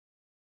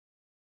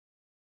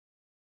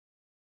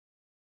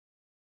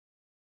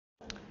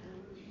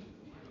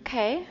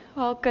Okay,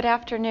 well, good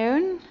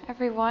afternoon,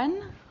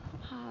 everyone.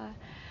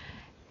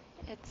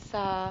 It's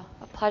a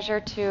pleasure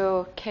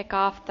to kick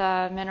off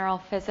the mineral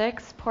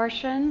physics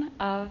portion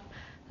of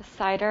the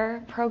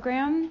CIDR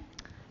program.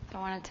 So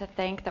I wanted to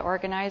thank the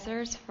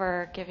organizers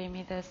for giving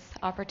me this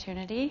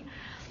opportunity.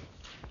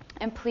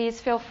 And please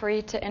feel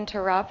free to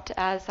interrupt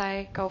as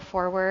I go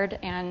forward,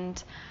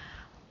 and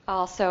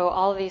also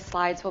all of these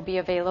slides will be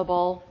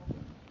available.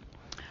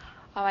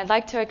 I'd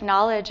like to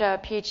acknowledge a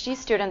PhD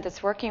student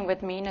that's working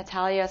with me,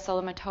 Natalia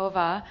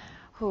Solomatova,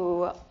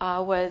 who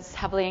was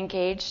heavily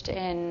engaged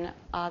in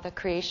the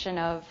creation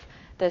of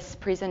this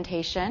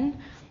presentation.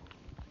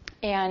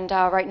 And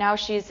right now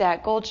she's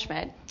at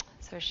Goldschmidt,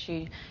 so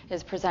she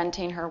is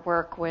presenting her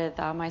work with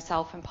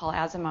myself and Paul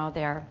Asimov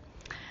there.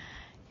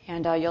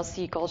 And you'll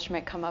see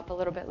Goldschmidt come up a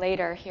little bit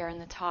later here in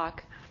the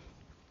talk.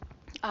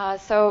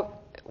 So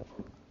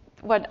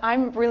what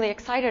I'm really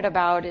excited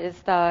about is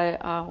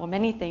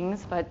many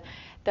things, but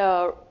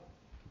the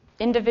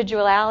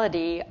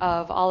individuality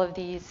of all of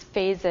these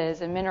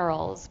phases and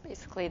minerals,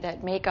 basically,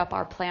 that make up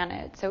our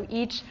planet. So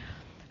each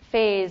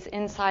phase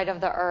inside of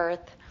the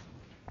Earth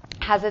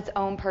has its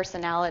own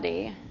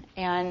personality,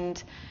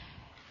 and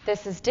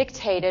this is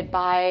dictated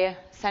by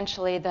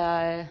essentially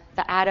the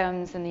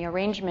atoms and the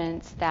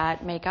arrangements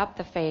that make up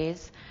the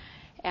phase,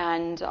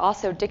 and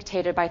also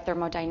dictated by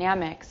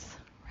thermodynamics.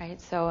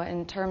 Right? So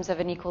in terms of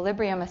an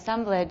equilibrium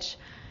assemblage,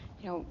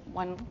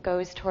 one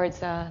goes towards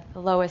the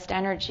lowest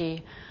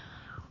energy.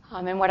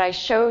 And what I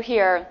show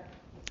here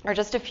are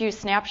just a few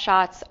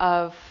snapshots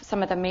of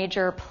some of the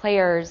major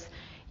players,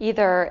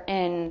 either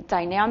in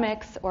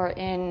dynamics or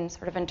in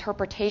sort of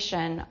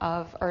interpretation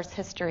of Earth's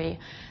history.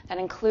 That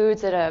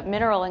includes a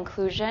mineral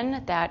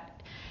inclusion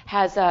that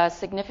has a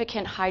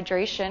significant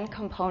hydration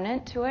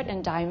component to it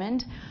in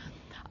diamond.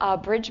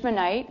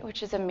 Bridgmanite,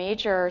 which is a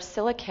major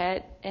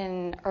silicate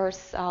in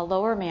Earth's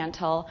lower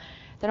mantle,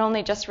 that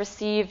only just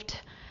received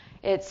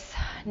its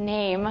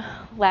name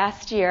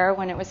last year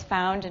when it was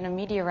found in a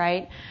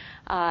meteorite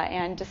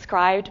and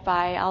described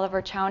by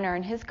Oliver Chauner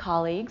and his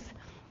colleagues.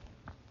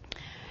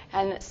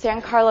 And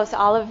San Carlos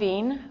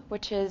olivine,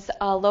 which is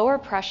a lower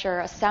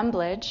pressure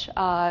assemblage,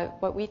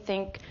 what we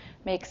think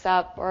makes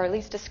up, or at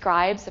least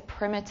describes, a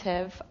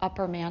primitive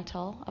upper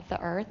mantle of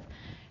the Earth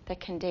that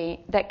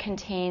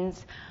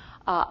contains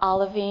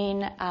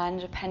olivine,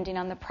 and depending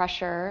on the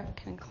pressure,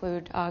 can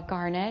include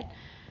garnet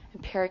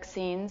and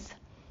pyroxenes.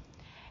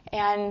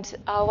 And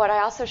what I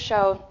also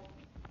show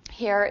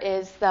here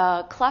is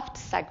the cleft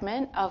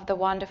segment of the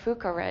Juan de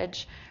Fuca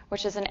Ridge,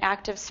 which is an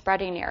active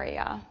spreading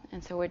area,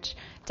 and so which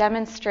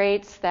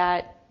demonstrates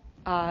that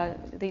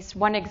at least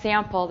one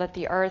example that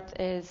the Earth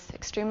is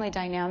extremely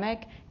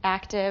dynamic,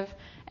 active,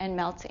 and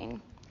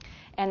melting,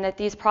 and that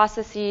these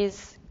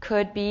processes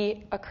could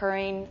be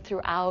occurring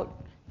throughout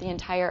the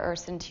entire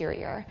Earth's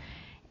interior,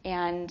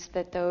 and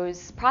that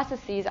those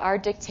processes are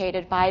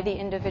dictated by the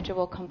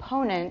individual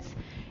components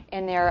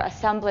in their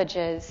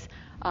assemblages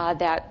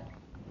that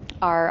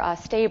are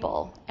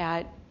stable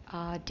at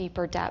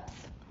deeper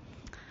depths.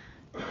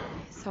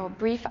 So a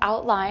brief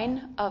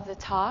outline of the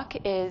talk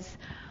is,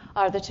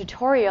 the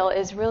tutorial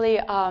is really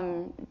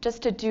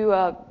just to do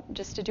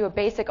a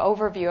basic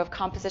overview of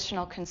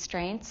compositional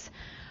constraints.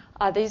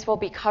 These will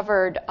be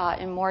covered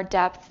in more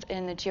depth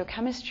in the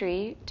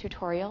geochemistry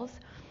tutorials.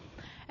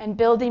 And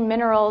building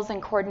minerals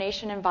and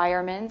coordination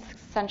environments,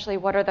 essentially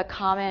what are the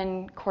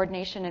common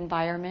coordination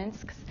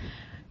environments?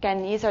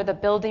 Again, these are the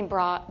building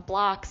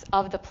blocks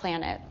of the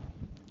planet.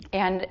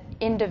 And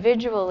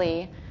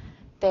individually,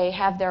 they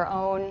have their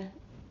own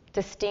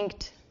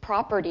distinct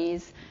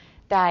properties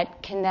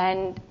that can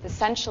then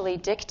essentially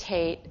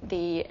dictate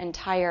the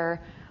entire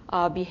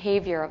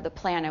behavior of the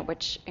planet,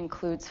 which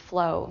includes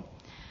flow.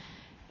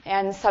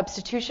 And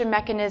substitution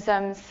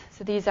mechanisms,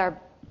 so these are,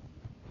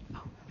 I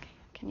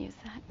can use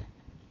that,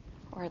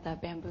 or the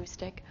bamboo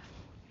stick.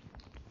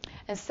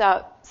 And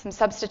so some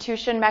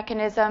substitution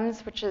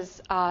mechanisms, which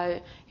is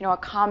a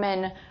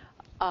common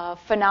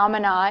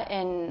phenomena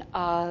in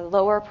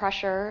lower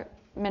pressure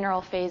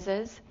mineral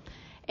phases,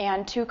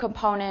 and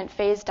two-component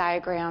phase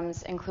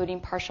diagrams, including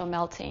partial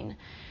melting.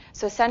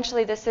 So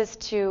essentially, this is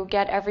to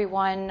get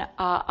everyone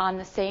on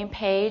the same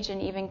page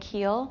and even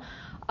keel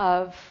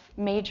of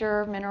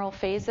major mineral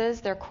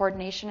phases, their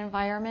coordination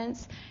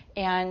environments,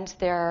 and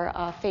their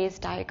phase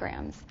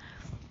diagrams.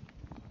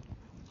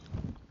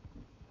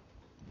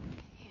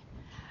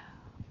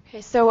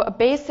 Okay, so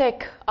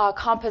basic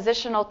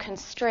compositional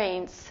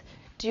constraints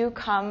do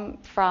come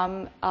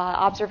from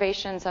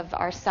observations of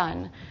our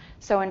sun.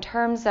 So in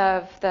terms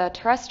of the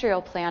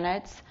terrestrial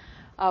planets,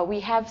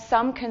 we have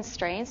some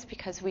constraints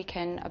because we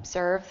can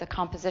observe the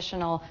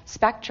compositional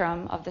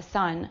spectrum of the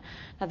sun.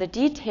 Now the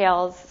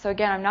details, so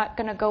again, I'm not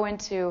going to go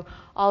into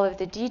all of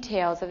the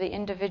details of the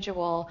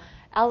individual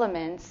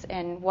elements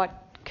and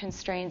what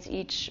constrains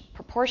each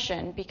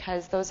proportion,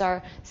 because those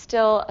are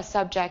still a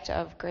subject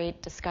of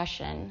great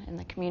discussion in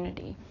the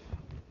community.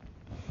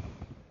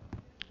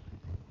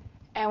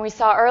 And we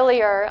saw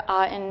earlier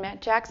in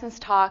Matt Jackson's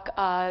talk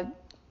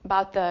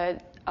about the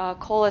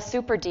coal is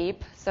super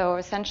deep. So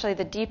essentially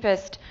the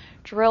deepest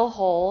drill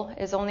hole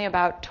is only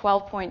about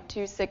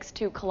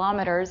 12.262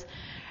 kilometers.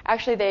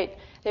 Actually,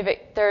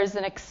 there's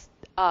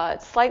a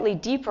slightly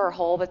deeper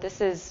hole, but this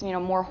is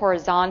more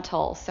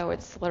horizontal, so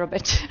it's a little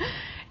bit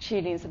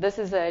cheating. So this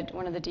is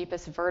one of the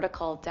deepest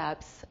vertical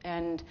depths,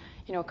 and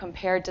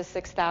compared to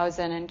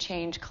 6,000 and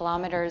change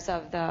kilometers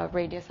of the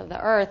radius of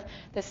the Earth,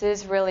 this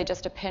is really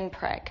just a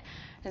pinprick.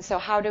 And so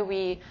how do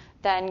we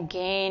then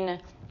gain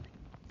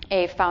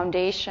a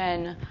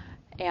foundation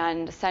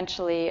and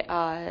essentially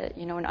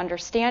an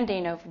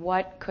understanding of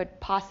what could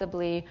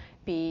possibly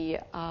be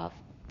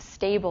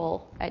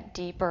stable at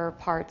deeper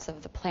parts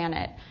of the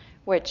planet,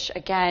 which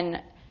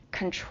again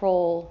can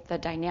control the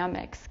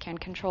dynamics,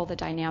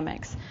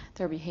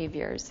 their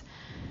behaviors.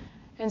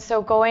 And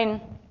so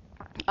going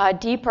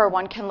deeper,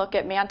 one can look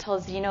at mantle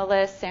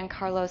xenoliths, San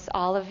Carlos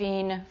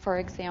olivine, for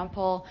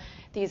example.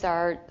 These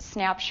are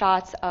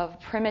snapshots of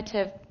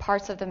primitive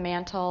parts of the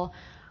mantle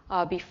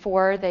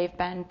before they've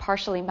been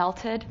partially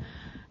melted.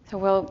 So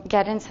we'll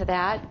get into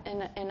that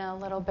in a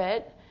little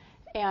bit.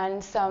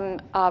 And some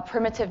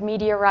primitive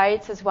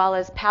meteorites as well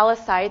as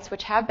pallasites,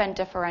 which have been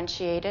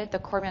differentiated, the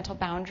core mantle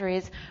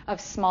boundaries of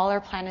smaller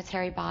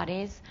planetary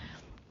bodies.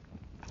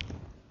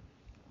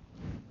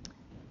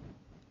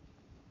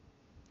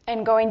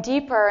 And going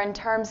deeper in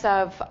terms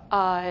of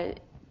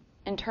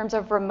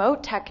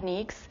remote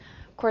techniques,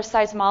 of course,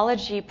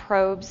 seismology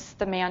probes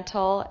the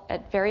mantle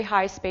at very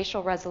high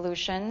spatial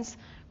resolutions.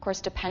 Of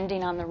course,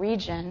 depending on the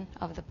region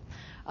of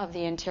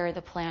the interior of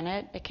the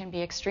planet, it can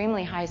be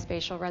extremely high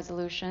spatial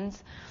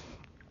resolutions.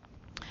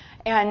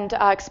 And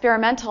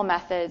experimental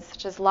methods,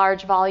 such as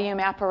large volume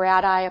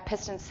apparatus, a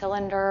piston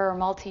cylinder, or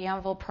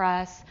multi-anvil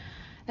press.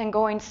 Then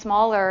going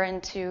smaller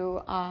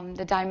into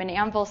the diamond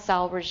anvil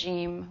cell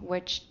regime,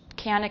 which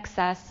can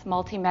access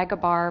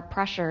multi-megabar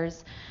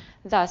pressures,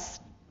 thus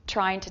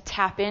trying to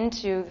tap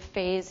into the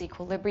phase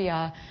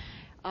equilibria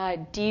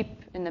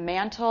deep in the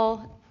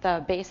mantle,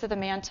 the base of the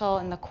mantle,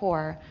 and the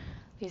core,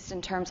 at least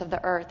in terms of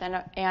the Earth.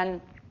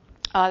 And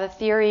the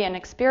theory and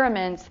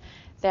experiments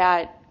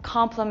that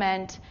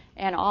complement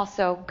and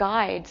also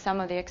guide some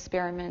of the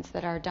experiments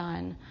that are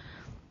done.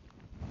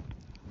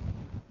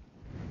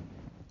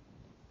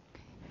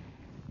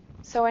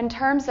 So in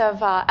terms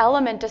of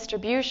element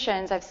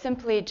distributions, I've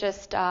simply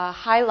just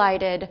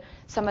highlighted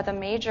some of the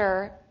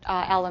major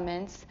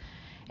elements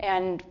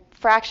and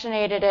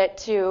fractionated it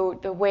to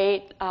the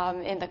weight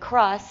in the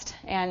crust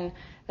and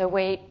the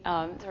weight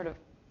sort of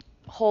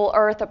whole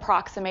Earth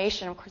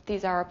approximation. Of course,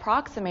 these are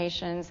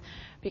approximations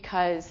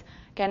because,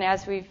 again,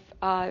 as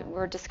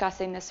we're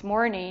discussing this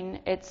morning,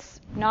 it's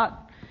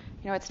not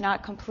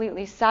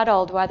completely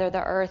settled whether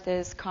the Earth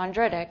is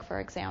chondritic, for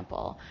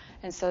example.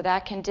 And so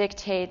that can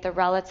dictate the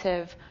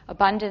relative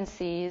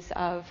abundances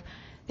of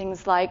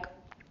things like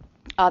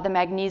the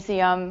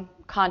magnesium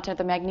content,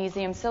 the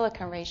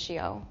magnesium-silicon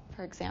ratio,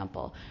 for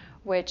example,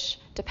 which,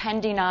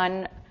 depending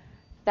on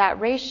that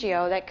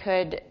ratio, that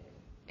could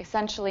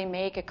essentially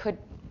could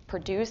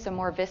produce a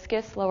more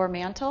viscous lower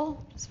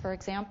mantle, just for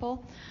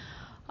example.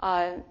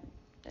 And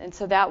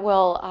so that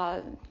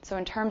will, so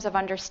in terms of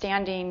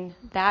understanding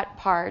that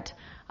part,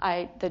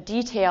 the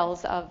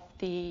details of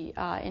the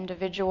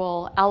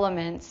individual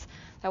elements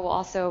that will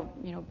also,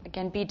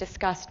 again, be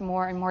discussed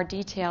more in more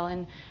detail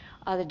in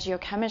the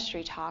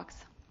geochemistry talks.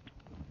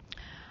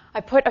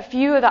 I put a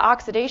few of the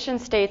oxidation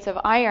states of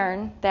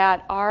iron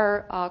that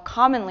are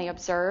commonly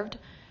observed.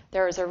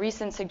 There is a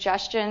recent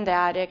suggestion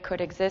that it could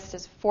exist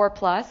as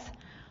 4+.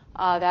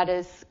 That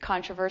is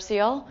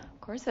controversial,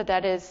 of course,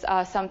 that is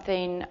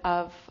something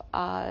of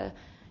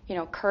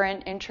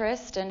current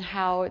interest in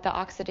how the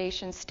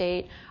oxidation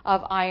state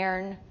of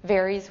iron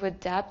varies with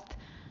depth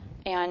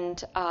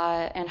and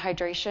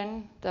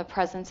hydration, the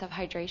presence of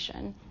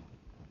hydration.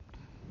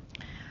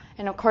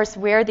 And of course,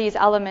 where these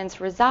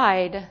elements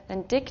reside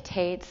then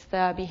dictates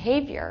the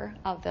behavior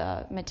of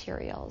the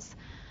materials.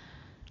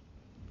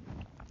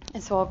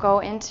 And so we'll go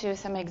into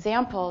some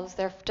examples.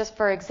 There, just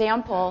for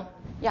example,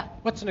 yeah.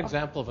 What's an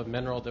example of a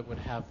mineral that would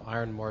have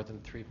iron more than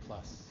 3+?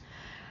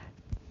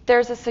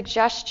 There's a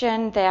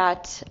suggestion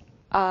that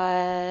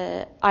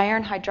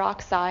iron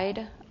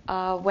hydroxide,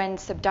 when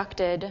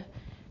subducted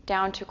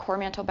down to core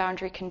mantle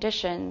boundary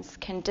conditions,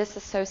 can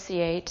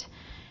disassociate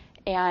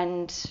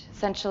and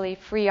essentially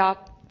free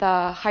up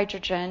the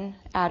hydrogen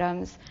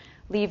atoms,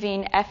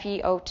 leaving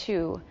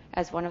FeO2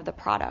 as one of the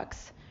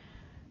products,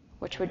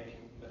 which would...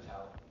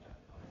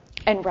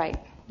 And right,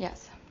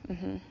 yes.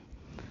 Mm-hmm.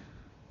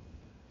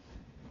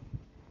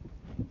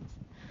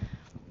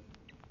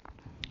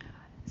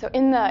 So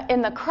in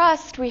the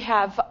crust, we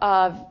have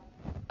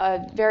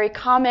a very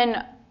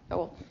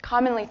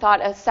commonly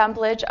thought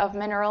assemblage of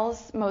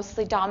minerals,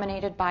 mostly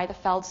dominated by the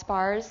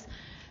feldspars,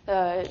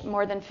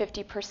 more than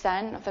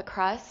 50% of the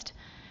crust,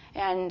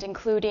 and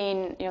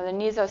including the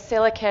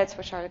nesosilicates,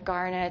 which are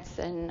garnets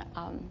and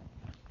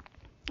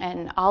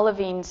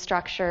olivine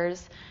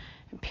structures,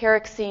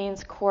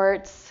 pyroxenes,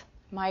 quartz,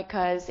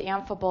 micas,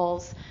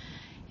 amphiboles,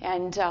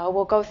 And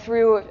we'll go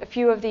through a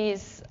few of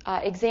these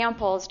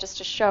examples just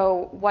to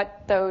show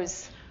what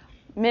those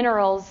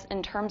minerals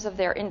in terms of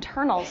their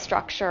internal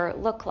structure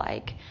look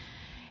like.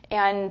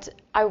 And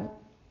I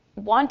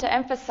want to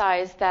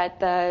emphasize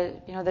that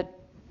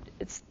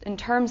it's in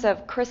terms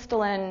of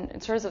crystalline, in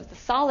terms of the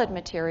solid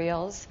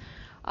materials,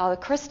 the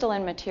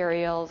crystalline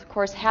materials, of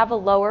course, have a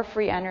lower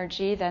free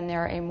energy than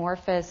their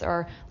amorphous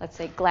or, let's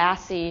say,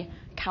 glassy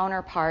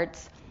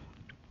counterparts.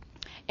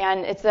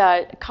 And it's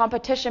a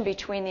competition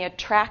between the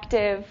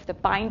attractive, the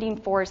binding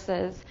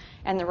forces,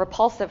 and the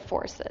repulsive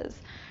forces.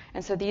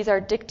 And so these are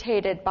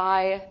dictated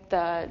by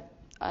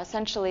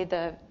essentially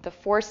the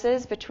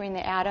forces between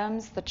the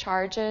atoms, the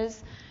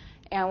charges,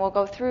 and we'll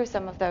go through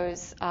some of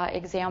those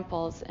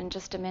examples in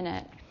just a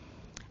minute.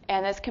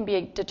 And this can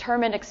be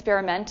determined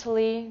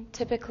experimentally,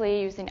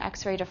 typically using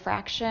X-ray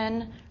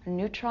diffraction or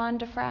neutron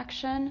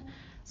diffraction.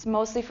 It's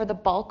mostly for the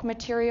bulk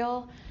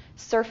material.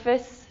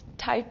 Surface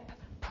type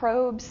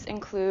probes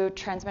include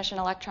transmission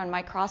electron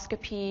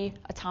microscopy,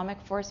 atomic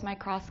force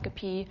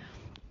microscopy,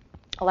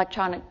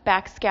 electronic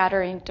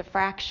backscattering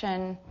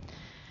diffraction.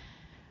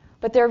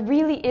 But there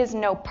really is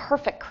no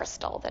perfect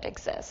crystal that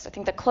exists. I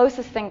think the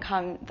closest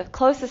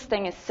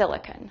thing is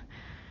silicon.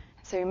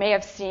 So you may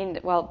have seen,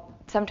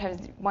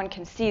 sometimes one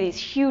can see these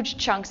huge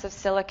chunks of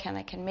silicon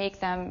that can make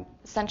them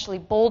essentially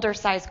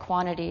boulder-sized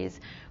quantities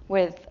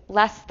with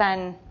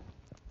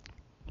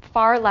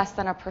far less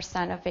than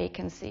 1% of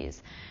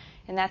vacancies.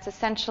 And that's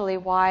essentially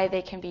why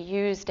they can be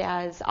used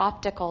as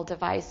optical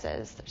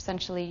devices. They're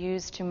essentially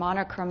used to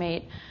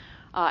monochromate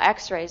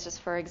X-rays,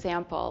 just for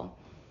example.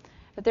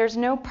 But there's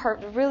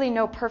really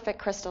no perfect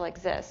crystal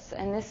exists.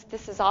 And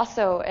this is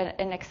also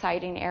an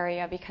exciting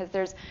area because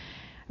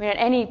at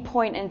any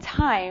point in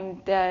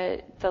time,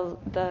 the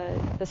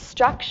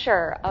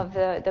structure of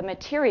the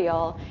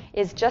material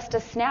is just a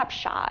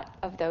snapshot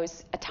of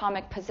those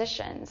atomic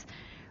positions.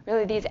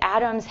 Really, these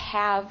atoms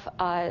have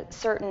a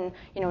certain,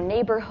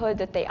 neighborhood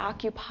that they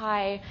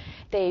occupy.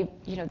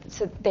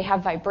 So they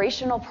have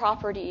vibrational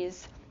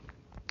properties.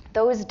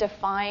 Those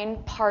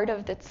define part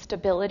of the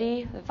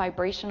stability, the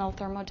vibrational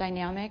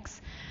thermodynamics.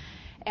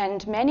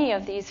 And many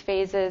of these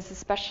phases,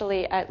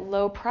 especially at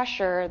low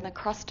pressure in the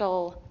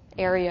crustal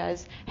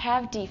areas,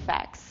 have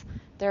defects.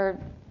 They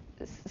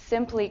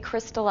simply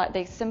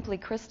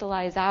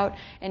crystallize out,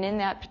 and in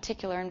that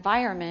particular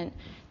environment,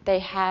 they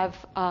have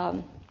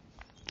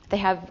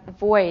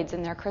voids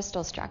in their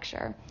crystal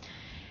structure.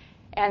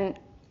 And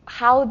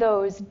how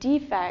those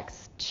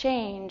defects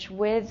change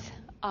with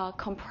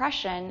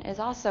compression is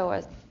also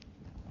a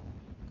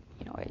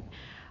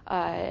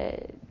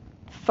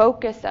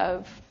focus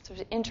of sort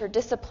of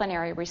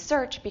interdisciplinary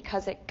research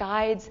because it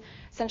guides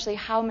essentially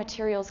how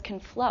materials can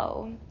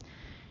flow.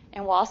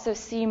 And we'll also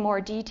see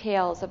more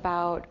details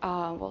about,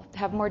 we'll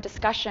have more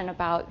discussion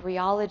about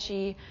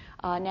rheology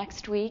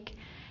next week.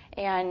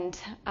 And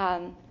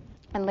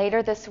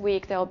later this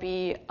week, there'll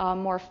be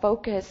more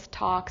focused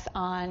talks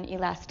on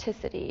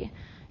elasticity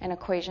and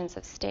equations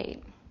of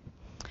state.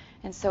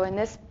 And so in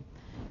this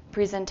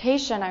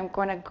presentation, I'm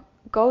going to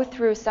go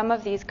through some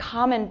of these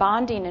common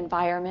bonding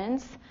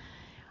environments.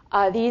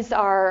 These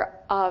are,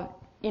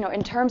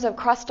 in terms of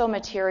crustal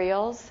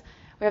materials,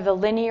 we have the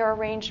linear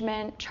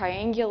arrangement,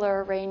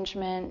 triangular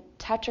arrangement,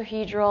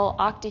 tetrahedral,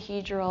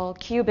 octahedral,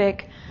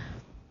 cubic.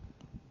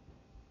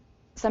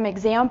 Some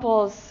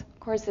examples, of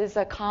course, is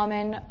a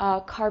common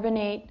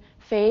carbonate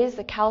phase,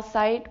 the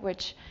calcite,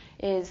 which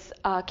is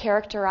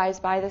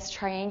characterized by this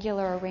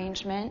triangular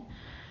arrangement.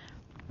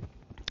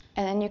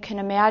 And then you can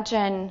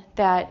imagine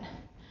that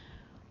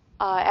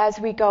as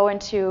we go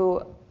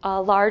into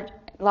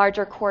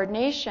larger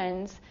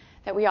coordinations,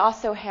 that we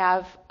also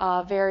have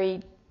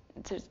very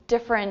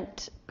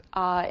different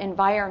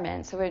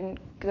environments. So in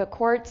the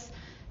quartz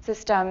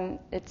system,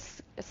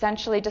 it's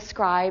essentially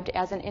described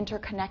as an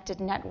interconnected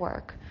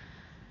network.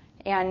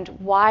 And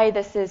why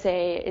this is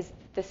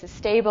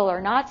stable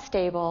or not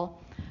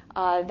stable,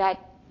 that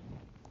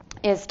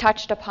is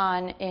touched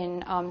upon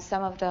in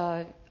some of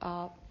the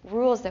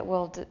rules that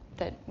we'll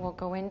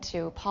go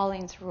into,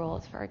 Pauline's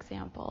rules, for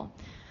example.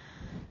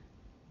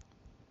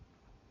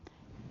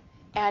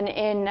 And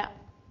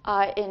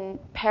in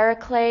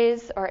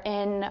periclase or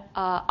in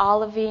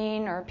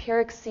olivine or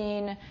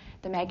pyroxene,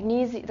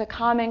 the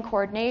common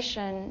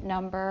coordination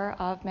number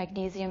of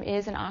magnesium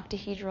is an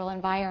octahedral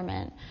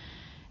environment.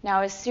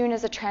 Now, as soon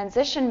as a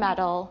transition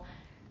metal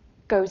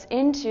goes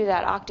into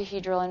that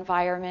octahedral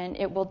environment,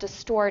 it will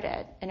distort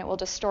it, and it will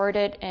distort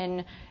it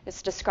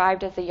it's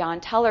described as the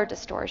Jahn-Teller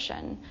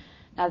distortion.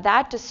 Now,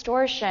 that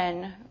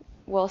distortion,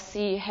 we'll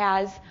see,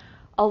 has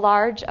a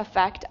large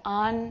effect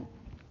on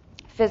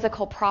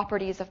physical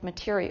properties of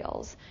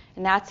materials,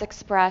 and that's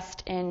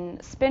expressed in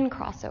spin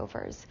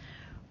crossovers,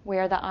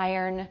 where the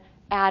iron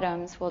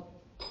atoms will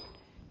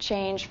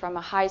change from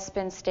a high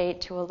spin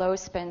state to a low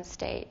spin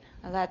state.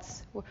 Now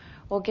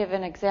we'll give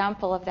an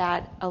example of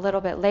that a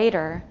little bit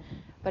later,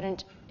 but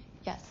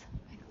yes?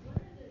 What are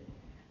the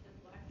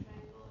black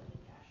triangle and the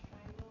dashed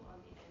triangle on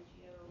the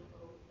NGO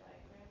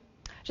diagram?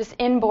 Just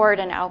inboard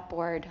and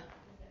outboard. What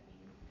does that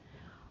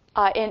mean?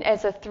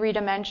 As a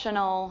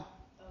three-dimensional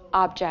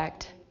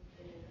object.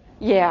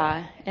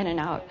 Yeah, in and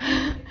out.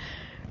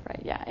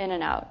 Right, yeah, in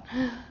and out.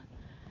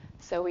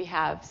 So we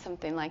have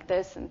something like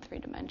this in 3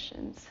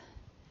 dimensions.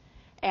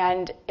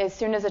 And as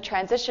soon as a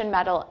transition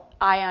metal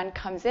ion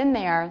comes in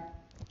there,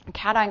 a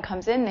cation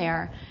comes in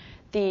there,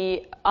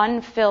 the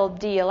unfilled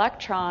d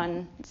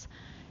electrons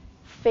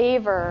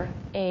favor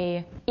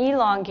a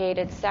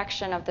elongated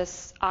section of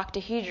this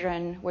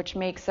octahedron, which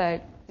makes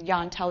a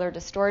Jahn-Teller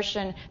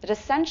distortion that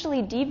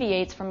essentially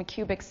deviates from a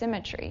cubic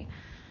symmetry.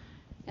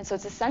 And so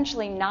it's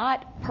essentially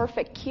not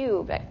perfect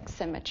cubic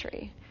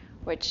symmetry,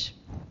 which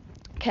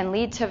can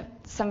lead to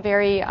some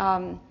very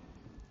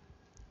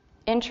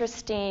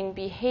interesting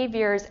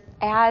behaviors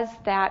as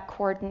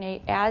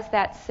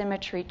that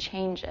symmetry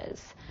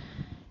changes.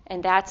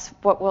 And that's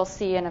what we'll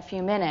see in a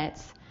few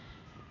minutes.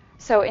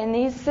 So in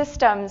these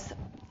systems,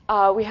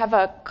 we have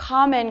a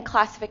common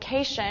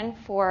classification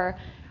for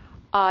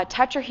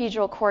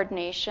tetrahedral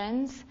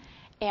coordinations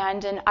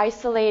and an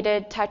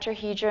isolated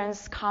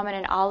tetrahedrons common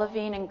in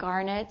olivine and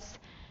garnets.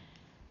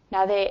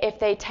 Now, if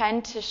they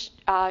tend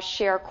to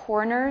share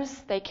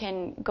corners, they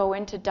can go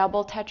into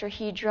double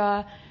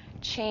tetrahedra,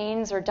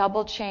 chains or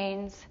double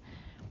chains,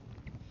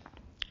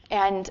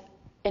 and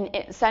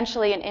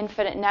essentially an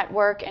infinite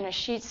network and a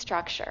sheet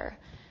structure.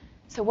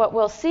 So what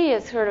we'll see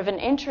is sort of an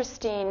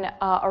interesting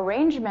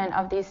arrangement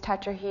of these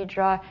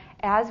tetrahedra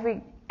as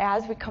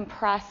we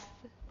compress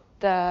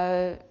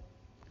the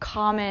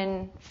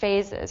common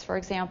phases. For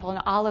example, in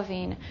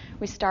olivine,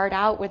 we start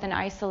out with an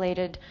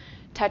isolated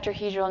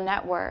tetrahedral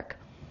network.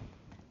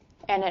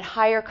 And at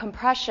higher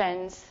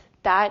compressions,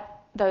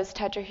 those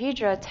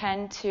tetrahedra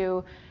tend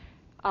to,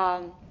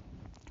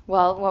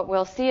 what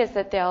we'll see is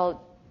that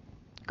they'll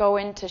go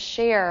into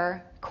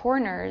share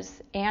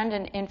corners and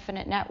an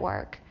infinite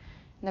network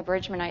in the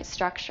Bridgmanite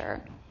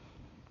structure.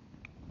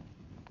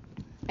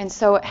 And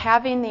so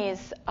having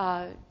these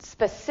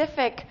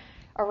specific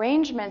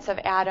arrangements of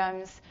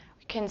atoms,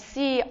 we can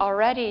see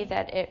already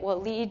that it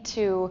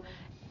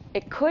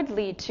could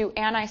lead to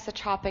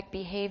anisotropic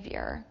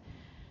behavior.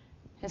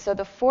 And so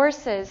the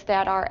forces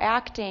that are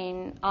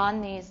acting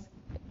on these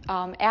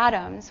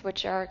atoms,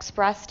 which are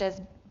expressed as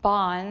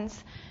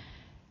bonds,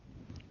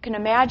 you can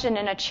imagine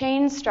in a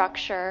chain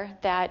structure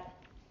that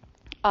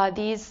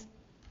this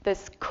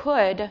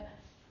could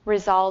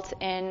result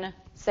in,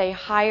 say,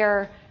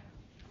 higher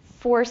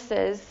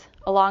forces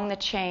along the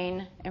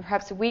chain and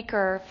perhaps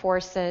weaker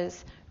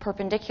forces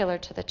perpendicular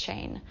to the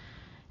chain.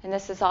 And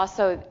this is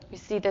also, you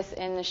see this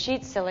in the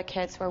sheet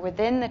silicates, where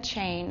within the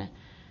chain,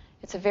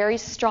 it's a very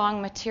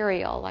strong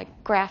material, like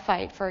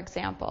graphite, for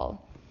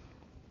example.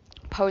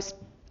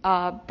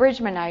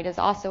 Bridgmanite is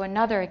also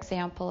another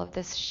example of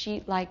this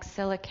sheet-like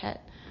silicate.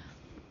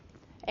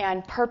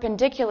 And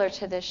perpendicular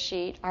to this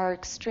sheet are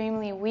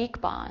extremely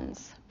weak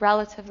bonds,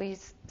 relatively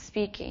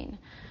speaking.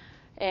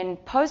 In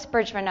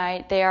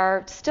post-Bridgmanite, they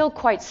are still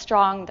quite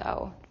strong,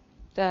 though.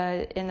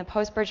 In the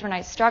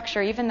post-Bridgmanite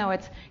structure, even though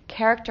it's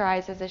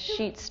characterized as a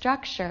sheet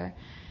structure,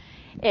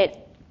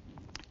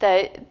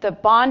 the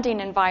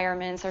bonding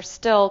environments are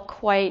still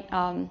quite,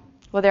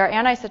 they're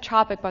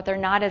anisotropic, but they're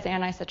not as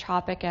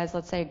anisotropic as,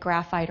 let's say,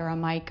 graphite or a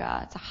mica.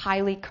 It's a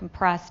highly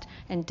compressed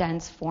and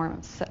dense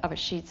form of a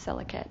sheet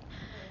silicate.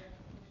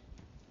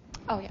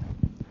 Oh, yeah.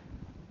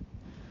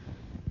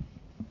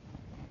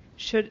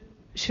 Should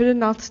it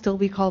not still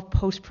be called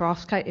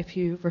post-perovskite if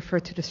you refer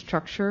to the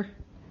structure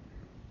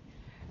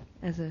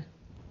as a...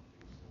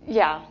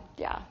 Yeah,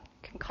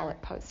 can call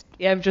it post.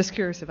 Yeah, I'm just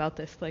curious about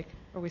this. Like,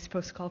 are we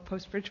supposed to call it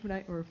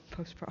post-Bridgmanite or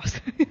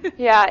post-perovskite?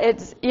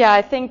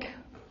 I think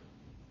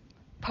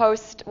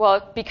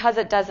because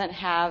it doesn't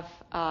have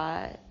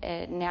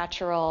a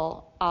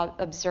natural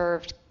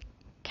observed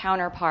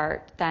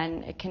counterpart,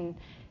 then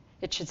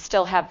it should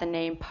still have the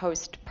name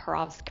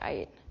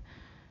post-perovskite.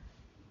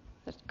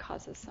 That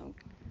causes some...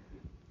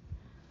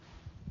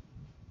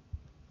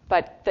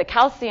 But the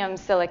calcium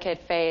silicate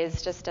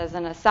phase, just as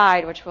an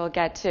aside, which we'll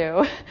get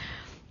to,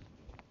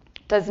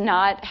 does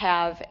not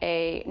have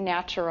a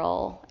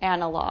natural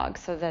analog,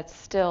 so that's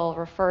still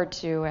referred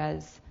to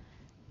as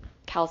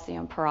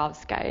calcium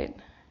perovskite.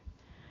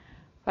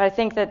 But I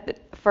think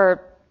that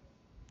for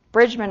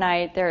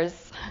Bridgmanite,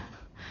 there's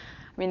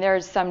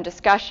some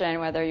discussion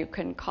whether you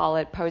can call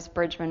it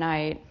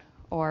post-Bridgmanite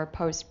or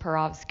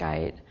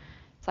post-perovskite.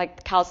 It's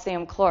like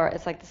calcium chloride.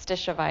 It's like the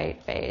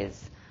stishovite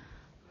phase.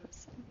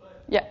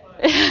 Yeah.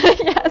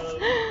 Yes.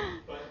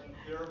 But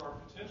there are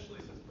potentially,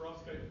 since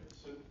perovskite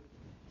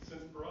is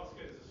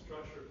a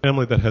structure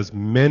family that has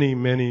many,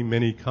 many,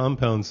 many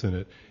compounds in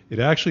it, it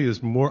actually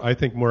is more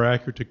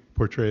accurate to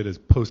portray it as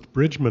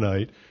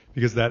post-Bridgmanite,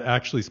 because that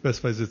actually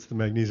specifies it's the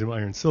magnesium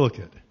iron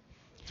silicate.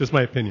 Just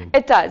my opinion.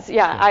 It does,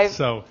 yeah.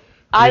 There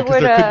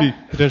could be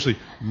potentially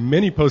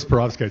many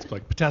post-perovskites,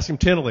 like potassium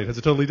tantalate has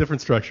a totally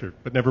different structure,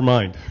 but never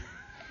mind.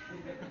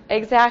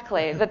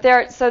 Exactly. But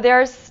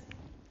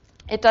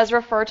it does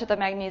refer to the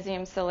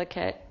magnesium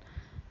silicate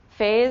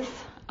phase.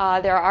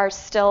 There are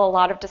still a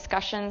lot of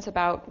discussions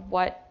about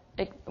what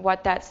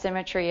that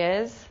symmetry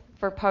is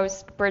for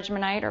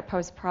post-Bridgmanite or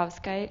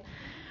post-perovskite.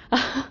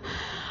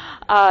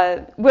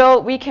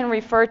 We can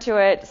refer to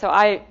it, so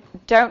I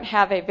don't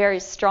have a very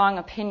strong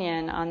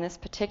opinion on this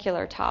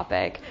particular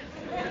topic,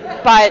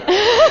 but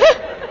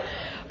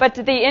but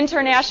the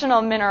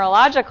international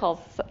mineralogical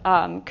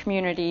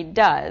community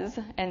does,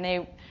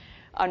 and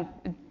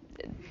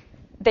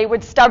they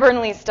would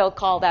stubbornly still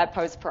call that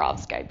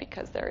post-perovskite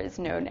because there is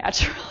no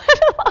natural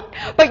analog.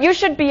 But you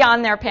should be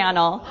on their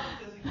panel.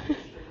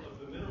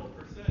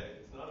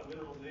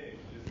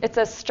 It's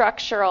a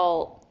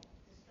structural.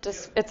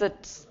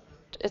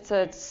 It's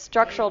a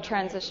structural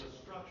transition. It's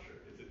a structure.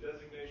 It's a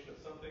designation of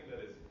something that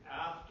is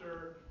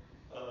after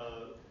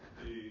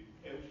the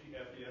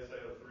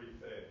FeSiO3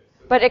 phase.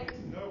 So But it.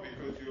 No,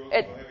 because you also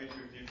have it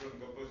with different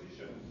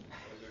compositions,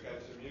 as the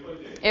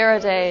calcium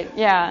iridate,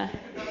 yeah.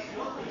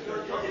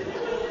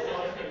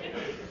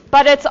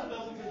 But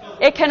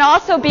it can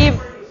also be.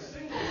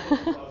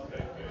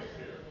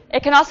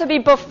 It can also be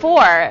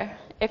before.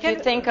 If you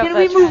think of. Can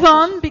we move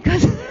on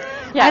because?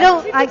 Yeah. I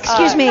don't.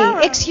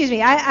 Excuse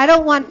me. I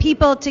don't want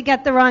people to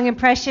get the wrong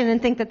impression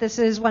and think that this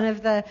is one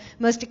of the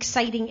most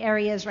exciting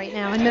areas right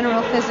now in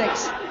mineral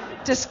physics,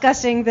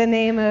 discussing the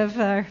name of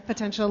our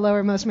potential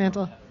lowermost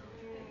mantle.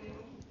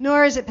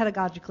 Nor is it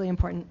pedagogically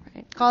important.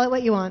 Right. Call it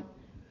what you want.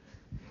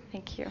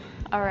 Thank you.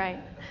 All right.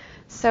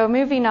 So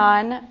moving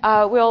on,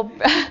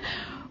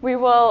 we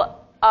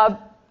will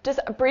just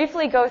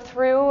briefly go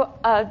through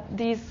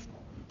these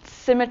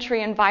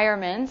symmetry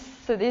environments.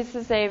 So this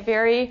is a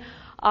very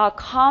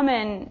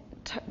common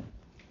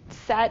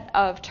set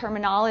of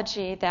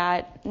terminology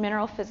that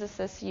mineral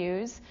physicists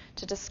use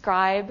to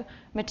describe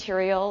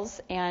materials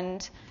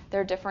and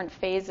their different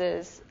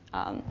phases.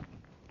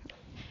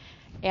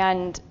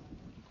 And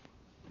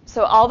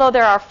so although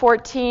there are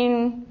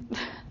 14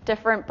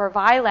 different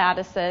Bravais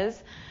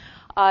lattices,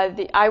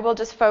 I will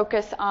just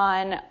focus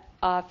on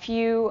a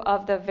few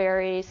of the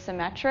very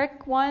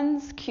symmetric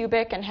ones,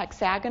 cubic and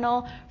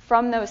hexagonal.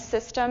 From those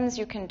systems,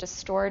 you can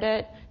distort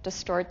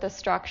the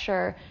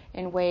structure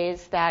in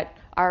ways that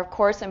are, of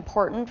course,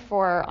 important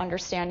for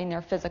understanding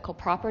their physical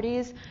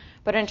properties.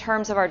 But in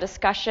terms of our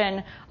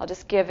discussion, I'll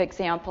just give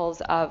examples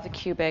of the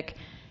cubic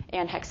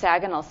and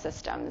hexagonal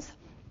systems.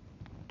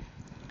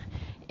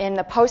 In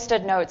the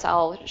posted notes,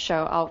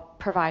 I'll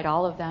provide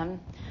all of them.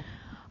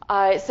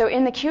 So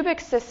in the cubic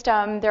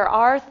system, there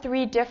are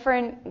 3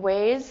 different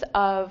ways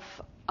of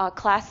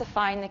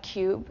classifying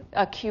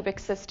a cubic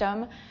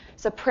system.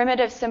 So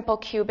primitive simple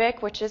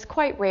cubic, which is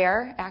quite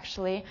rare,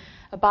 actually,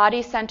 a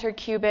body-centered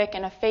cubic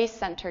and a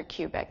face-centered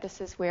cubic.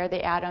 This is where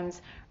the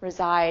atoms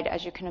reside,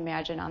 as you can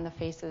imagine, on the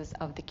faces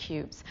of the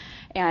cubes.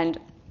 And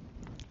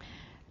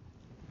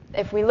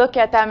if we look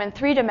at them in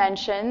 3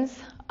 dimensions,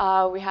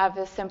 we have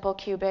the simple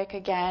cubic,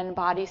 again,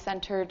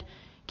 body-centered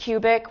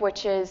cubic,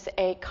 which is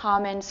a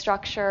common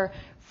structure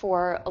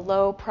for a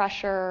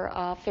low-pressure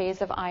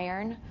phase of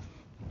iron.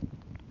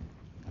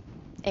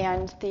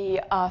 And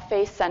the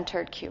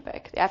face-centered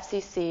cubic, the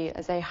FCC,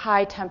 is a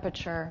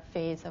high-temperature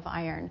phase of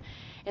iron.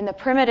 In the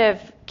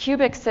primitive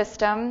cubic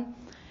system,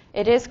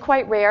 it is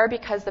quite rare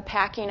because the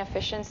packing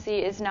efficiency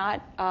is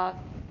not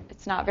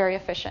very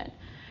efficient.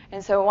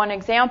 And so one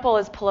example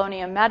is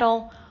polonium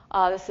metal.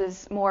 This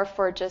is more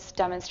for just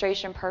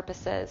demonstration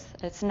purposes.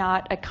 It's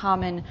not a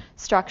common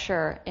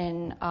structure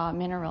in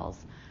minerals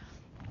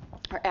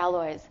or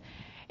alloys.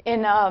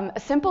 In a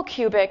simple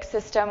cubic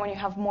system, when you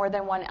have more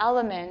than one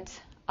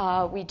element,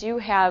 we do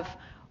have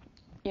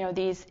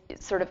these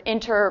sort of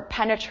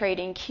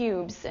interpenetrating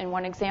cubes, and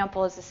one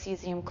example is the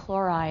cesium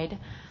chloride.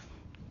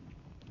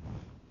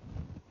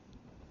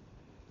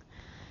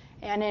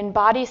 And in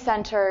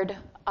body-centered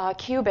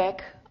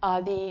cubic,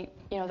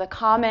 the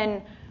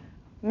common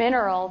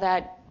mineral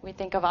that we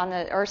think of on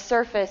the Earth's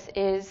surface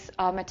is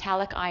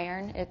metallic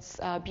iron. It's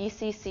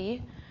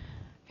BCC.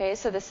 Okay,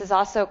 so this is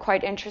also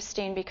quite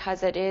interesting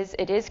because it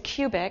is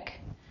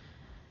cubic,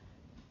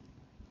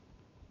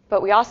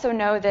 but we also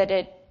know that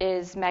it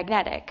is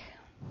magnetic,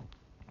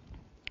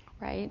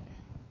 right?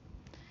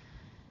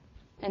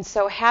 And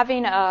so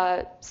having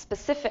a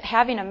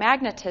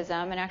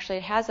magnetism, and actually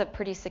it has a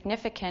pretty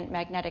significant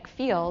magnetic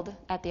field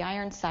at the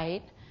iron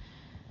site,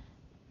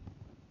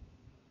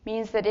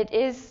 means that it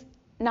is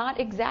not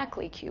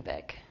exactly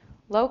cubic.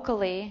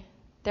 Locally,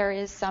 there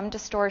is some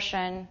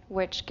distortion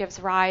which gives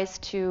rise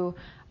to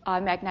a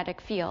magnetic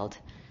field.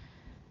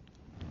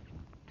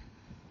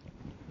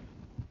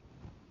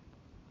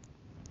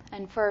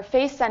 And for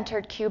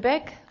face-centered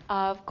cubic,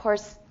 of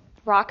course,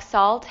 rock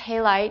salt,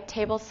 halite,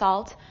 table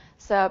salt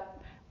is a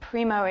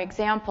primo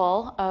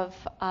example of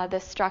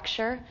this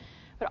structure.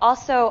 But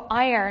also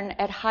iron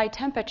at high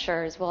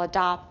temperatures will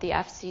adopt the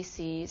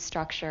FCC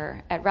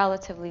structure at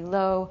relatively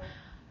low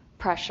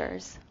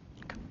pressures.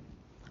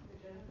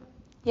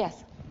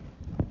 Yes?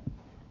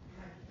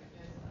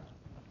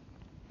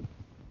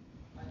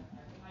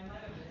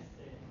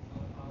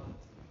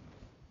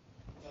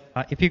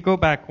 If you go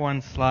back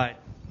one slide,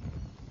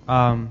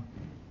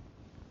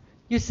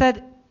 you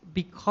said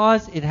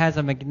because it has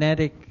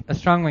a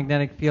strong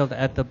magnetic field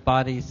at the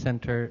body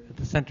center, at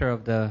the center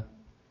of the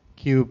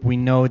cube, we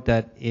know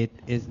that it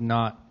is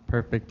not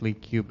perfectly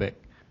cubic.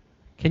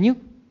 Can you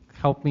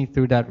help me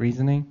through that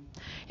reasoning?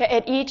 Yeah,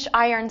 at each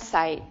iron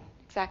site,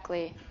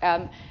 exactly.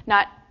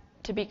 Not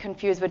to be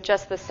confused with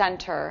just the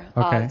center.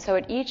 Okay. So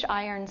at each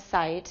iron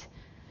site,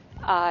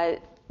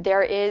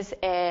 there is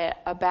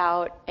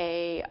about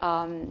a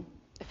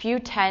few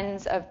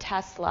tens of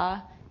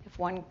Tesla, if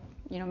one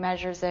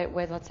measures it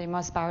with, let's say,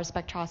 Mossbauer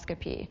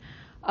spectroscopy,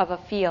 of a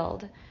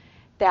field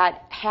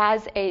that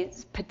has a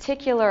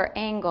particular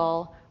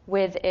angle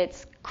with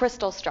its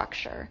crystal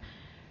structure.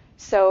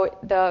 So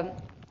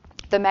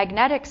the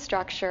magnetic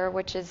structure,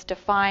 which is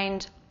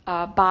defined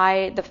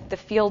by the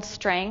field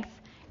strength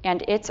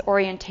and its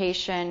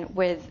orientation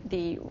with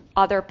the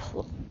other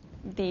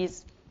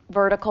these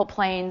vertical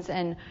planes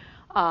and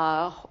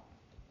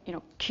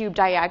cube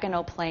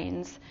diagonal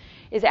planes,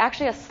 is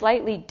actually a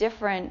slightly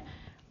different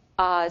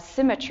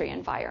symmetry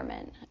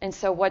environment. And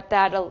so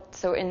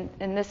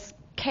in this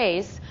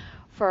case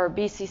for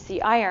BCC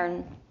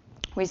iron,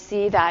 we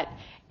see that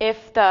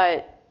if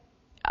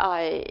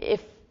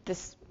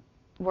this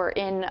were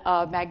in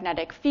a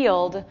magnetic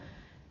field,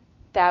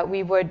 that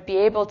we would be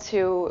able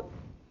to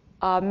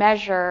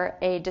measure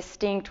a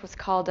distinct, what's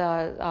called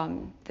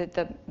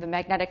the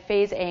magnetic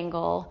phase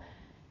angle,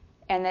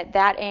 and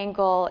that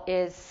angle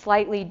is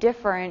slightly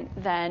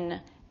different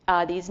than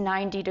these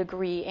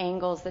 90-degree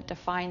angles that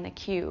define the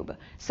cube.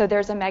 So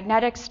there's a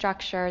magnetic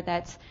structure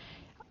that's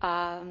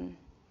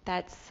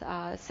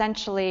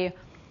essentially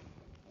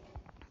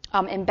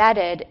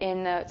embedded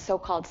in the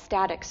so-called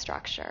static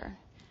structure.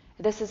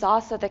 This is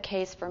also the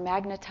case for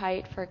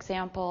magnetite, for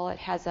example. It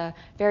has a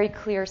very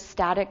clear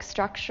static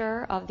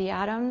structure of the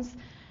atoms,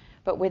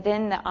 but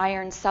within the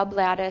iron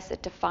sublattice,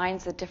 it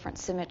defines a different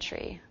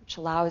symmetry, which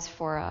allows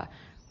for a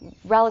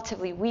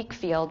relatively weak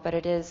field, but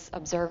it is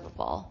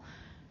observable.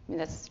 I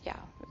mean,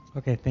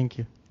 Okay, thank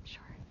you.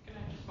 Sure. Can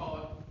I just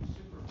follow up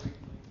super briefly?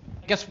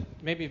 I guess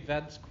maybe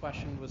Ved's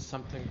question was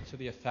something to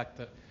the effect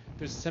that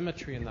there's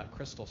symmetry in that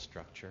crystal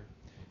structure,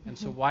 and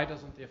so why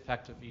doesn't the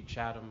effect of each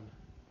atom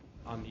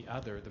on the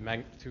other,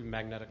 through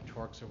magnetic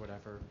torques or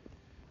whatever,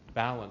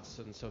 balance,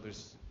 and so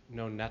there's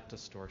no net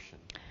distortion?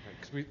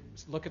 Because we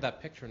look at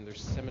that picture and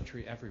there's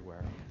symmetry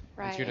everywhere.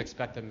 Right. And so you'd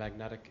expect the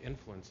magnetic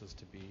influences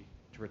to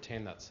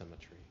retain that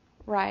symmetry.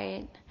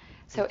 Right.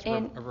 So it's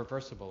a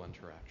reversible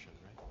interaction,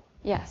 right?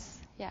 Yes.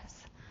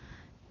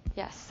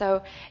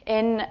 So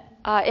in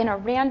a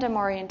random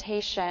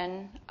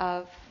orientation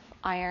of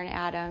iron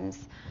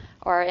atoms,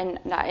 or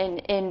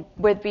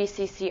with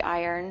BCC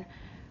iron,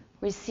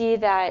 we see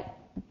that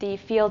the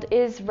field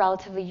is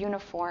relatively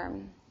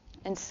uniform,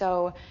 and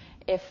so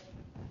if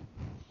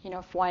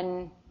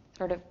one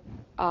sort of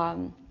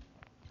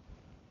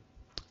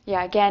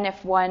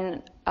if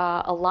one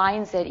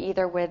aligns it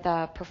either with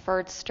a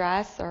preferred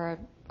stress or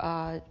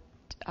a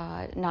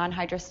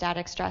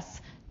non-hydrostatic stress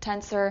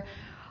tensor,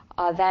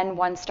 then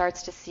one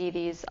starts to see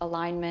these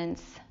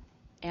alignments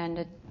and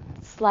a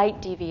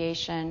slight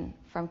deviation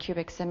from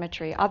cubic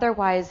symmetry.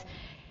 Otherwise,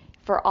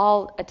 for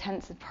all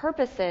intents and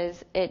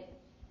purposes, it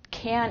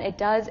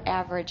does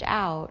average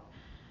out,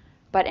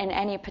 but in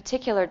any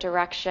particular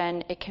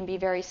direction, it can be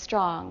very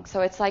strong.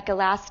 So it's like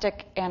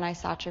elastic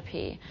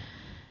anisotropy.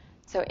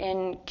 So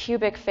in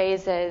cubic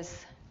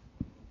phases,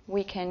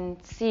 we can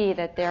see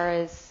that there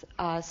is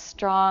a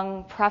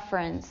strong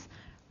preference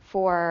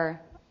for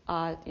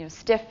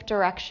stiff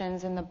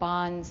directions in the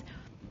bonds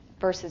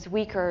versus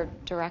weaker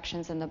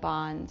directions in the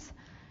bonds.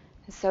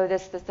 So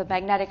the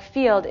magnetic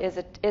field is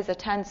a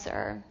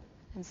tensor,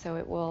 and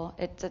so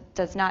it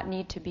does not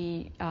need to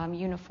be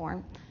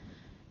uniform.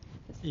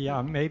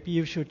 Yeah, maybe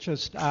you should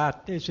just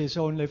add this is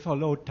only for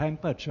low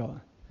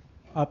temperature,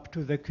 up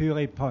to the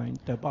Curie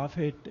point. Above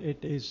it,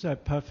 it is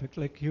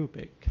perfectly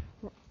cubic.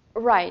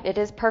 Right, it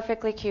is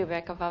perfectly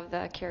cubic above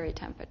the Curie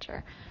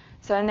temperature.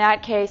 So in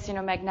that case, you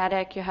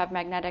have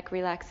magnetic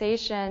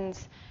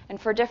relaxations, and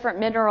for different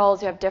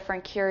minerals, you have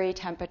different Curie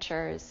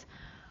temperatures.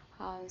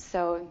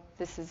 So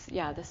this is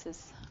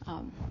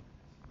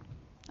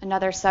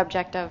another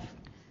subject of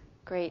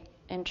great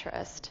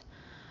interest.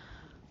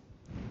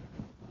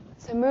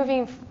 So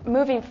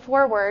moving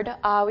forward,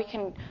 we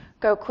can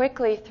go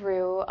quickly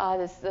through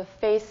the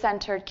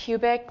phase-centered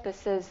cubic.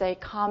 This is a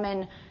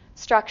common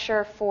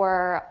structure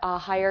for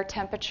higher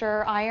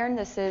temperature iron.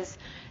 This is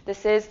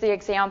the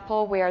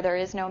example where there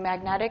is no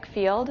magnetic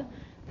field,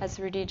 as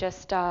Rudy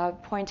just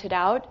pointed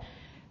out.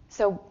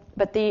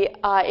 But the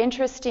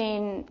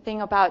interesting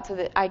thing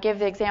I give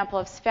the example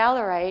of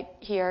sphalerite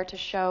here to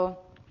show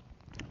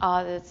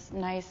this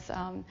nice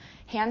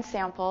hand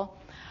sample.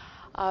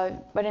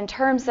 But in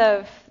terms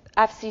of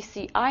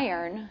FCC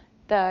iron,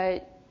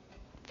 the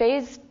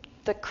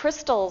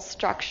crystal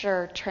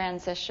structure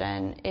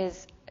transition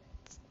is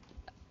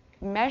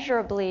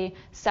measurably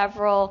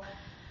several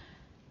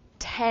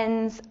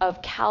tens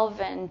of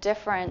Kelvin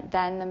different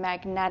than the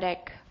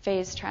magnetic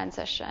phase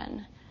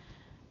transition.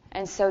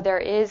 And so there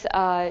is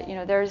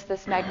there's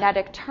this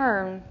magnetic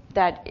term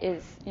that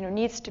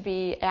needs to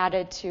be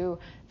added to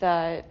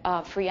the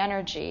free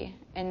energy,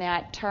 and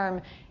that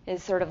term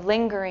is sort of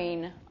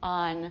lingering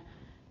on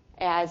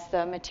as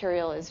the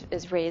material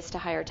is raised to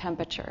higher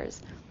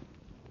temperatures.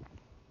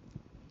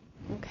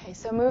 Okay,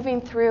 so moving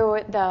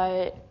through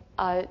the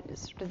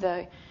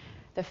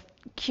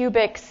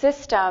cubic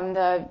system,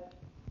 the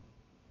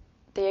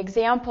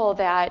example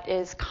that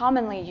is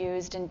commonly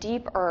used in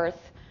deep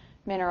earth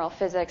mineral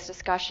physics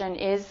discussion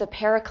is the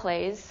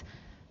Pericles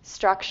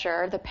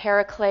structure, the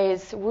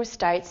Pericles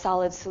woostite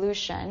solid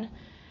solution.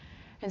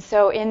 And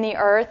so in the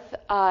earth,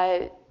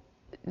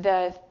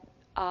 the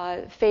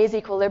phase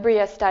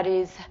equilibria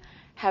studies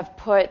have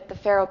put the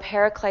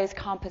ferropericles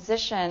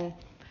composition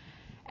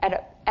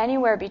at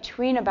anywhere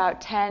between about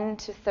 10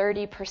 to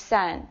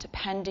 30%,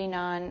 depending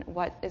on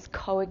what is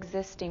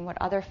coexisting, what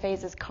other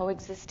phase is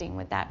coexisting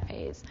with that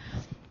phase.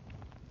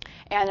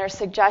 And there are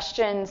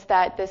suggestions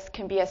that this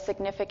can be a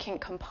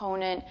significant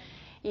component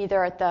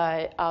either at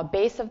the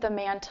base of the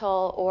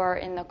mantle or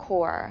in the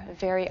core,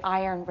 very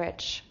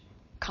iron-rich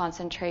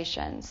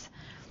concentrations.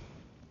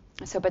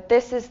 So, but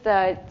this is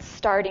the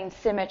starting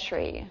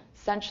symmetry.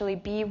 Essentially,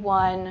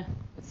 B1,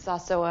 it's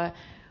also a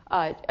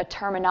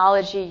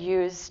terminology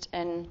used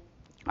in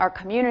our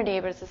community,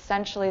 but it's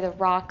essentially the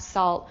rock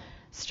salt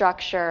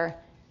structure,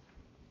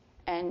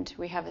 and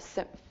we have a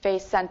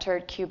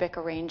face-centered cubic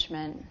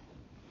arrangement.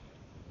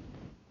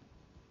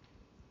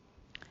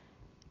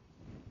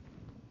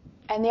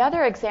 And the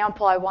other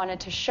example I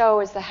wanted to show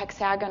is the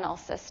hexagonal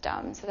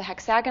system. So the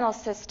hexagonal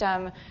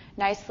system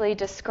nicely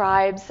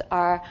describes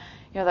a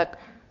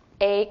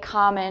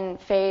common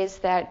phase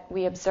that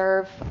we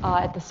observe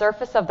at the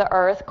surface of the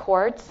Earth,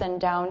 quartz, and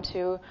down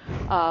to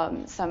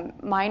some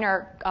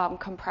minor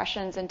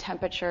compressions and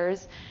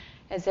temperatures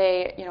as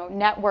a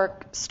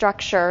network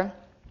structure.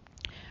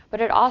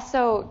 But it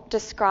also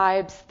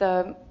describes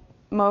the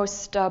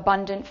most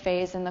abundant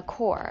phase in the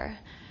core.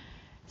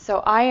 So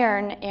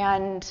iron,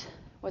 and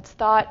what's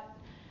thought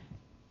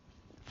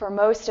for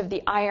most of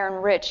the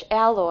iron-rich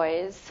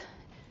alloys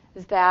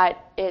is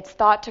that it's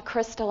thought to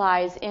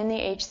crystallize in the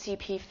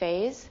HCP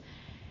phase.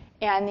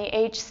 And the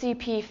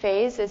HCP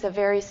phase is a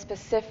very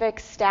specific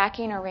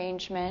stacking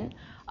arrangement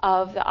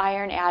of the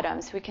iron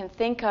atoms. We can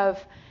think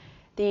of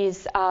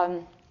these,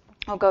 I'll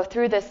go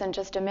through this in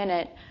just a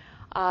minute,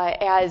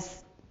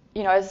 as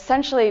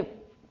essentially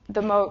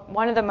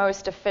one of the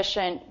most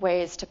efficient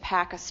ways to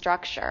pack a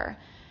structure.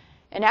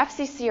 An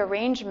FCC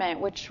arrangement,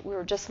 which we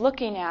were just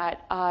looking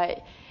at,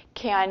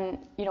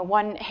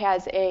 one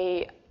has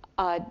a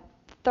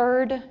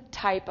third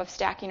type of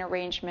stacking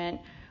arrangement,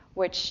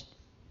 which,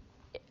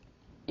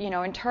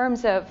 in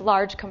terms of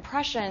large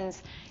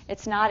compressions,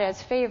 it's not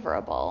as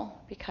favorable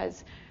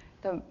because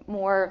the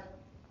more,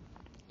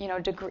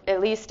 at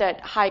least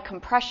at high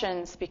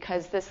compressions,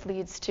 because this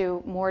leads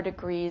to more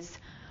degrees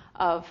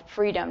of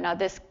freedom. Now,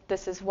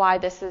 that's why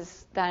this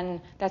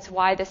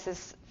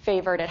is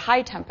favored at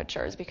high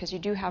temperatures, because you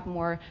do have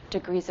more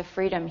degrees of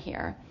freedom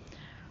here.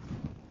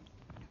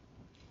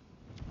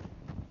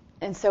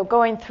 And so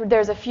going through,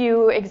 there's a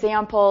few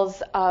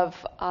examples of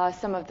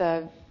some of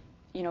the,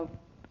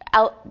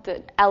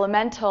 the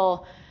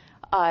elemental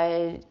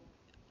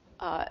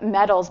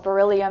metals,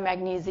 beryllium,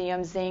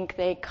 magnesium, zinc.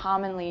 They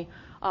commonly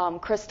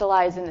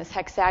crystallize in this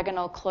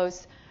hexagonal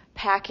close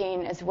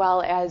packing, as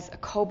well as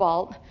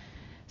cobalt.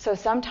 So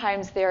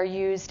sometimes they're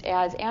used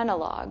as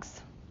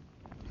analogs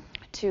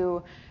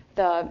to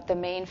the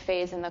main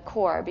phase in the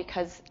core,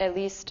 because at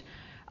least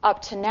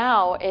up to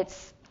now,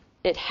 it's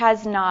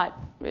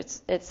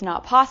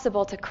not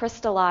possible to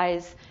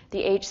crystallize the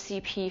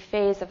HCP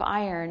phase of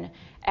iron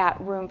at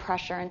room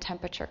pressure and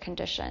temperature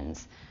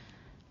conditions.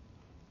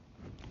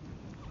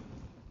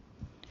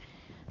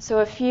 So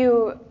a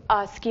few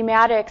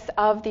schematics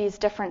of these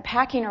different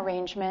packing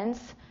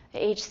arrangements, the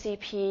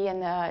HCP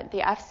and the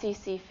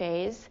FCC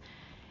phase.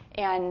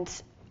 And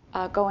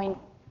going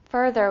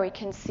further, we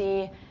can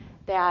see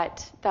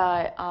that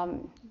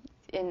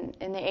in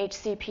the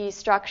HCP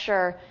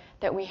structure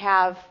that we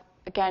have,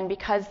 again,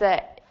 because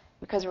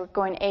we're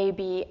going A,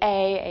 B,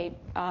 A,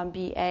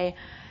 B, A,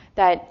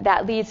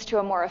 that leads to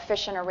a more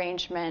efficient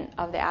arrangement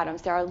of the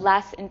atoms. There are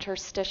less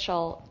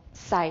interstitial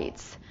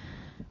sites.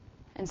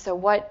 And so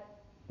what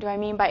do I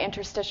mean by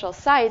interstitial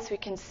sites? We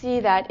can see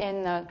that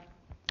in the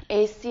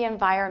AC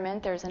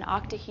environment, there's an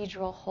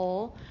octahedral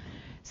hole.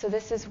 So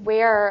this is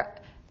where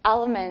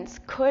elements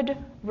could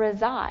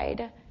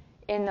reside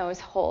in those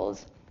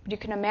holes. But you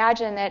can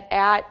imagine that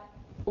at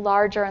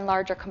larger and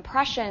larger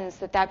compressions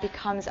that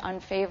becomes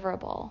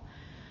unfavorable.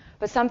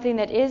 But something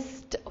that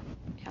is,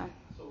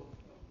 So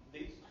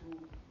these two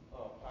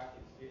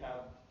packets, they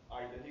have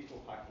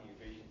identical packing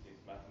efficiencies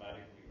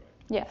mathematically, right?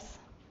 Yes.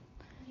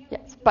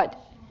 Yes, but,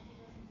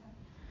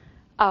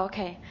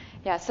 okay.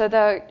 Yeah, so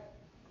the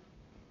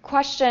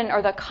question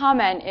or the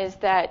comment is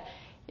that,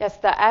 yes,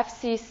 the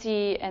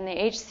FCC and the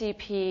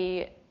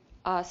HCP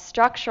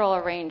structural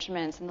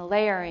arrangements and the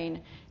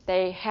layering,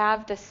 they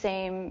have the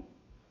same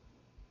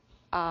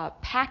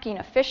packing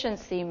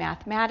efficiency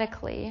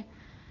mathematically.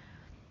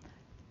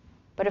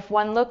 But if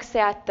one looks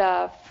at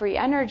the free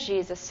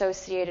energies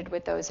associated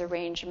with those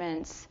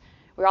arrangements,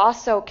 we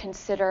also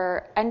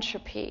consider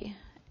entropy.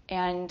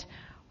 And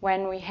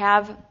when we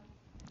have,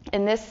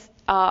 in this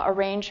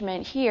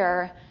arrangement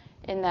here,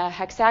 in the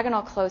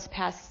hexagonal close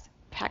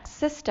Caltech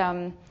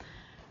system,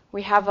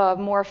 we have a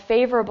more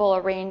favorable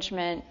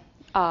arrangement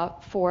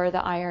for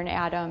the iron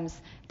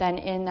atoms than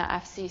in the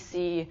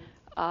FCC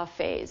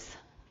phase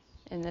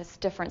in this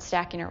different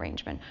stacking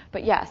arrangement.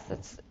 But yes,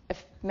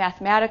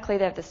 mathematically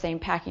they have the same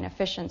packing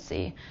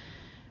efficiency,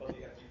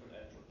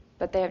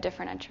 but they have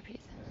different entropies.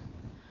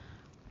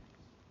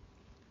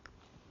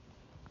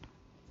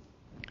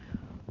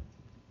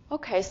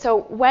 Okay,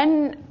 so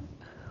when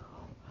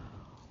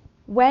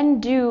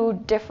do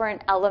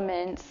different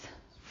elements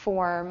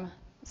form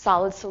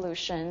solid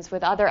solutions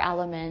with other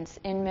elements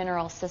in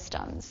mineral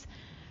systems?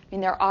 I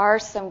mean, there are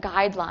some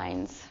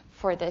guidelines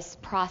for this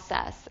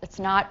process. It's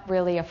not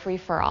really a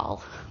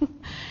free-for-all.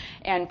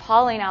 And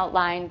Pauline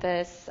outlined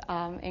this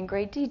in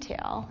great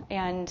detail.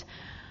 And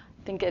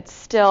I think it's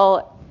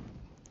still,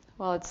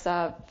 it's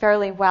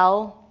fairly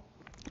well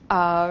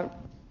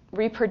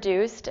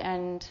reproduced.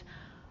 And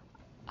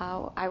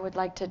I would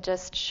like to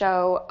just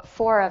show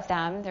 4 of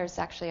them. There's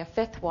actually a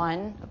 5th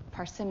one,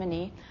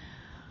 parsimony.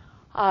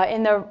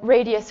 In the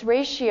radius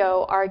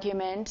ratio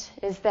argument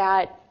is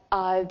that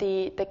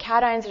the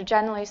cations are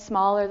generally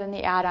smaller than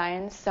the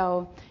anions.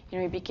 So,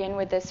 we begin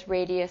with this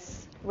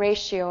radius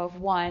ratio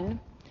of 1.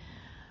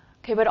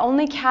 Okay, but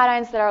only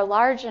cations that are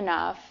large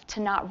enough to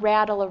not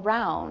rattle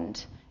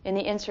around in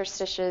the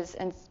interstices,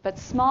 but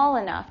small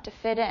enough to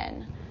fit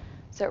in.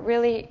 So it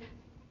really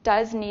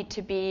does need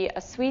to be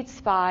a sweet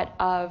spot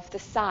of the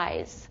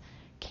size.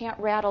 Can't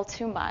rattle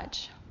too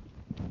much.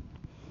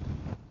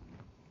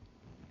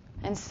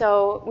 And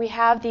so we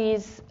have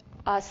these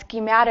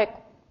schematic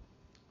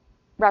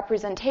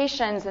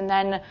representations and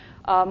then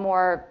a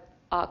more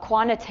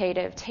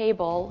quantitative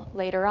table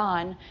later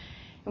on.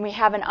 And we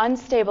have an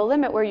unstable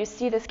limit where you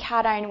see this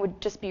cation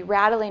would just be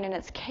rattling in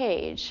its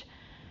cage.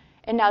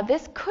 And now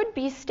this could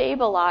be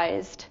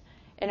stabilized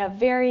in a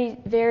very,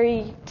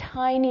 very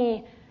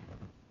tiny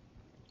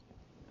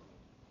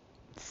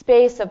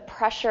space of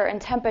pressure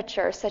and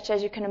temperature, such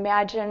as you can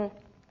imagine,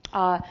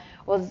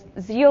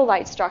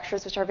 zeolite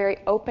structures, which are very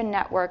open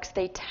networks,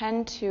 they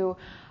tend to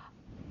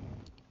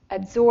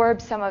absorb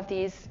some of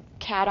these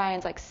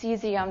cations, like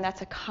cesium.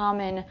 That's a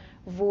common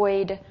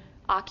void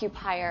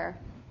occupier.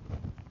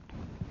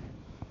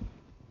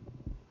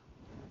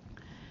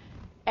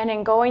 And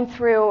in going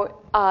through,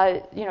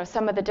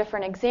 some of the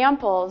different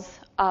examples,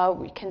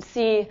 we can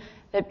see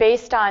that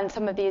based on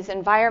some of these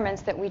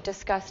environments that we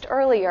discussed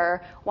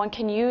earlier, one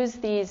can use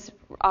these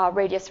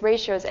radius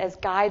ratios as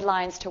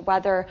guidelines to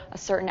whether a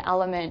certain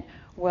element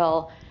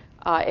will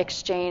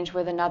exchange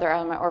with another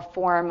element or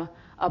form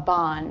a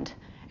bond.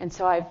 And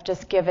so I've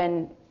just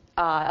given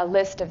a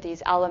list of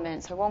these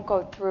elements. I won't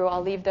go through.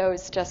 I'll leave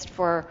those just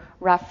for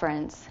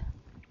reference.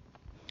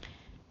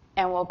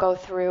 And we'll go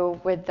through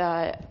with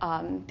the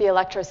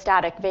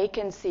electrostatic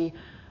valency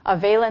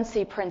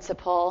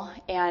principle,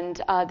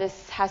 and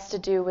this has to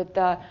do with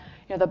the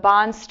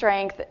bond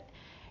strength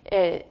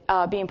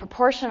being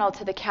proportional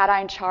to the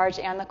cation charge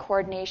and the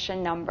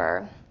coordination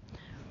number.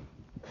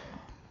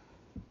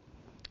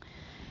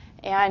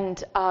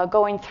 And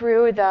going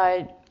through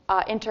the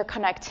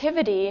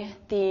interconnectivity,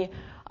 the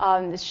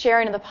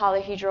sharing of the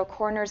polyhedral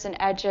corners and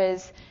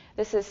edges,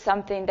 this is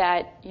something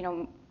that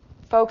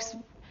folks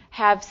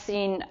have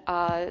seen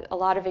a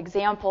lot of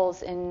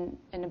examples in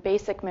a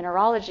basic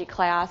mineralogy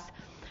class,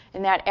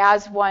 in that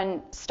as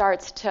one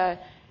starts to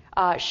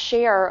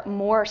share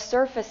more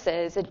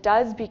surfaces, it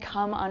does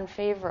become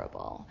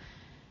unfavorable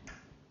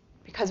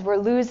because we're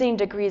losing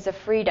degrees of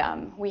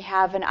freedom. We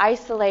have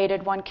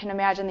one can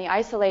imagine the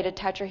isolated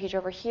tetrahedra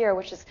over here,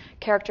 which is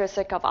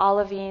characteristic of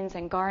olivines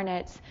and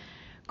garnets,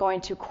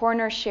 going to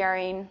corner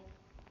sharing,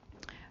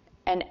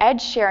 and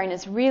edge sharing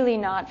is really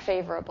not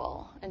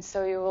favorable. And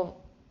so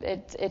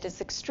it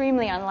is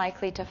extremely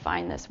unlikely to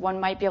find this. One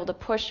might be able to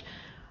push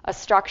a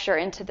structure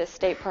into this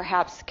state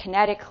perhaps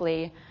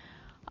kinetically,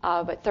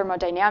 but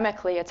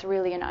thermodynamically it's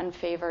really an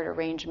unfavored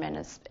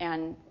arrangement,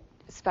 and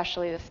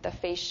especially the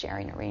phase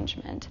sharing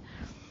arrangement.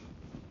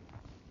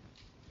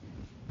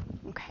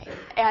 Okay,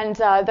 and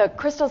the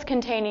crystals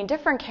containing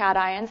different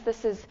cations,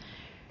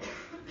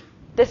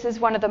 this is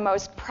one of the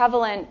most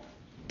prevalent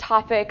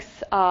topics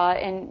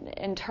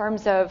in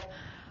terms of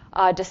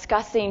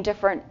discussing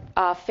different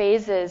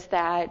phases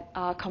that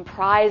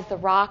comprise the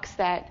rocks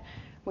that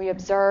we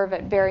observe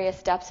at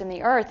various depths in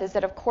the earth, is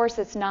that of course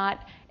these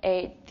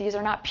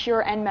are not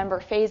pure end-member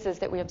phases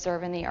that we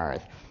observe in the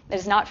earth. It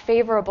is not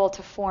favorable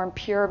to form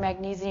pure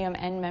magnesium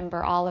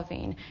end-member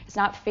olivine. It's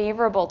not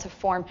favorable to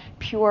form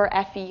pure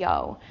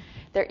FeO.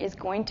 There is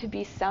going to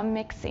be some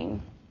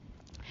mixing.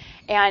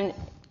 And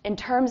in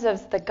terms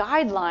of the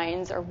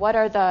guidelines, or what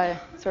are the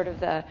sort of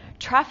the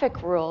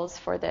traffic rules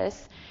for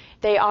this,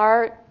 they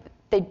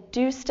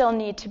do still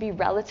need to be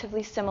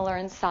relatively similar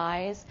in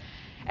size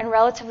and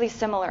relatively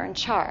similar in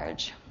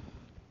charge.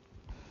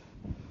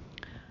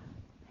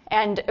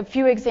 And a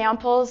few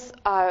examples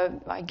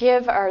I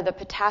give are the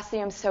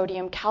potassium,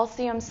 sodium,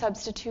 calcium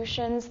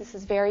substitutions. This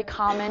is very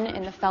common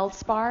in the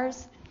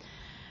feldspars.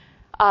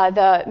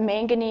 The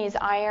manganese,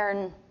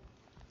 iron,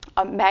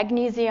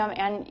 magnesium,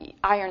 and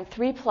iron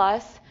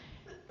 3+.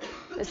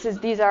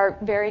 These are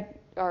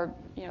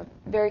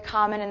very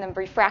common in the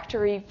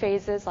refractory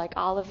phases like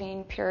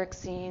olivine,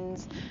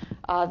 pyroxenes,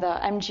 the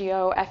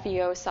MgO,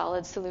 FeO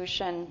solid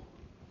solution,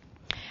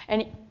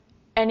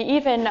 and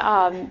even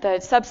the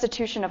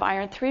substitution of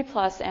iron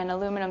 3+ and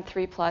aluminum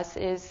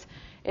 3+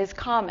 is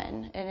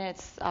common, and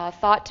it's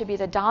thought to be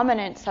the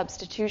dominant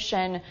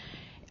substitution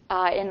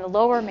in the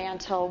lower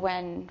mantle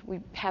when we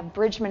have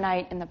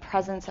bridgmanite in the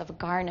presence of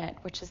garnet,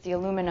 which is the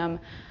aluminum,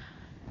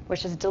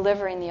 which is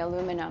delivering the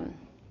aluminum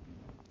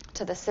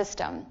to the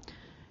system.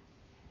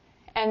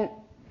 And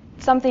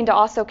something to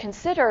also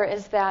consider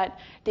is that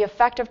the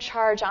effective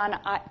charge on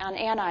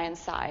anion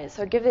size.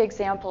 So I'll give the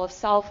example of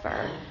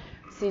sulfur.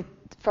 See,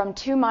 from 2-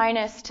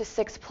 to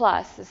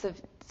 6+ is a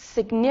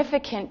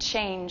significant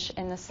change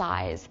in the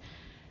size.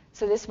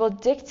 So this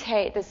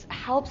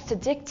helps to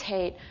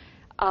dictate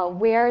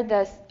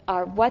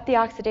what the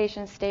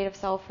oxidation state of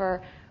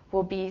sulfur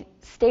will be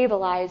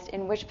stabilized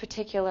in which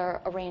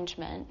particular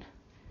arrangement.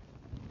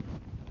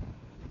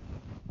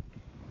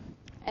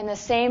 And the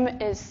same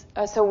is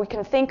so we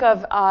can think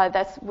of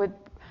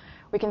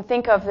we can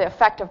think of the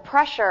effect of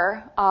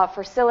pressure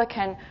for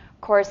silicon.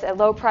 Of course, at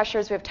low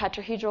pressures we have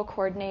tetrahedral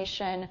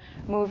coordination,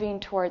 moving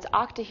towards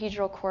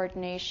octahedral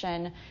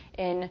coordination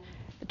in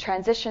the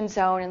transition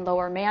zone and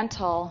lower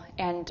mantle,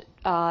 and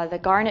the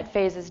garnet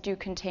phases do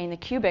contain the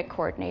cubic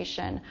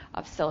coordination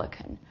of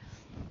silicon.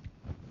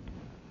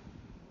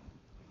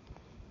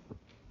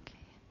 Okay.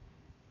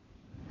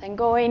 Then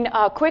going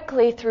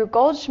quickly through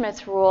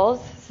Goldschmidt's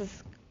rules, this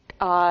is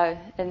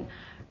and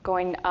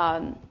going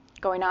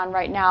on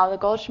right now, the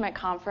Goldschmidt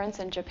conference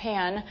in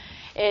Japan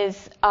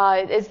is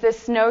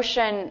this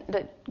notion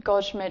that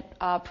Goldschmidt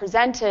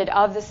presented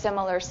of the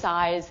similar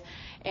size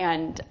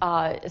and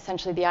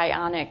essentially the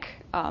ionic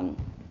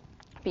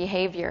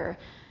behavior.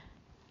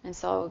 And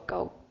so I'll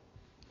go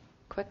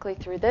quickly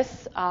through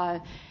this.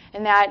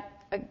 In that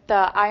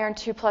the iron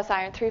 2+,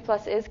 iron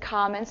 3+ is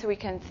common, so we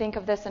can think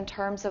of this in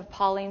terms of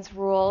Pauline's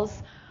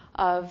rules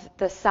of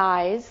the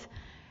size.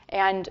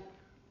 And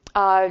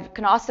you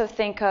can also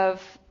think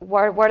of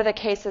what are the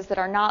cases that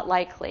are not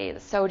likely, the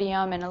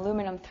sodium and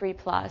aluminum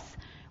 3+,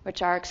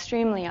 which are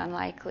extremely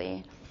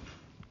unlikely.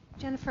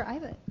 Jennifer,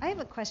 I have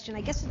a question.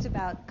 I guess it's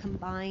about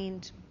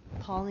combined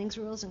Pauling's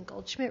rules and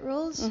Goldschmidt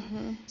rules.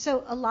 Mm-hmm.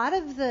 So a lot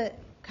of the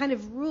kind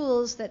of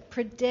rules that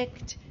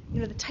predict,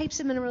 the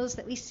types of minerals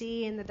that we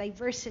see and the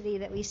diversity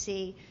that we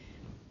see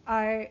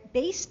are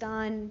based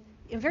on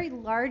very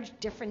large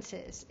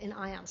differences in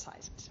ion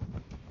sizes.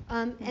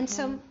 And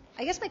so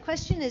I guess my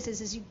question is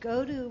as you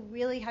go to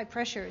really high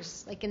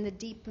pressures, like in the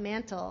deep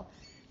mantle,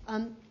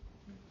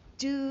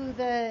 do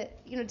the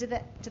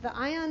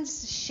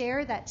ions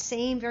share that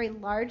same very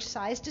large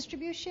size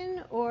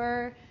distribution,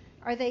 or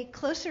are they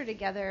closer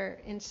together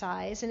in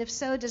size? And if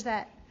so, does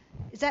that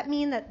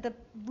mean that the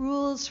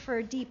rules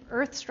for deep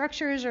Earth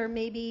structures are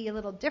maybe a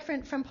little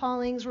different from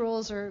Pauling's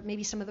rules, or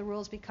maybe some of the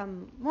rules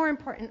become more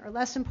important or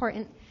less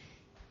important?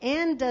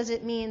 And does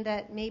it mean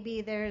that maybe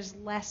there's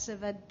less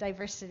of a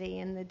diversity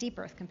in the deep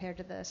Earth compared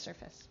to the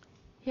surface?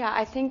 Yeah,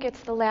 I think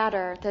it's the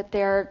latter,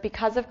 that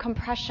because of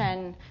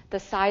compression, the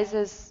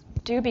sizes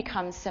do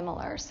become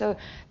similar. So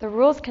the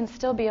rules can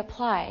still be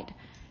applied.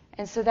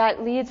 And so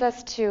that leads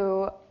us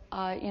to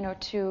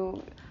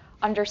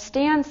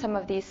understand some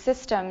of these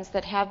systems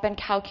that have been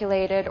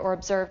calculated or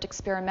observed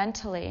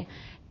experimentally,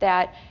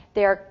 that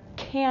there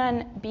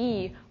can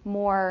be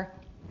more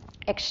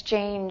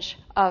exchange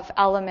of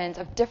elements,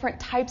 of different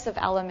types of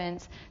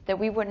elements that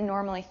we wouldn't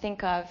normally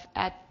think of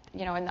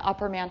in the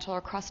upper mantle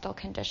or crustal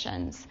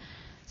conditions.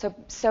 So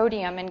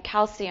sodium and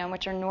calcium,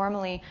 which are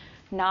normally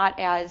not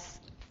as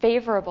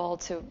favorable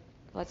to,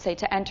 let's say,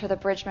 to enter the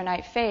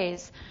bridgmanite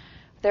phase,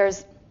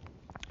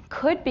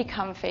 could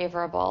become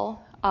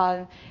favorable.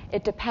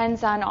 It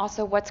depends on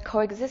also what's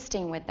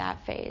coexisting with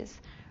that phase.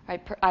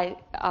 Right?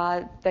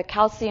 The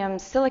calcium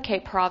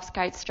silicate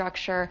perovskite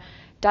structure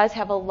does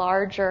have a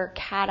larger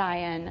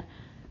cation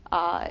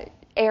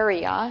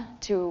area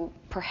to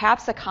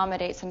perhaps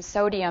accommodate some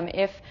sodium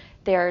if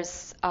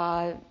there's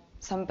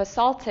some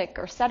basaltic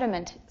or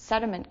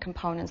sediment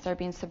components that are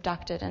being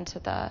subducted into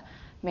the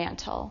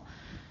mantle.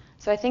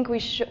 So I think we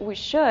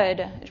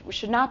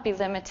should not be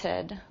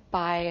limited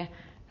by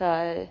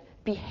the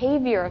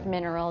behavior of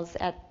minerals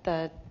at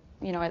the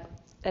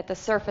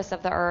surface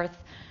of the Earth,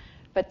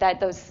 but that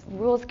those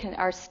rules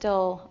are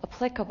still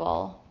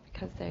applicable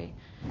because they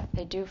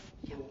do.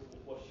 Yeah. So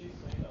what she's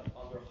saying that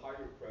under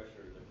higher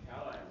pressure, the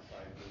cation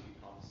side will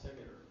become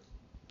similar.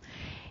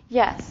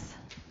 Yes.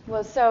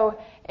 Well, so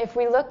if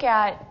we look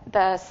at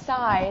the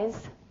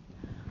size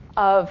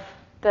of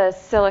the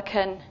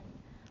silicon,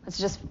 let's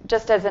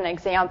just as an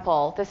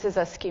example, this is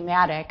a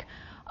schematic.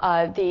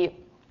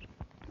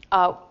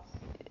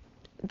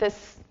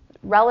 This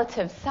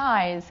relative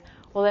size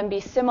will then be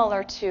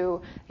similar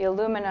to the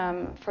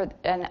aluminum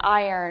and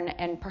iron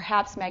and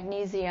perhaps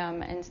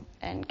magnesium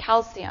and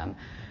calcium.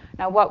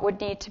 Now, what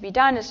would need to be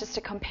done is just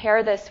to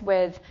compare this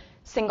with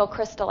single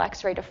crystal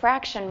X-ray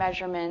diffraction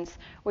measurements,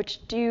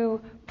 which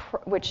do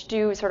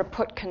sort of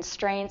put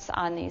constraints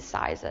on these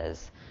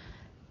sizes.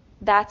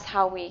 that's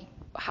how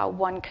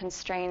one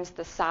constrains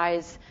the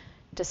size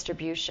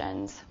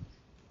distributions.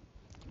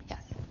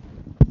 Yes.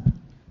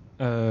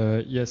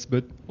 Yes,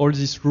 but all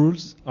these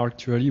rules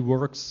actually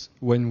works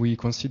when we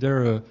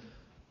consider a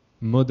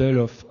model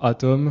of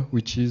atom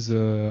which is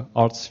a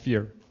hard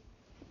sphere.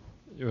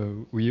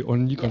 We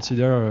only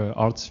consider a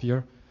hard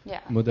sphere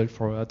model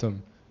for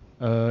atom.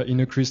 In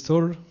a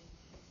crystal,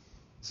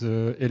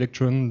 the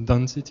electron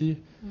density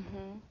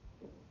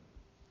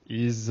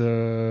is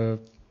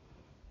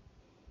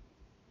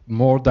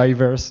more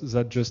diverse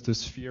than just a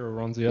sphere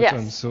around the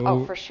atom.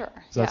 So for sure.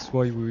 that's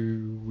why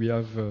we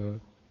have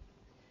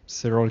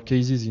several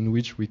cases in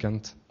which we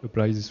can't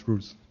apply these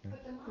rules. Yeah.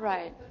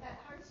 Right. But that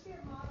hard sphere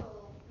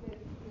model with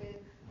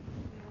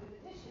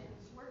additions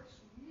works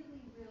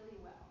really, really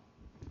well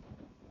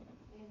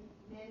in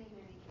many,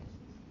 many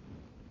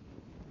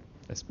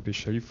cases.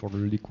 Especially for the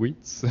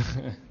liquids.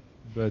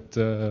 But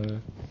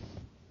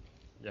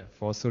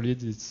for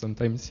solids,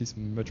 sometimes it's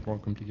much more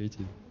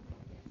complicated.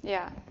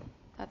 Yeah,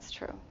 that's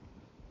true.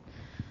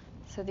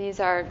 So these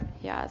are,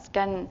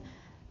 again,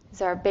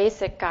 these are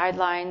basic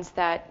guidelines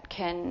that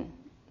can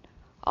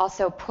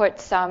also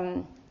put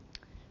some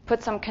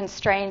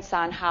constraints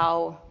on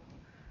how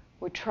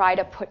we try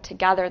to put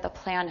together the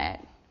planet,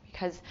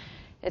 because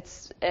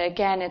it's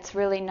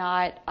really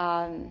not.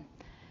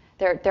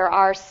 There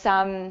are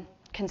some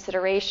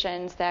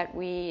considerations that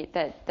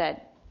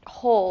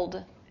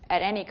hold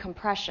at any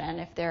compression.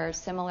 If they're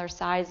similar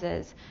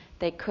sizes,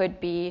 they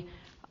could be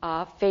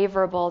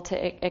favorable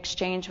to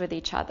exchange with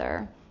each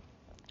other.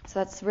 So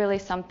that's really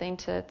something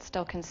to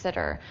still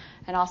consider.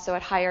 And also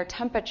at higher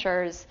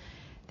temperatures,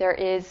 there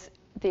is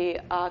the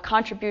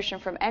contribution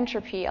from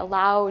entropy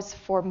allows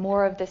for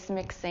more of this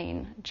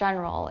mixing.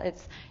 General,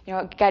 it's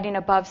getting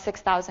above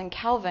 6,000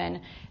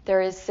 Kelvin.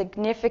 There is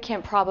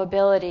significant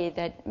probability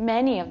that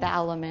many of the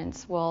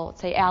elements will,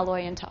 say,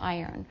 alloy into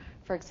iron,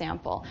 for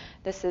example.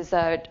 This is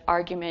an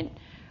argument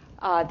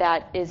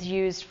that is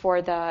used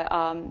for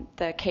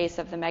the case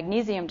of the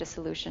magnesium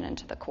dissolution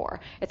into the core.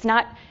 It's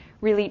not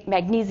really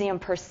magnesium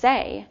per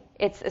se.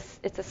 It's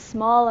a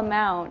small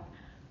amount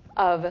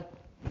of,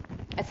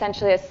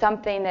 essentially,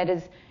 something that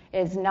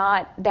is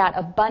not that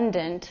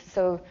abundant,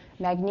 so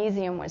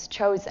magnesium was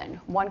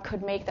chosen. One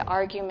could make the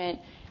argument,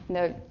 and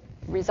the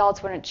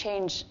results wouldn't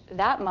change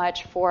that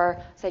much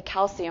for, say,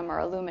 calcium or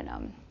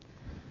aluminum.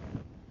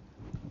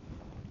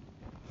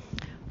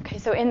 Okay,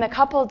 so in the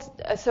coupled,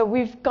 so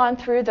we've gone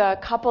through the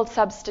coupled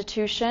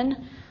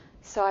substitution.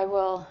 So I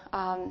will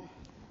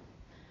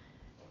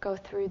go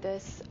through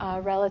this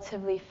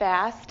relatively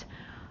fast.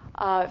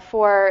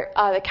 For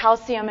the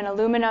calcium and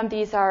aluminum,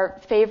 these are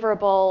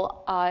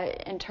favorable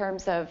in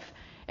terms of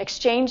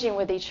exchanging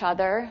with each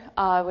other.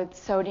 With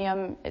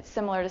sodium, it's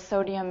similar to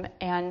sodium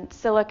and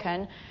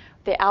silicon.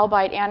 The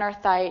albite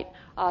anorthite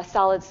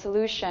solid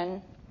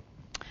solution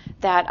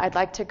that I'd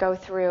like to go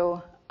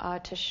through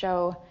to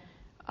show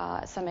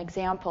some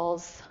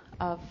examples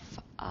of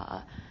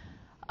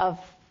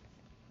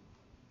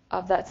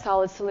that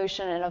solid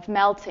solution and of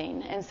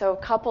melting. And so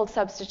coupled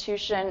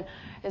substitution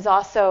is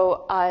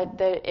also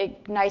the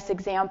nice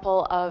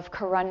example of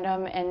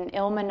corundum and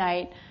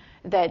ilmenite,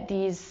 that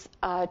these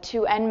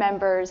two end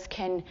members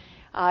can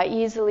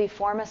easily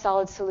form a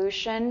solid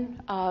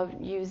solution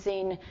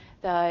using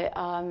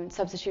the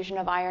substitution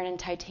of iron and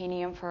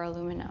titanium for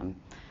aluminum.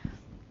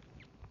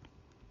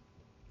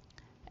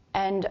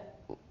 And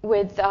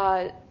with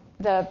the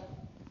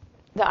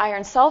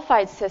iron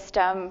sulfide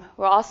system,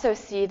 we'll also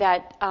see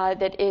that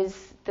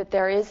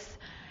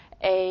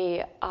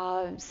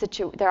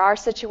there are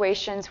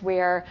situations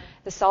where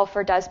the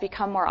sulfur does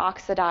become more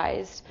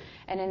oxidized,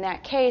 and in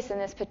that case, in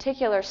this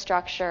particular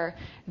structure,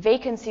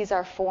 vacancies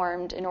are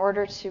formed in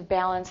order to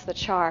balance the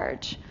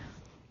charge.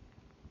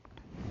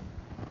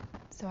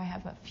 So I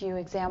have a few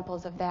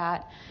examples of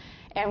that,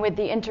 and with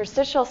the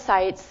interstitial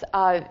sites.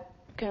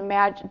 You can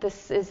imagine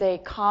this is a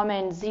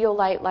common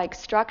zeolite-like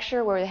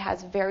structure where it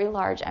has very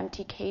large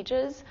empty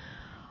cages.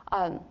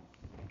 And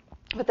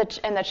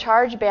the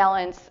charge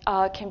balance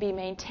can be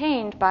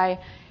maintained by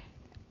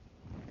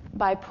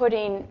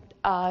putting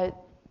a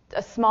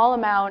small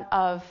amount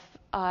of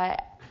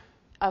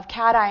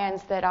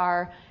cations that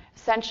are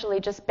essentially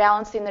just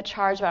balancing the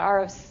charge, but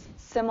are of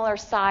similar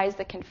size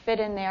that can fit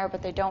in there,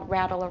 but they don't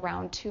rattle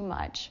around too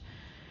much.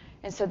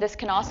 And so this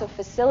can also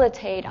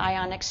facilitate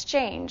ion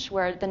exchange,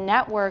 where the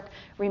network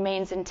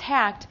remains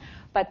intact,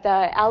 but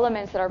the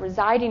elements that are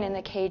residing in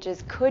the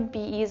cages could be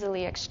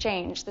easily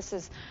exchanged. This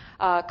is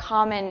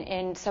common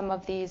in some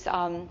of these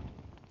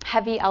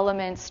heavy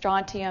elements,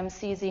 strontium,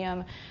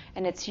 cesium,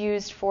 and it's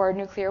used for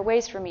nuclear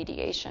waste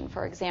remediation,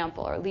 for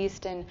example, or at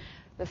least in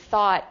the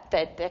thought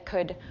that it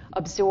could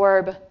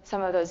absorb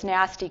some of those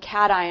nasty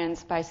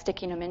cations by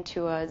sticking them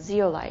into a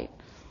zeolite.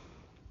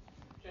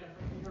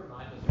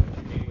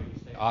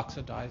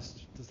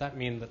 Oxidized, does that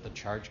mean that the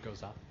charge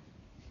goes up?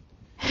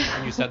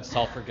 And you said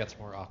sulfur gets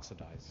more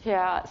oxidized.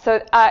 Yeah,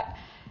 so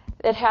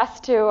it has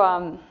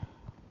to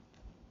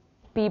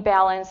be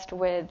balanced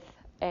with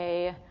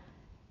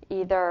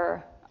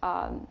either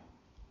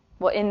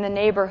in the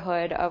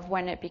neighborhood of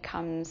when it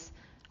becomes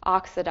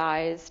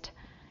oxidized,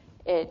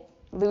 it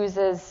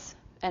loses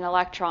an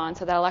electron,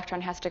 so that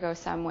electron has to go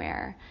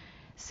somewhere.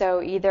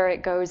 So either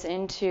it goes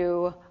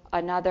into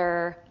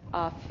another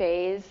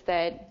phase,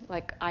 that,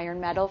 like iron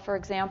metal, for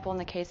example, in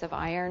the case of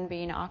iron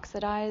being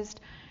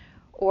oxidized,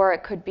 or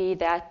it could be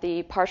that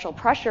the partial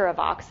pressure of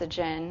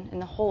oxygen in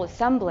the whole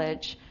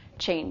assemblage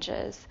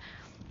changes.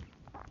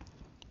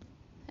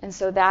 And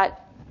so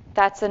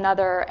that's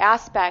another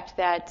aspect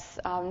that's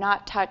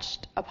not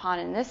touched upon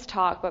in this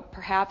talk, but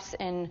perhaps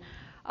in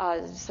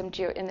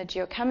in the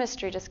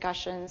geochemistry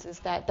discussions, is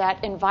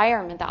that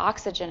environment, the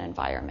oxygen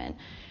environment.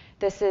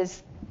 This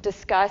is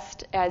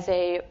discussed as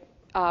in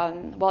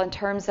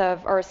terms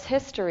of Earth's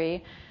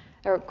history,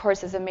 there of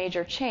course is a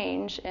major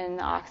change in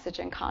the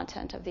oxygen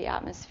content of the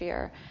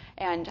atmosphere,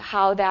 and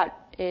how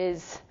that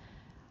is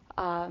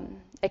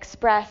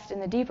expressed in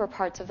the deeper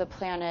parts of the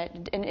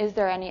planet, and is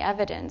there any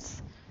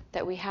evidence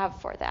that we have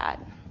for that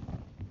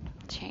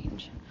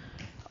change,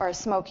 or a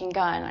smoking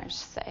gun, I should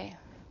say.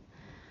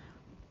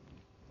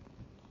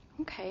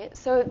 Okay,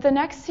 so the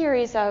next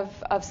series of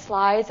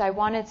slides, I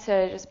wanted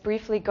to just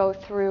briefly go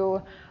through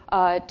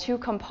a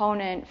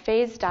two-component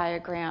phase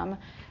diagram.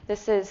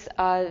 This is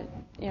a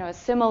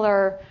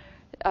similar.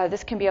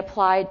 This can be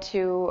applied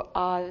to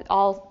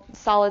all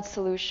solid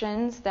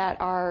solutions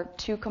that are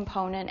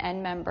two-component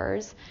end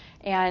members,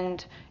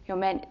 and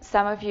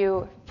some of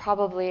you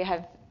probably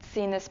have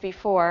seen this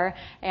before,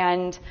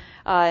 and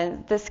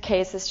this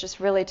case is just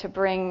really to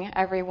bring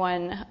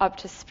everyone up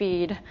to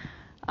speed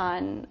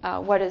on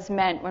what is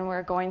meant when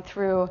we're going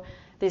through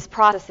these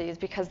processes,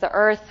 because the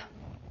Earth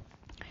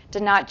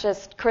did not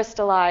just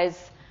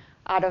crystallize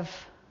out of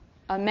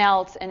a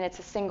melt and it's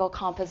a single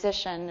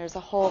composition. There's a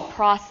whole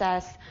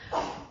process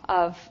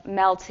of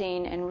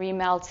melting and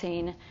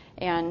remelting,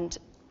 and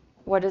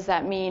what does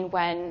that mean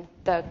when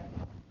the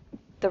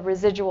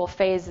residual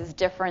phase is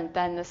different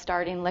than the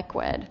starting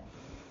liquid.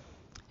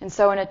 And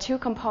so in a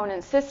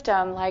two-component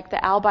system like the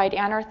albite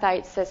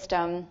anorthite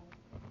system,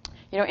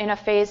 in a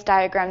phase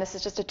diagram, this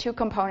is just a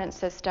two-component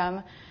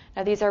system.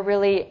 Now these are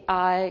really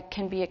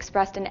can be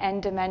expressed in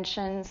n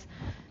dimensions,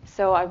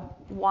 so I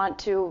want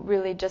to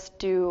really just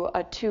do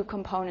a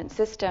two-component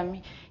system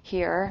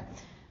here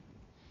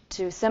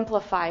to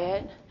simplify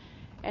it.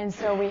 And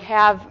so we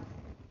have,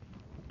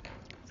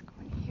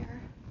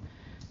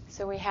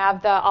 so we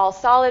have the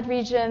all-solid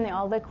region, the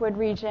all-liquid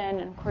region,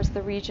 and of course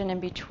the region in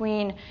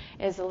between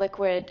is the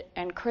liquid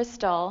and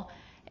crystal.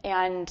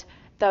 And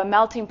the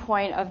melting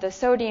point of the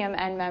sodium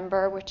end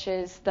member, which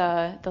is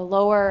the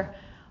lower,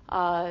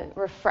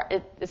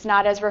 it's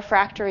not as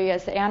refractory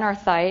as the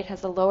anorthite,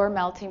 has a lower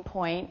melting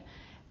point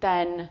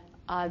than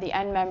the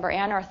end member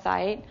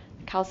anorthite,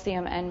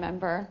 calcium end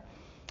member.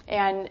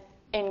 And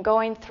in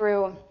going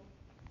through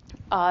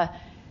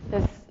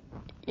this,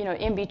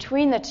 in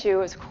between the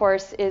two, of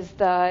course, is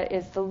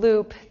the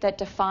loop that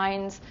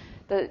defines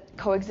the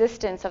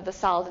coexistence of the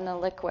solid and the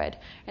liquid.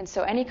 And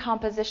so any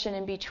composition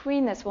in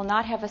between this will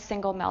not have a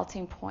single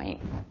melting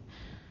point.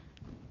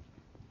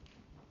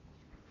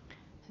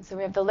 And so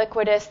we have the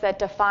liquidus that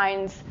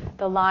defines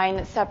the line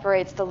that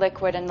separates the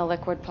liquid and the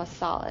liquid plus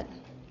solid.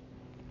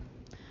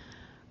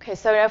 Okay,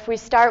 so if we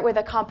start with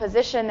a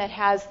composition that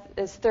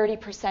is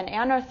 30%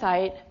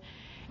 anorthite,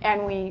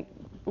 and we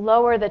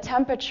lower the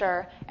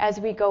temperature as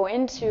we go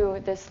into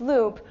this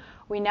loop,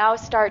 we now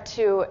start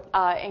to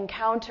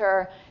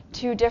encounter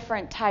two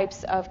different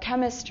types of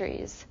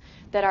chemistries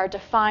that are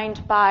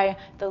defined by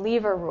the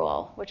lever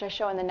rule, which I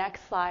show in the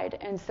next slide.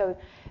 And so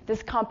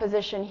this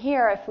composition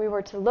here, if we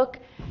were to look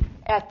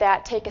at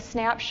that, take a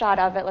snapshot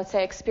of it, let's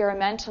say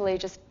experimentally,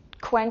 just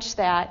quench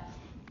that,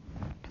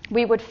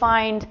 we would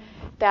find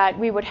that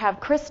we would have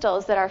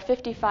crystals that are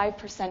 55%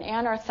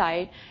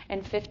 anorthite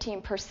and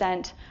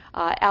 15%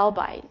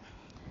 albite.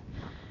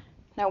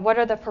 Now, what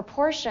are the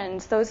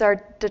proportions? Those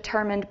are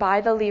determined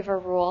by the lever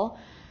rule.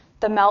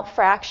 The melt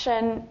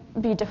fraction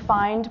be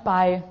defined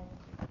by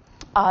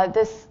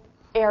this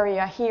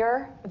area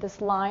here,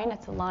 this line,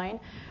 it's a line,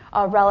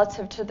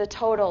 relative to the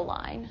total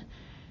line.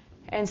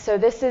 And so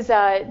this is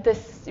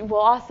we'll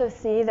also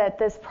see that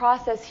this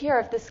process here,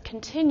 if this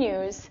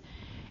continues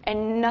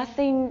and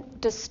nothing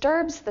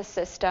disturbs the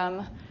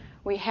system,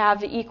 we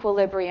have the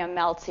equilibrium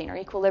melting or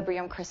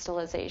equilibrium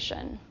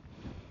crystallization.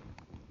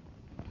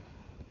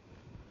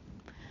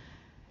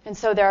 And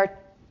so there are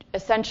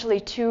essentially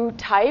two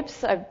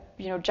types. I've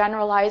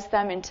generalized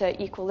them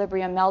into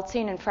equilibrium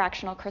melting and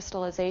fractional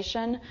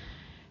crystallization.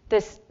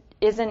 This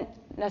isn't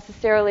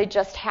necessarily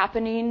just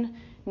happening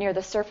near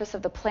the surface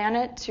of the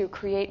planet to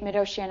create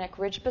mid-oceanic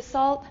ridge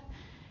basalt.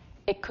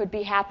 It could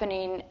be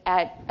happening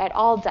at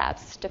all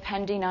depths,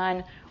 depending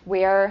on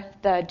where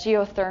the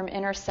geotherm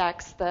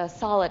intersects the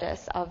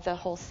solidus of the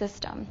whole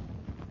system.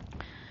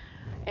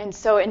 And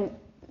so in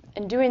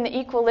doing the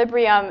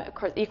equilibrium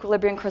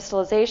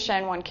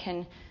crystallization, one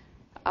can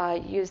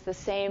use the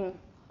same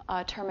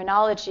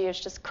terminology as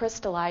just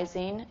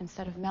crystallizing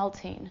instead of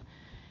melting.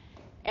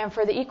 And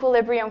for the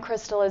equilibrium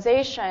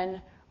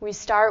crystallization, we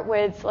start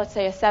with, let's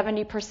say, a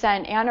 70%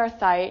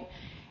 anorthite,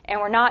 and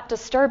we're not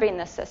disturbing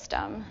the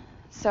system.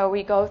 So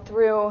we go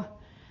through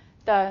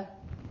the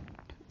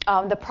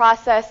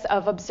process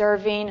of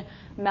observing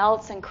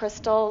melts and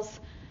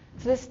crystals.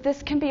 So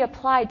this can be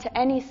applied to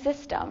any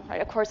system,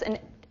 right? Of course, in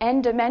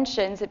n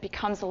dimensions, it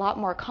becomes a lot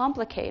more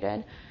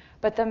complicated,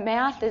 but the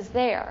math is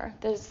there.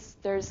 There's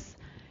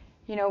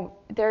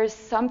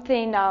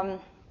something.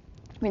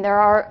 There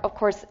are, of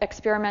course,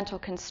 experimental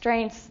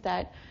constraints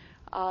that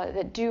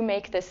do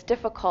make this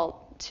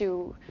difficult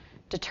to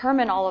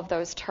determine all of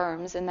those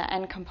terms in the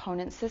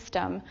n-component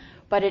system,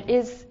 but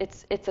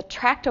it's a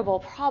tractable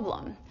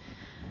problem.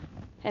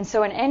 And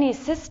so in any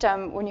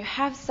system, when you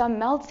have some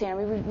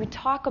melting, we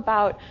talk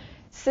about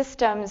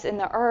systems in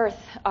the Earth,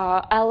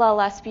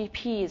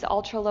 LLSVPs,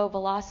 ultra-low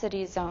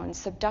velocity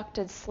zones,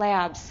 subducted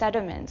slabs,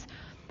 sediments.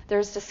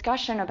 There's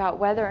discussion about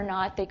whether or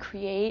not they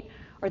create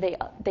or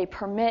they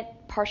permit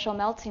partial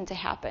melting to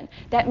happen.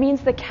 That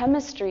means the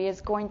chemistry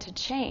is going to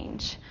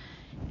change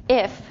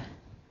if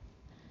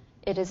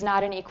it is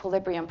not an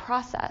equilibrium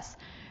process.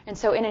 And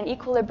so in an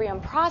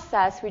equilibrium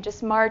process, we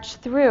just march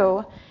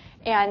through,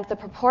 and the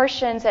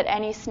proportions at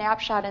any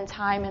snapshot in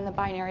time in the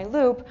binary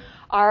loop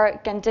are,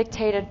 again,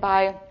 dictated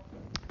by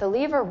the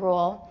lever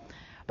rule.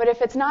 But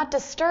if it's not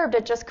disturbed,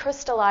 it just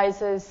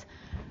crystallizes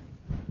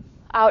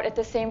out at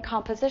the same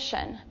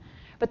composition.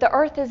 But the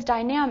Earth is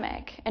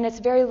dynamic, and it's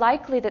very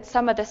likely that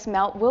some of this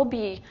melt will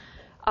be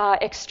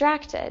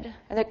extracted,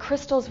 and that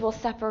crystals will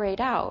separate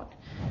out.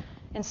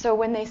 And so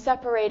when they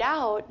separate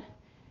out,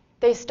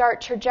 if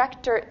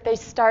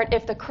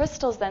the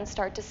crystals then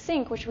start to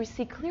sink, which we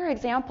see clear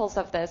examples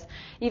of this,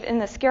 even in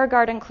the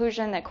Skaergaard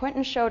inclusion that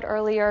Quentin showed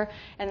earlier,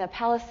 and the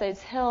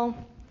Palisades Hill,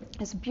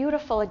 is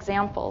beautiful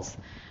examples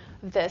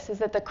of this, is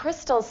that the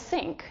crystals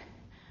sink.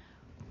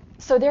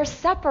 So they're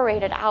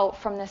separated out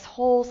from this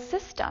whole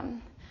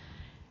system.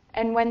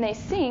 And when they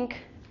sink,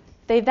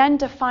 they then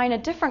define a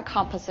different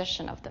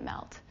composition of the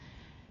melt.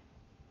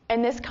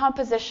 And this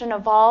composition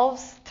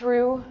evolves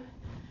through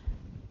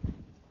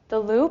the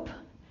loop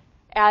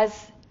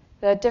as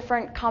the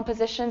different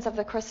compositions of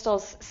the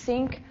crystals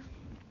sink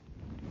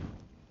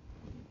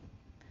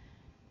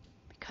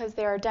because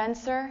they are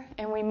denser,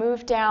 and we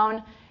move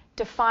down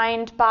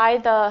defined by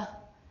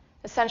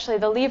essentially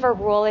the lever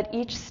rule at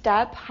each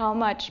step, how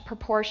much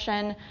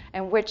proportion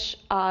and which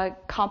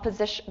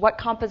what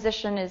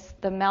composition is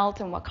the melt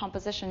and what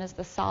composition is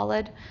the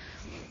solid.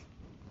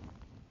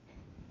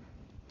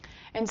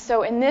 And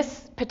so in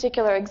this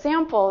particular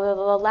example,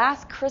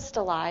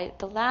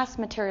 the last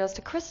materials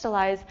to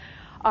crystallize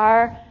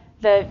are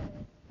the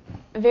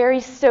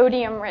very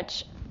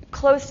sodium-rich,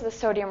 close to the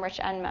sodium-rich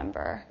end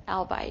member,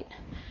 albite.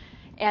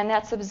 And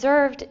that's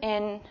observed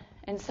in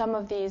some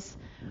of these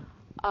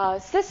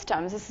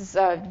systems. This is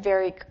a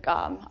very,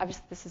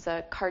 obviously this is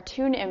a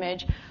cartoon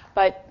image,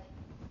 but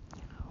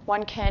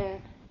one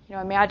can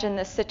imagine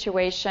this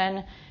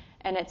situation,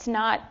 and it's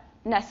not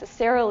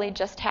necessarily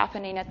just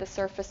happening at the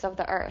surface of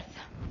the Earth.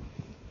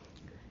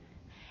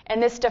 And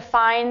this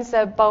defines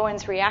a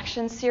Bowen's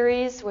reaction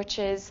series, which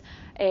is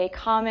a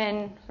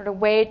common sort of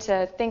way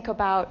to think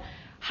about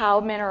how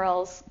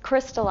minerals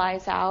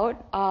crystallize out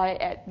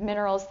at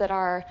minerals that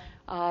are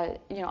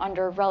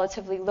under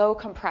relatively low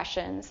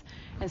compressions.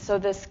 And so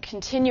this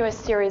continuous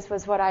series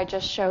was what I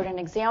just showed an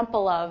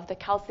example of, the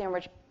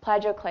calcium-rich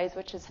plagioclase,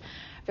 which is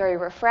very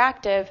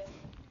refractive,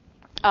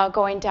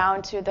 going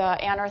down to the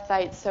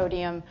anorthite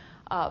sodium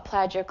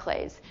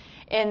plagioclase.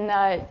 In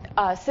the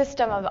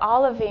system of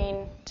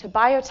olivine to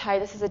biotite,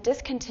 this is a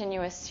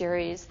discontinuous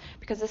series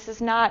because this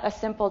is not a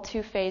simple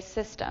two-phase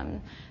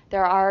system.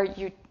 There are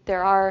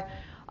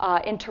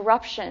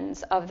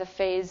interruptions of the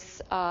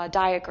phase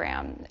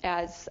diagram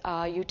as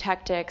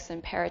eutectics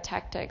and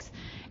paratectics,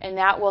 and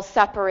that will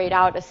separate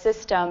out a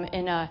system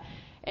it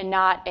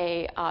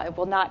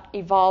will not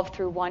evolve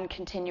through one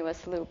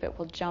continuous loop. It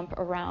will jump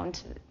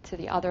around to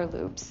the other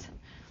loops.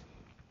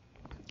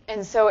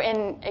 And so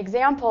in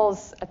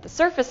examples at the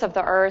surface of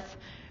the Earth,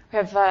 we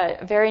have a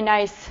very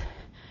nice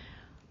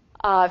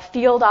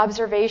field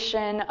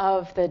observation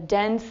of the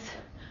dense,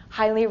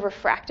 highly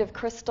refractive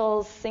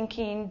crystals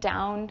sinking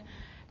down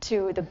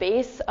to the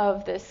base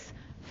of this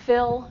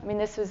fill. I mean,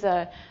 this is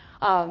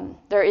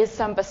there is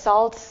some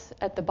basalt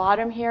at the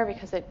bottom here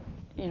because it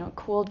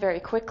cooled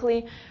very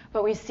quickly,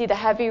 but we see the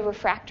heavy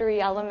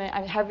refractory element,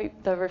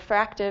 the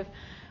refractive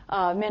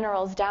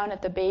minerals down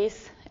at the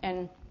base,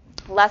 and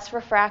less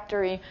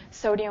refractory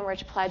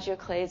sodium-rich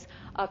plagioclase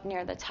up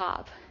near the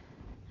top.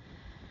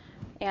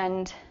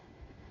 And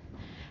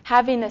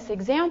having this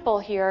example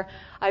here,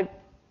 I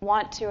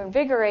want to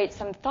invigorate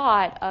some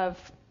thought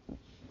of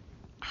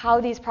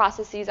how these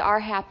processes are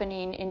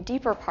happening in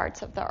deeper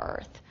parts of the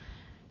Earth,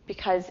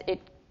 because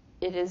it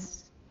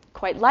is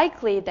quite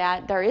likely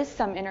that there is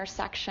some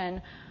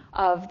intersection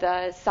of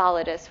the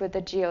solidus with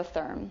the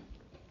geotherm.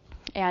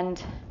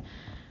 And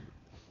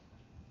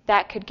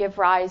that could give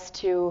rise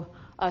to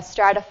a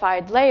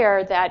stratified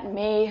layer that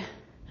may,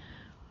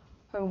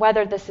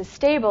 whether this is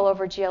stable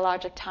over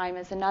geologic time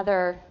is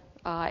another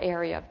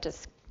area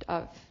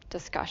of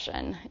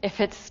discussion. If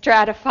it's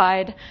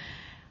stratified,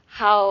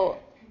 how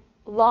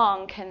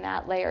long can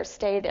that layer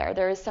stay there?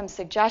 There is some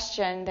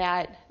suggestion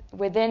that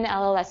within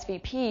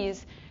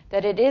LLSVPs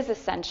that it is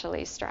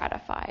essentially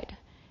stratified.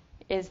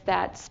 Is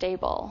that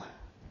stable?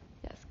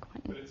 Yes,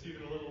 Quentin. But it's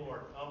even a little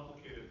more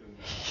complicated than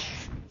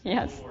that.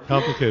 Yes. More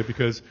complicated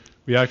because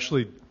we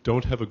actually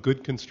don't have a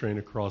good constraint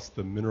across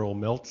the mineral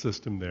melt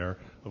system there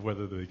of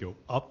whether they go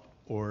up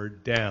or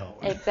down.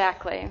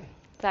 Exactly.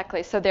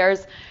 So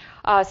there's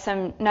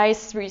some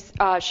nice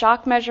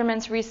shock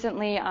measurements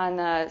recently on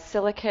a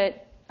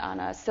silicate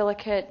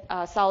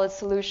solid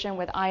solution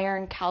with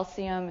iron,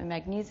 calcium, and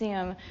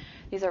magnesium.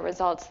 These are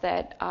results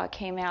that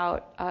came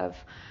out of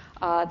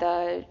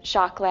the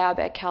shock lab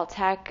at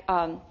Caltech,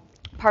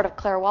 part of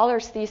Claire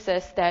Waller's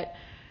thesis that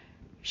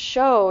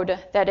showed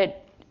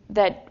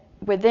that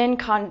within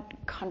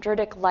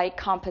chondritic-like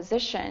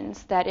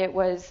compositions that it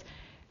was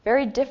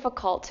very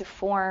difficult to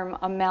form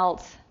a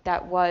melt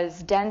that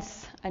was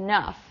dense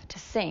enough to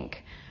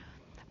sink.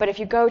 But if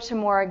you go to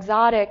more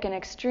exotic and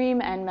extreme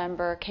end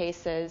member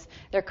cases,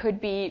 there could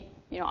be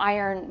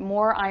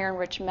more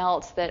iron-rich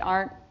melts that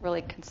aren't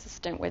really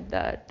consistent with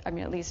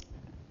at least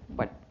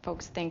what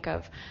folks think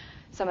of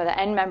some of the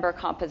end member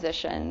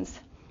compositions.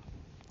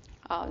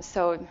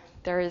 So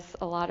there is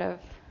a lot of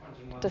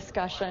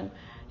discussion.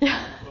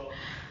 Yeah. Well,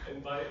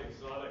 and by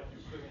exotic,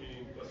 you could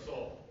mean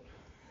basalt.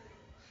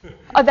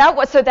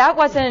 That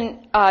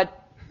wasn't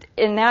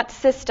in that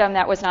system.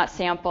 That was not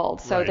sampled,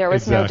 so right, there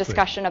was exactly. No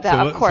discussion of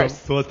that. Of course.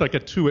 So let's not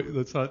get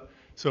too.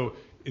 So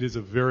it is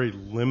a very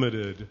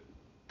limited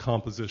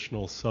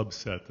compositional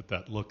subset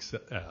that looks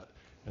at.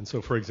 And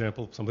so, for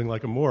example, something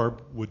like a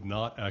morb would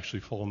not actually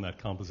fall in that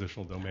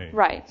compositional domain.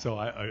 Right. So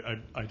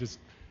I just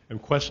am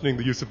questioning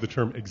the use of the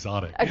term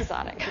exotic.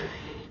 Exotic.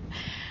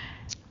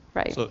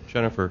 Right. So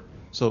Jennifer,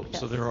 so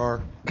Yes. there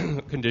are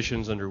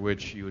conditions under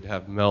which you would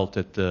have melt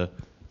at the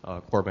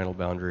core mantle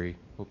boundary,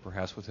 or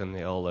perhaps within the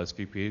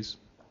LLSVPs,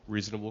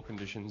 reasonable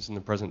conditions in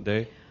the present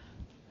day?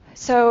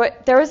 So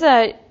there was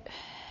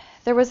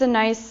a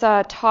nice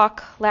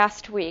talk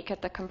last week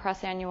at the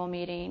Compress annual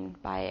meeting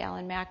by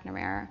Alan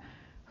McNamara,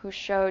 who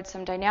showed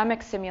some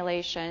dynamic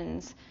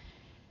simulations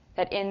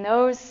that in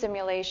those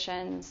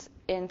simulations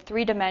in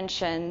 3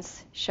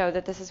 dimensions show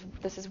that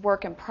this is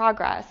work in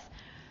progress,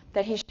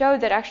 that he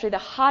showed that actually the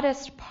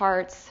hottest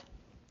parts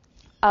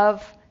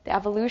of the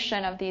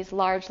evolution of these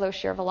large low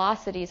shear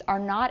velocities are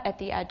not at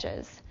the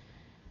edges.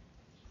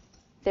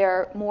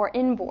 They're more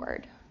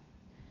inboard.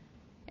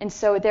 And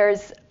so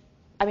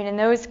in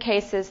those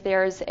cases,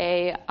 there's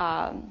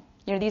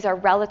these are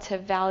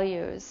relative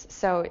values,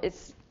 so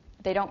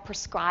they don't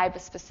prescribe a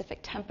specific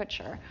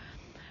temperature.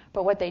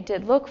 But what they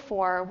did look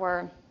for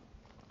were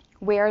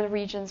where the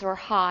regions were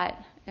hot,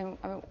 and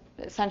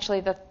essentially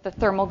the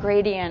thermal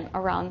gradient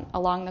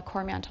along the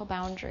core mantle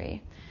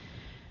boundary.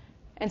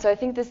 And so I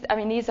think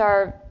these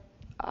are,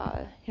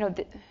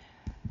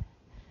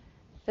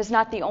 there's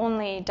not the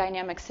only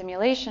dynamic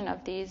simulation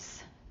of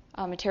these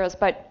materials,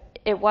 but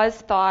it was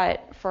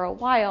thought for a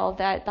while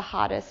that the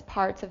hottest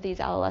parts of these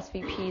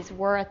LLSVPs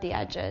were at the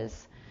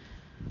edges.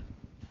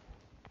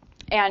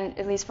 And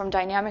at least from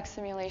dynamic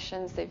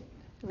simulations, at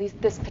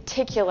least this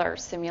particular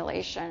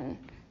simulation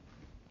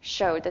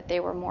showed that they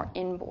were more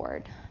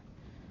inboard.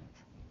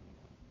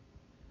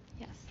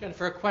 Yes.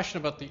 Jennifer, a question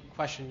about the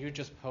question you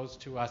just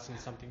posed to us and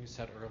something you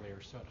said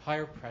earlier. So at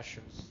higher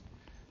pressures,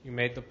 you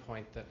made the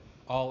point that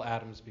all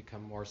atoms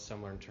become more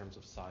similar in terms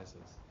of sizes.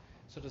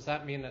 So does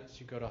that mean that as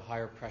you go to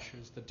higher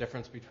pressures, the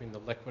difference between the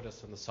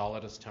liquidus and the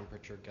solidus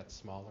temperature gets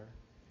smaller?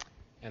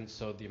 And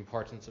so the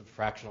importance of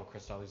fractional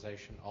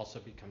crystallization also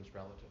becomes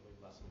relatively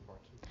less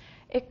important?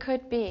 It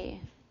could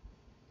be,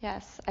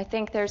 yes. I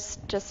think there's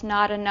just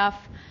not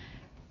enough,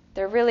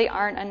 there really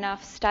aren't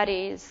enough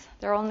studies.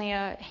 There are only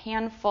a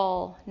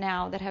handful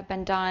now that have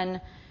been done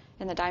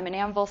in the diamond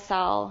anvil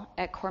cell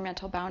at core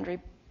mantle boundary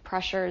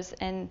pressures,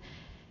 and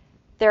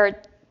there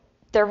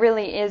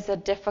really is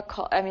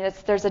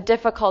there's a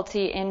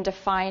difficulty in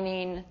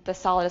defining the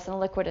solidus and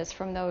liquidus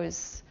from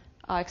those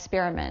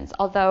experiments,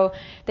 although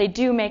they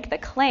do make the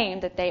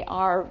claim that they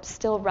are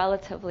still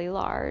relatively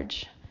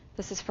large.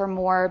 This is for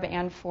morb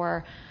and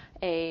for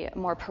a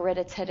more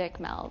peridotite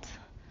melt.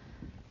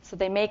 So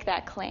they make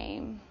that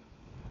claim.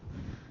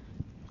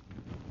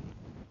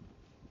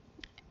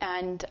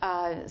 And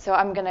so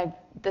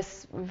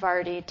we've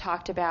already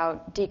talked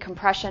about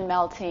decompression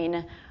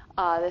melting.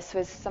 This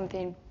was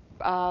something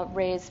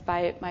raised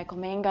by Michael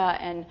Manga,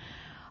 and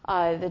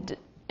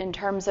in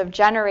terms of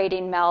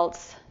generating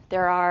melts,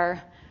 there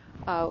are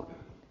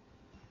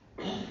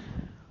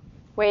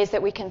ways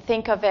that we can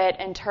think of it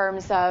in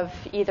terms of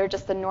either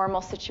just the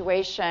normal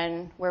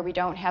situation where we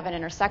don't have an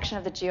intersection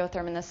of the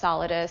geotherm and the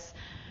solidus,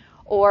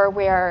 or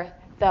where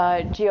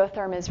the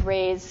geotherm is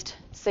raised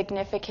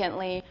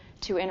significantly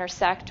to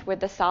intersect with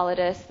the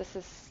solidus. This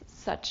is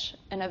such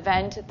an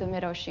event at the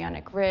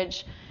mid-oceanic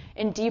ridge.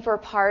 In deeper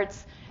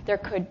parts, there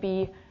could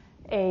be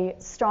a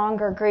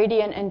stronger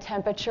gradient in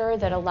temperature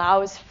that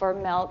allows for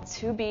melt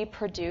to be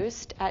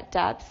produced at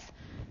depths.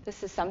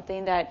 This is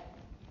something that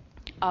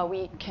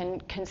we can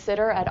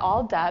consider at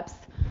all depths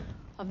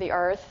of the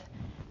Earth.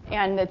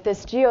 and that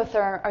this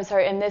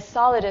and this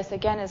solidus,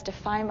 again, is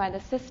defined by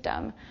the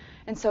system.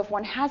 And so if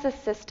one has a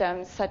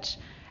system such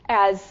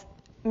as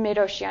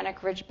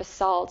mid-oceanic ridge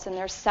basalts and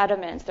their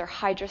sediments, their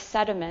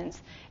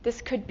hydrosediments,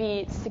 this could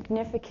be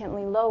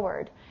significantly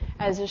lowered,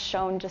 as is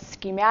shown just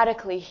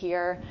schematically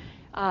here,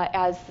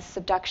 as the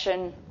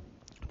subduction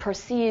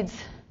proceeds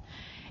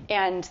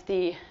and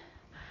the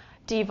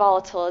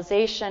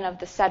devolatilization of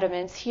the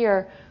sediments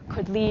here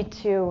could lead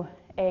to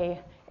a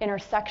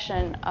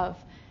intersection of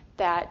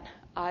that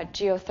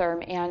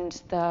geotherm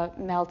and the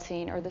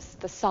melting or the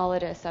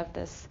solidus of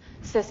this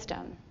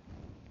system.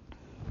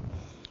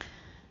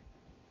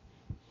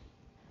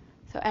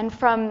 So, and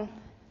from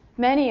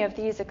many of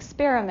these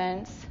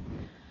experiments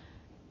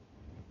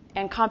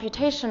and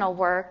computational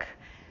work,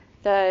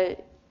 the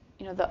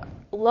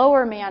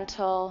lower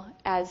mantle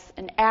as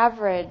an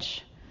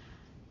average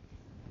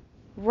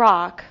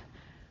rock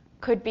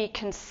could be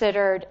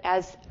considered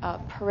as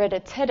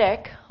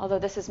peridotite, although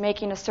this is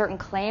making a certain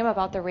claim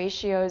about the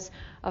ratios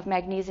of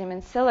magnesium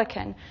and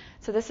silicon.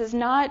 So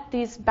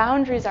these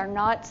boundaries are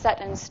not set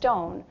in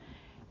stone.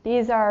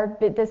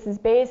 This is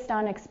based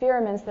on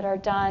experiments that are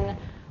done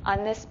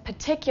on this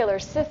particular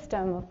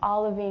system of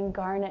olivine,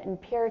 garnet,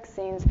 and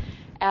pyroxenes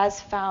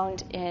as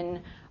found in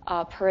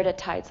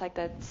peridotites, like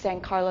the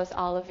San Carlos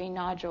olivine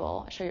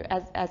nodule. I'll show you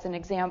as an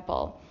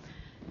example.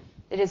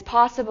 It is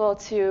possible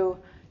to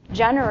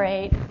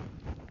generate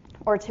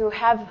or to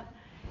have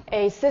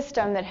a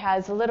system that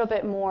has a little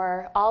bit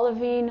more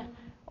olivine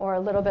or a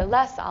little bit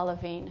less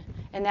olivine.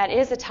 And that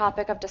is a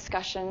topic of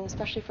discussion,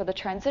 especially for the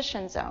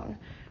transition zone,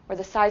 where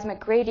the seismic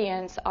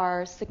gradients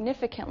are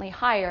significantly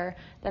higher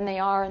than they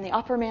are in the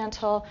upper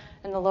mantle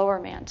and the lower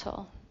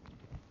mantle.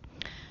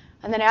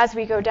 And then as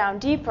we go down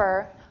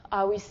deeper,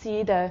 we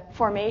see the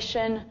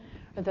formation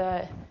or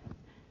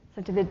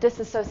the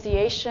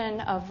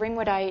dissociation of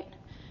ringwoodite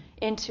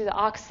into the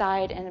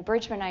oxide and the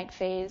bridgmanite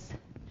phase.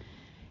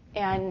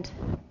 And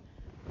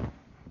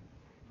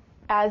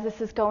as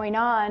this is going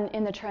on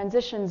in the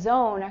transition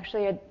zone,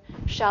 actually at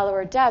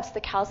shallower depths,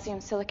 the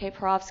calcium silicate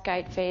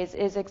perovskite phase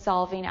is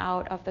exsolving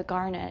out of the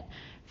garnet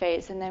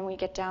phase. And then we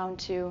get down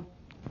to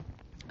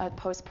a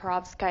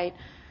post-perovskite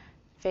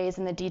phase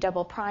in the D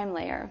double prime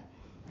layer.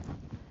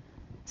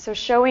 So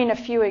showing a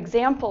few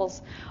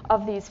examples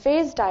of these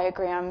phase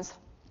diagrams,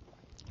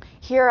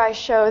 here I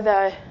show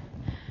the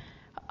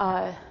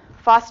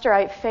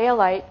fosterite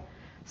phayolite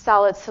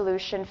solid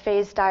solution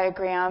phase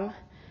diagram.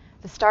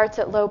 It starts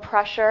at low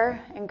pressure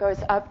and goes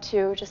up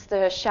to just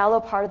the shallow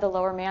part of the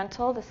lower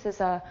mantle. This is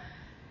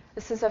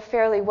a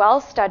fairly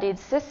well-studied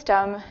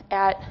system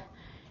at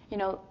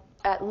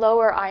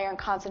lower iron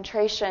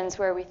concentrations,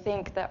 where we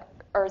think the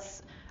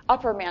Earth's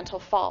upper mantle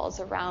falls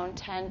around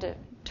 10 to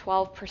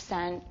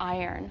 12%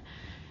 iron,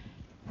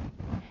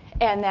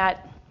 and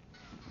that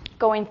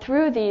going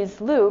through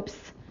these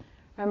loops,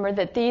 remember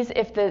that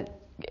if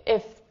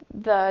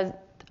the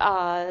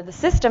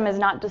system is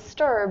not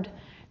disturbed,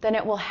 then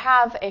it will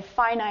have a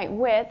finite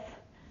width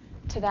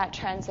to that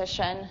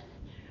transition,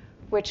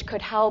 which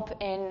could help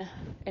in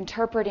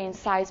interpreting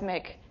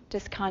seismic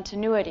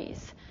discontinuities.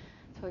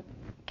 So we'll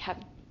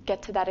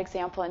get to that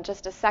example in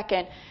just a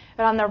second.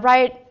 But on the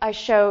right, I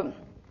show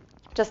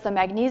just the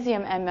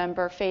magnesium end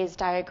member phase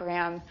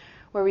diagram,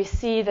 where we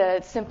see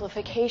the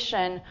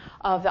simplification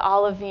of the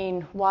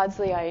olivine,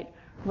 wadsleyite,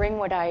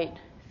 ringwoodite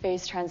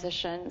phase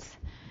transitions.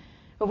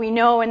 But we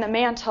know in the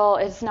mantle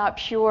it's not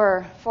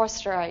pure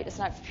forsterite, it's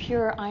not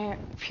pure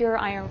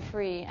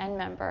iron-free end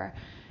member.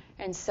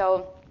 And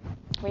so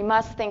we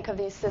must think of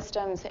these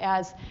systems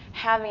as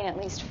having at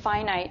least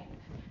finite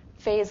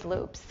phase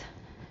loops.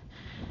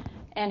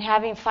 And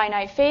having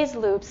finite phase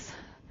loops,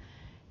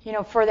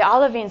 for the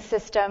olivine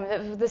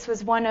system, this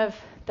was one of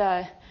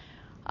the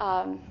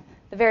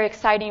very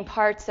exciting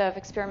parts of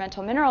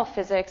experimental mineral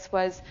physics,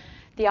 was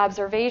the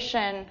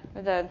observation,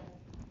 the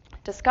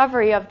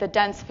discovery of the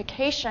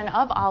densification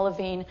of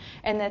olivine,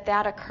 and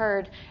that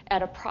occurred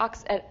at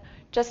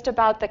just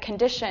about the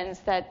conditions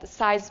that the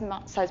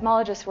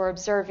seismologists were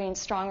observing,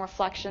 strong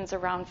reflections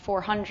around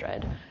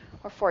 400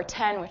 or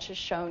 410, which is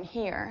shown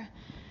here.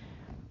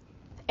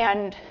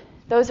 And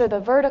those are the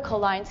vertical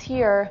lines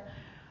here,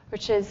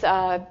 which is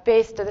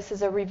this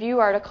is a review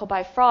article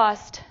by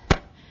Frost.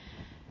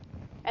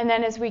 And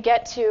then as we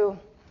get to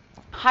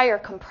higher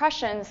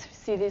compressions,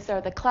 see these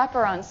are the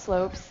Clapeyron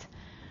slopes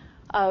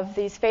of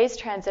these phase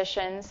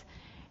transitions,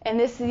 and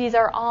these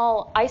are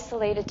all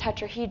isolated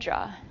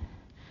tetrahedra.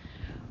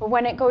 But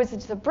when it goes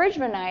into the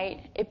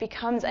bridgmanite, it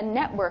becomes a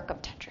network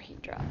of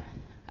tetrahedra,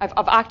 of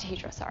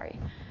octahedra, sorry.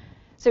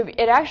 So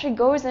it actually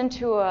goes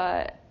into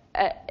an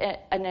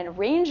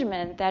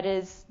arrangement that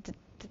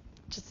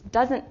just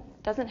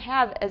doesn't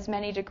have as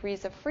many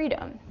degrees of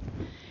freedom,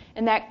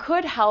 and that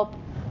could help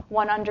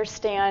one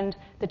understand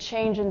the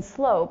change in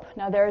slope.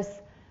 Now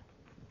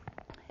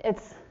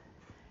it's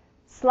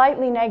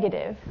slightly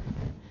negative.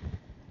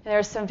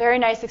 There's some very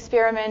nice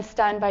experiments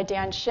done by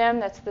Dan Shim,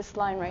 that's this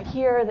line right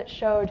here, that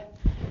showed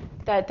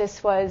that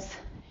this was,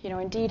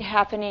 indeed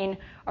happening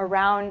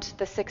around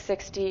the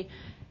 660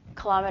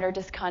 kilometer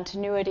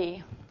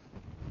discontinuity.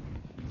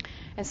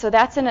 And so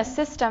that's in a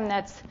system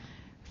that's,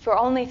 if we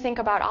only think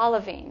about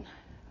olivine,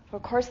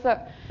 of course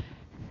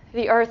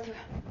the Earth,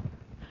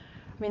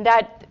 I mean,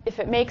 that if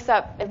it makes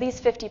up at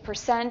least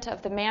 50%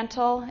 of the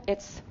mantle,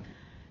 it's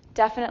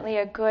definitely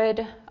a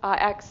good,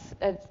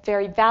 a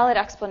very valid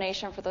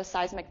explanation for those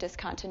seismic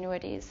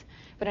discontinuities.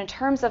 But in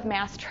terms of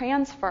mass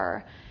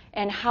transfer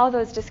and how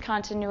those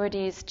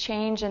discontinuities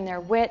change in their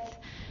width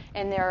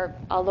and their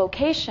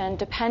location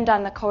depend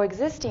on the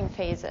coexisting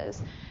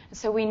phases.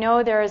 So we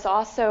know there is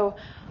also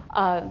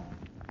a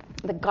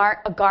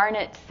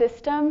garnet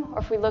system, or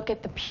if we look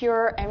at the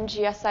pure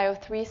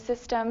MgSiO3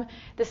 system,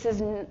 this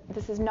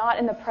is not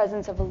in the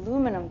presence of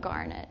aluminum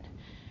garnet,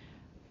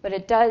 but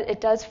it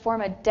does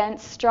form a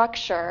dense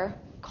structure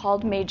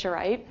called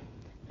majorite.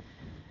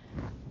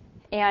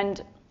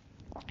 And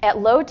at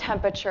low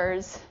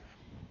temperatures,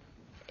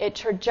 it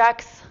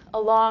trajects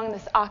along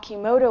this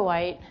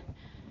Akimotoite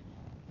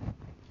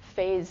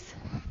phase.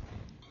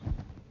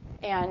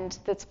 And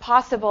it's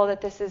possible that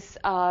this is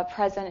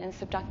present in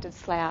subducted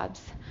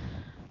slabs.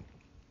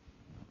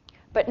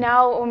 But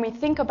now when we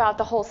think about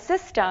the whole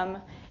system,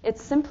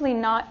 it's simply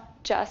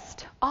not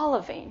just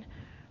olivine,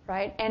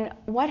 right? And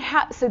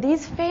so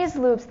these phase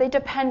loops, they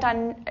depend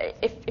on,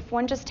 if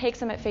one just takes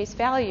them at face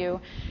value,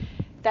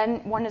 then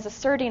one is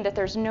asserting that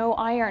there's no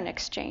iron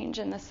exchange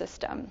in the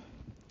system.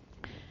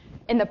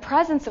 In the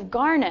presence of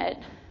garnet,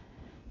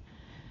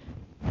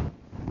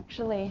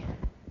 actually,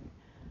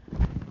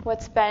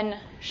 what's been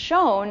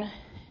shown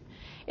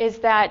is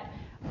that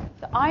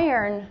the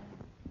iron,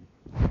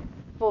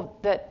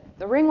 that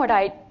the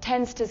ringwoodite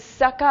tends to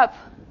suck up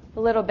a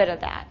little bit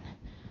of that.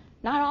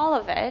 Not all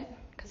of it,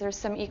 because there's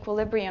some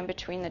equilibrium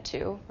between the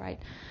two, right?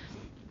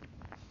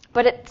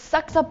 But it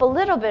sucks up a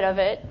little bit of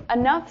it,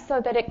 enough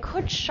so that it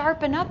could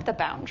sharpen up the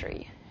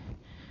boundary,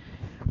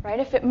 right?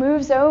 If it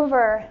moves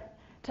over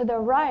to the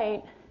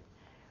right,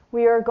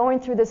 we are going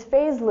through this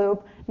phase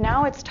loop.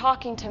 Now it's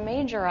talking to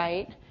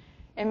majorite,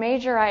 and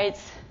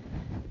majorite's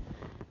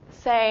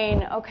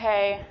saying,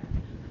 okay,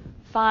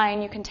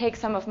 fine, you can take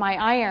some of my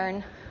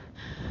iron.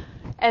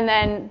 And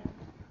then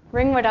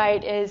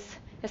ringwoodite is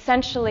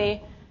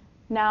essentially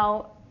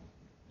now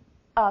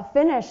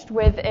finished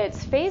with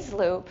its phase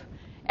loop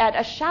at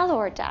a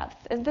shallower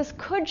depth. And this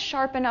could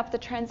sharpen up the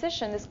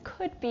transition. This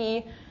could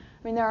be,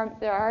 I mean,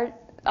 there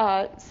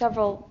are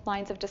several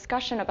lines of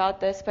discussion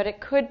about this, but it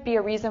could be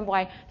a reason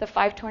why the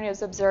 520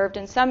 is observed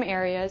in some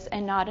areas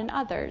and not in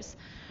others.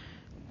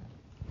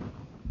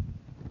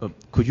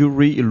 Could you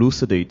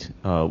re-elucidate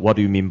what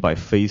do you mean by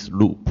phase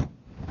loop?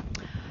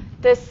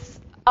 This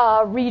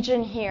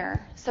region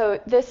here. So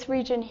this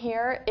region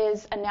here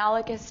is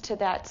analogous to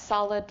that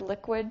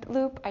solid-liquid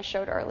loop I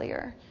showed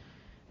earlier.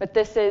 But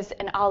this is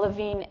an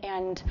olivine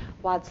and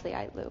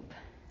Wadsleyite loop.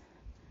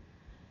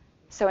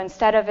 So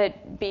instead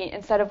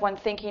of one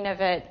thinking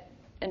of it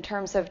in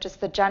terms of just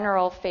the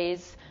general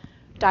phase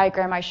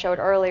diagram I showed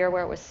earlier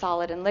where it was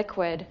solid and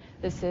liquid,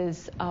 this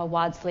is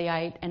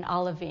Wadsleyite and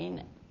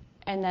olivine.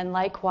 And then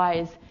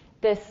likewise,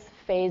 this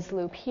phase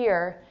loop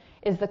here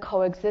is the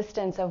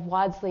coexistence of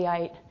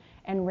Wadsleyite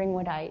and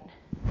ringwoodite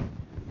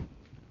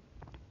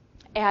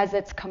as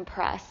it's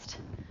compressed.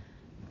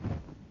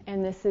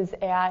 And this is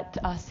at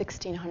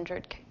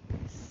 1600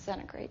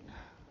 centigrade.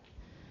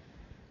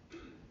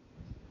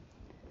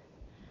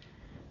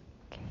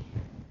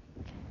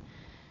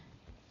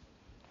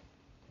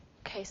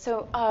 Okay,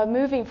 so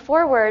moving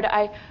forward,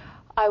 I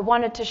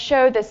wanted to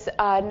show this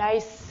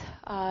nice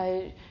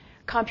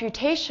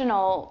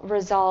computational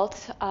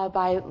result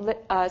by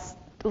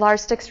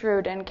Lars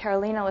Stixrud and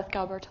Carolina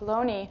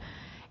Lithgow-Bertoloni.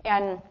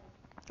 And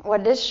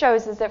what this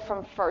shows is that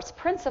from first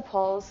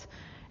principles,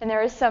 and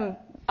there is some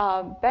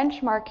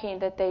benchmarking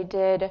that they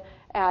did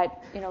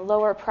at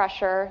lower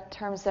pressure in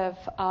terms of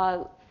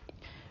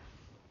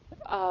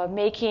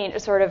making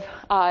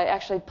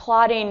actually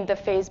plotting the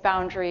phase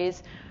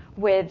boundaries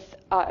with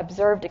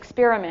observed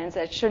experiments.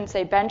 I shouldn't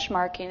say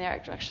benchmarking.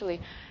 They're actually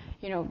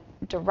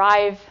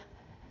derive.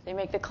 They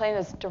make the claim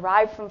that's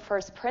derived from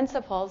first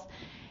principles,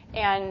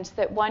 and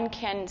that one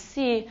can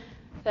see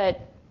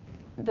that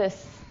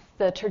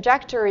the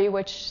trajectory,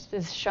 which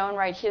is shown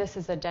right here, this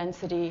is a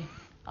density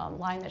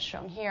line that's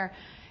shown here,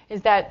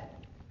 is that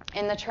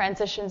in the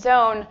transition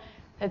zone,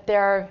 that they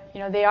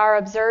are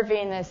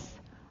observing this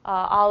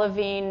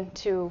olivine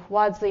to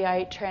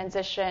Wadsleyite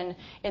transition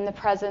in the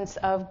presence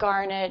of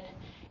garnet,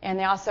 and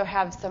they also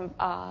have some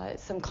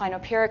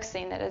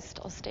clinopyroxene that is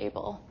still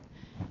stable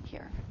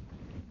here.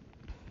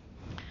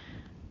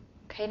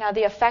 Okay, now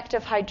the effect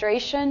of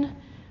hydration.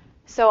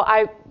 So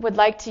I would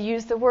like to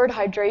use the word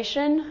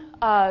hydration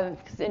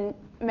because in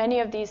many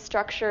of these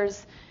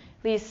structures,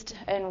 at least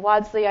in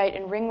Wadsleyite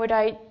and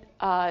ringwoodite,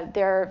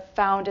 they're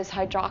found as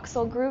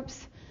hydroxyl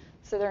groups.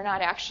 So they're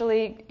not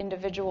actually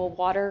individual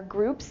water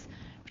groups,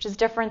 which is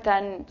different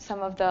than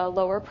some of the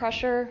lower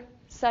pressure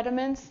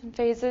sediments and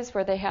phases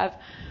where they have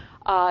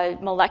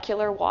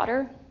molecular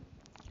water.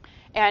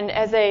 And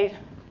as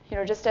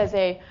just as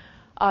a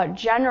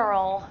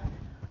general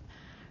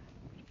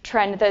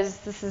trend,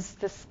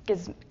 this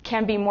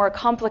can be more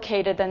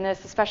complicated than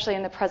this, especially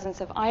in the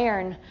presence of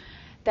iron,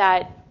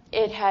 that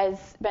it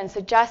has been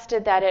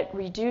suggested that it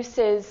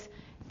reduces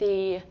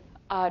the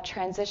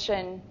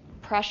transition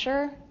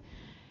pressure,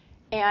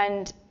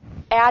 and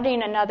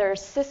adding another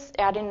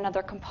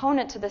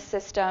component to the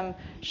system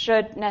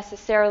should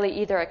necessarily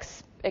either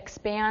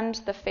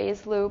expand the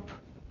phase loop,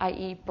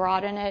 i.e.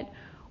 broaden it,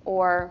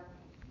 or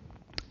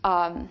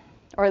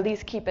at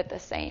least keep it the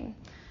same.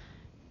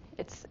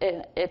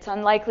 It's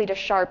unlikely to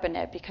sharpen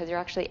it because you're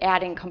actually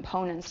adding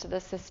components to the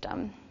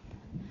system.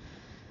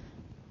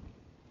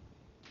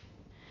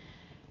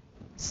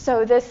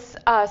 So this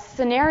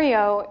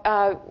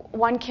scenario,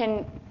 one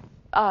can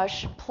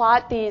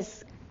plot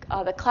these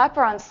the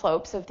Clapeyron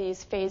slopes of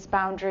these phase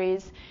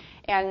boundaries,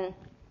 and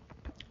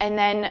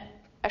then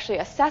actually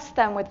assess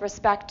them with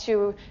respect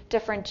to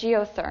different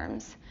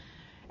geotherms.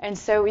 And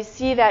so we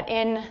see that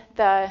in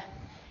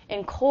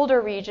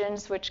colder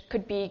regions, which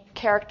could be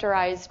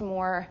characterized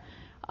more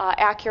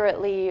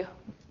accurately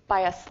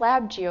by a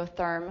slab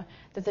geotherm,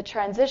 that the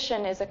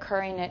transition is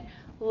occurring at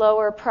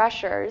lower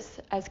pressures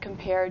as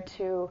compared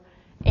to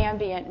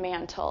ambient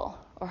mantle,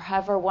 or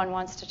however one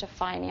wants to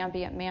define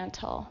ambient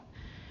mantle.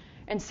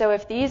 And so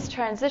if these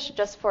transitions,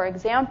 just for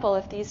example,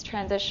 if these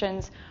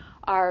transitions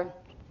are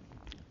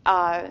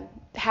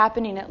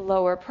happening at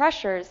lower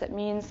pressures, that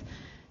means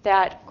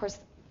that, of course,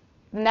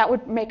 then that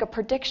would make a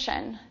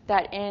prediction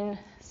that in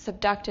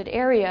subducted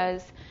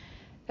areas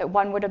that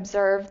one would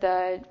observe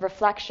the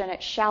reflection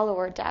at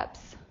shallower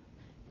depths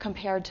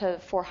compared to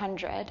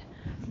 400.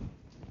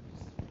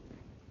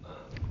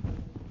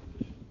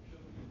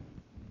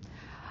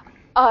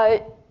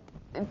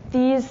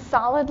 These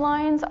solid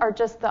lines are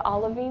just the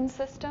olivine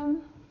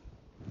system.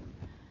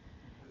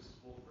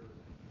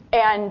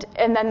 And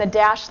then the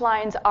dashed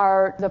lines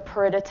are the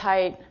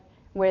peridotite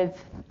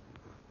with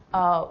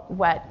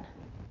wet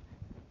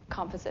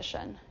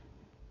composition.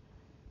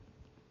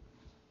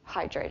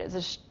 Hydrated.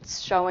 It's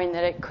showing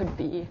that it could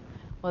be,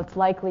 well, it's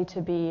likely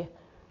to be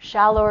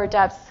shallower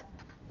depths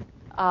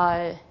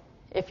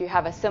if you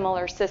have a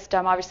similar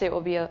system. Obviously, it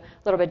will be a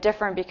little bit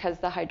different because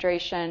the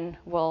hydration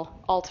will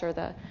alter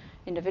the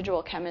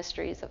individual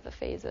chemistries of the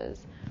phases.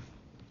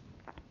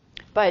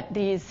 But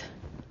these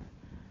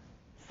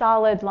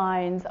solid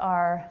lines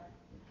are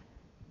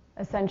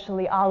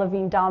essentially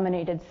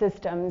olivine-dominated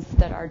systems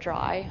that are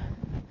dry.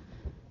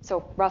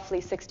 So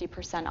roughly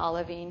 60%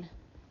 olivine.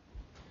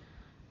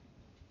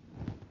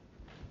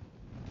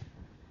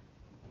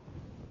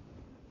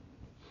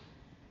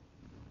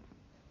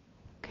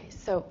 Okay,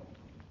 so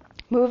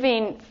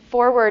moving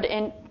forward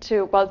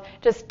into, well,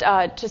 just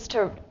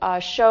to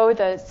show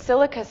the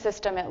silica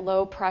system at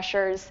low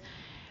pressures,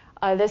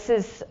 this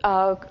is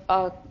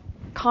a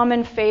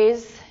common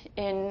phase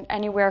in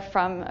anywhere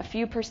from a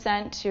few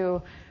percent to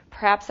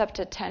perhaps up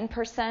to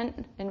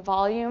 10% in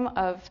volume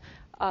of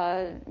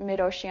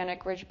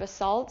mid-oceanic ridge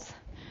basalts.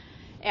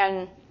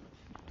 And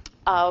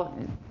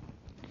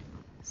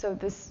so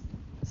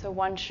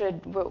one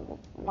should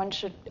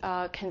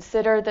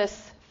consider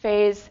this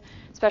phase,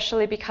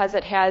 especially because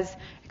it has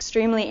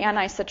extremely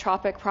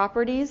anisotropic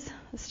properties,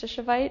 the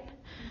stishovite.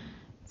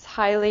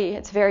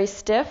 It's very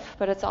stiff,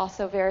 but it's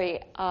also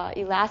very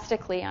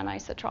elastically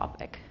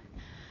anisotropic.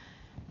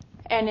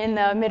 And in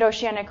the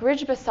mid-oceanic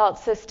ridge basalt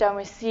system,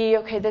 we see,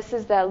 okay, this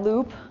is the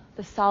loop,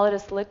 the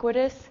solidus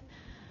liquidus.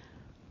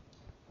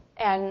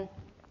 And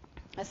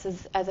this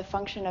is as a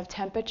function of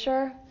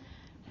temperature.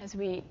 As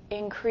we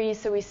increase,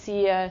 so we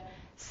see a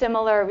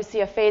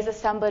phase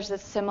assemblage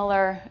that's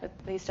similar, at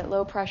least at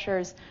low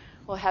pressures.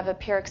 We'll have a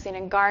pyroxene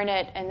and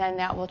garnet, and then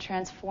that will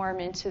transform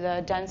into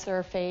the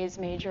denser phase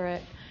major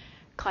at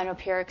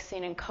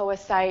clinopyroxene and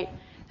coesite,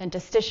 then to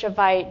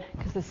stishovite,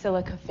 because the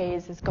silica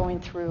phase is going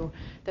through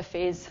the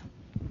phase,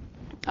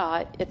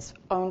 its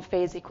own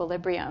phase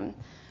equilibrium.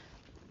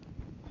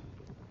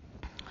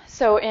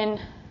 So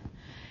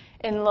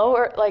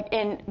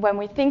when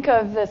we think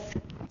of this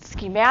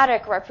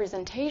schematic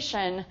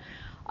representation,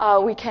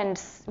 we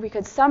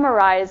could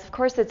summarize. Of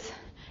course,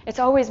 it's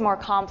always more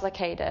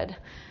complicated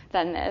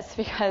than this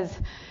because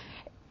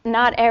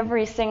not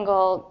every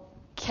single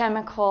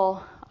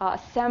chemical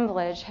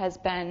assemblage has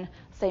been,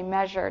 say,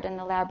 measured in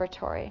the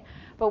laboratory.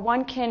 But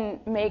one can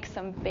make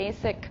some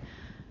basic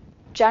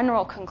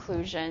general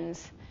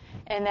conclusions,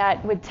 in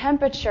that with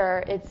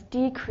temperature, it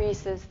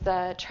decreases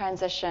the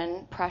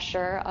transition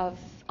pressure of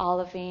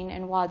olivine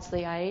and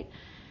wadsleyite.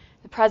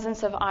 The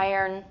presence of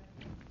iron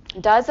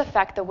does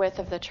affect the width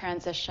of the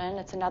transition.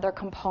 It's another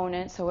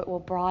component, so it will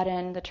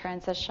broaden the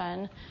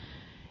transition.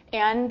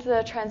 And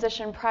the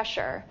transition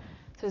pressure.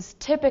 So this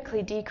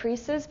typically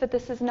decreases, but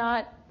this is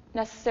not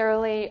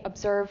necessarily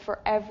observed for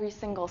every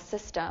single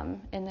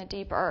system in the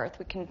deep earth.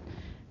 We can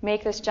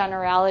make this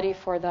generality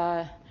for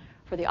the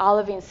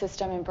olivine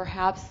system and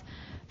perhaps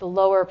the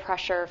lower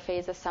pressure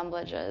phase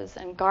assemblages.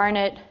 And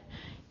garnet,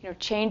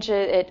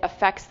 it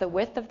affects the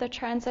width of the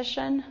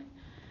transition.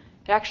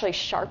 It actually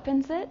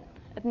sharpens it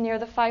near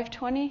the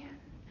 520.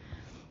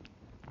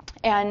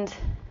 And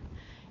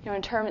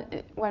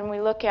when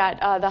we look at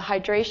the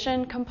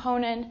hydration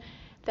component,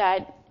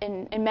 that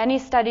in many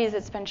studies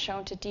it's been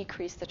shown to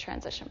decrease the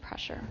transition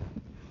pressure.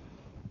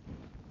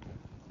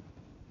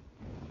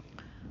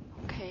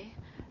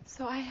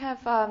 So I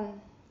have, I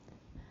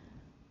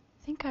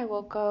think I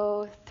will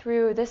go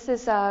through, this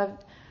is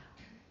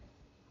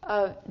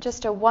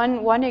just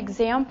one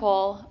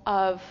example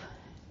of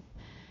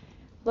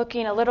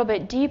looking a little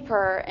bit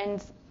deeper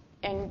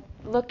and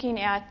looking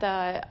at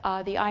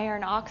the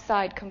iron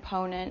oxide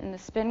component and the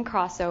spin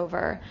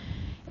crossover,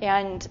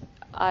 and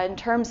in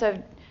terms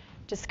of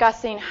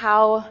discussing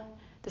how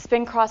the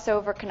spin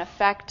crossover can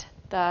affect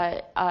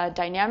the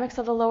dynamics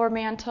of the lower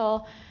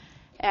mantle.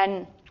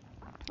 And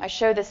I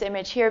show this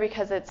image here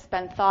because it's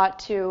been thought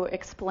to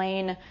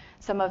explain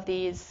some of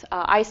these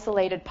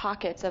isolated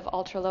pockets of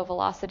ultra-low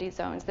velocity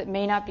zones that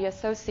may not be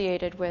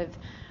associated with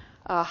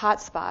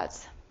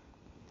hotspots.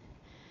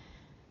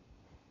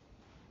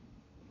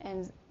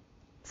 And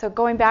so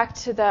going back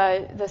to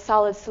the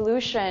solid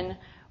solution,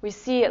 we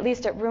see, at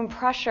least at room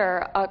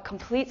pressure, a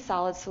complete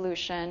solid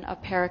solution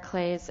of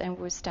periclase and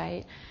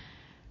woostite.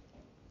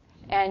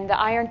 And the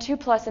iron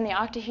 2+ in the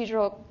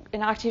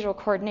octahedral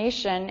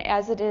coordination,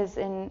 as it is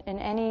in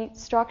any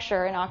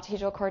structure in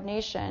octahedral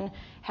coordination,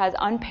 has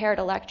unpaired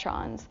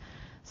electrons.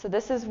 So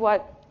this is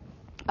what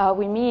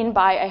we mean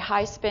by a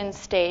high spin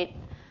state,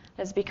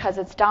 is because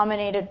it's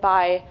dominated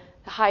by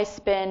the high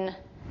spin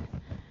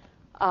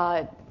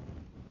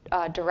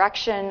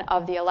direction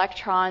of the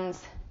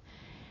electrons.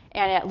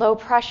 And at low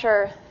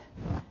pressure,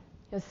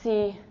 you'll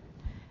see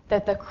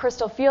that the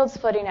crystal field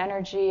splitting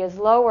energy is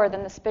lower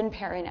than the spin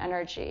pairing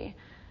energy.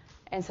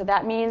 And so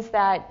that means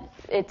that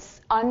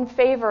it's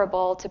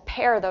unfavorable to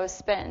pair those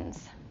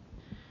spins,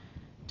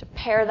 to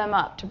pair them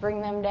up, to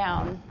bring them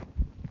down.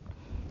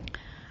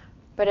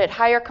 But at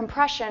higher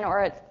compression or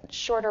at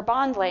shorter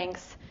bond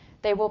lengths,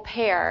 they will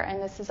pair. And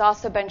this has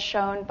also been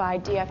shown by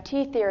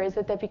DFT theories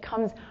that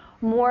becomes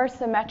more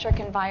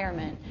symmetric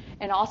environment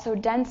and also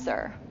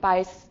denser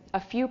by a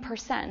few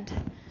percent.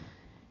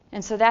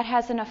 And so that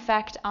has an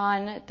effect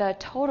on the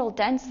total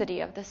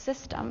density of the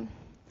system.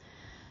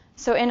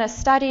 So in a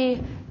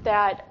study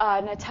that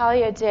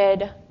Natalia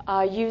did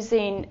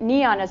using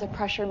neon as a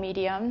pressure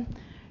medium,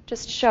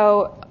 just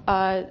show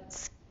a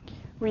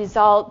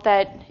result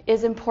that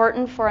is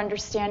important for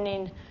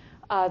understanding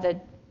the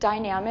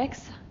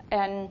dynamics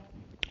and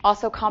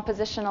also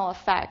compositional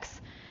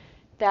effects,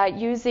 that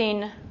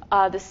using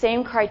the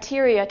same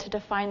criteria to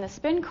define the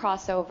spin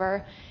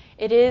crossover,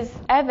 it is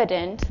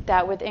evident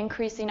that with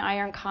increasing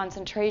iron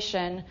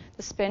concentration,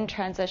 the spin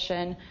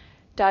transition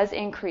does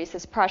increase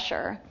as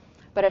pressure.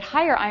 But at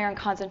higher iron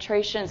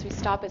concentrations, we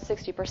stop at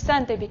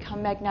 60%, they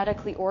become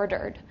magnetically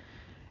ordered.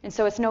 And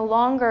so it's no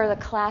longer the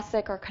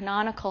classic or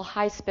canonical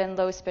high spin,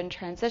 low spin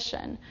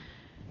transition.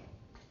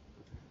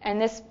 And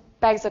this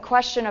begs a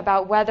question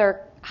about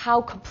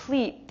how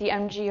complete the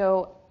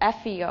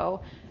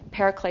MgO-FeO,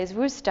 periclase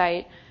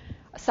woostite,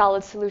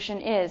 solid solution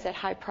is at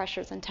high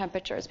pressures and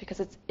temperatures, because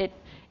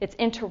it's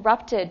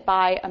interrupted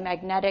by a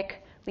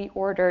magnetically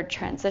ordered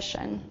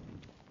transition.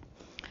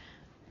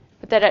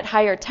 But that at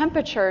higher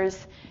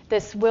temperatures,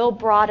 this will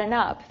broaden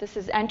up. This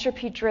is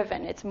entropy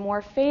driven. It's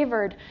more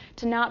favored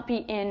to not be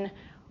in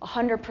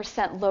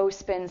 100% low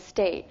spin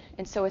state.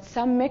 And so it's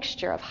some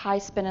mixture of high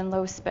spin and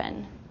low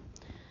spin.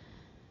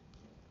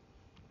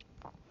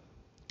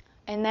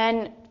 And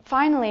then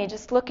finally,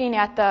 just looking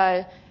at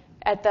the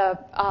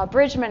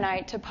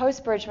Bridgmanite to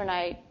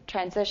post-Bridgmanite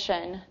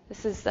transition,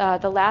 this is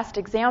the last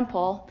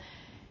example,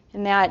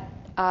 in that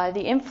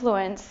the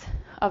influence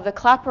of the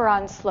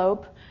Clapeyron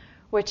slope,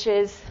 which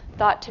is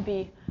thought to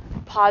be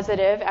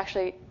positive,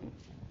 actually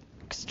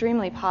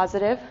extremely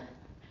positive,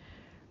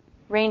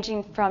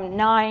 ranging from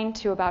 9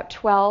 to about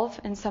 12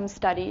 in some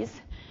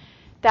studies,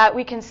 that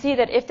we can see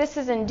that if this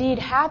is indeed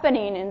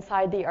happening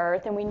inside the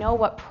Earth, and we know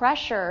what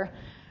pressure,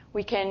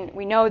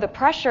 we know the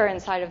pressure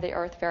inside of the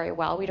Earth very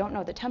well. We don't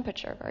know the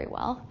temperature very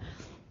well.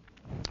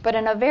 But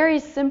in a very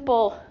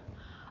simple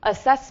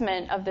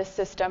assessment of this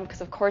system, because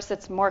of course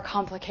it's more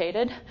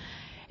complicated,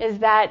 is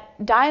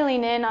that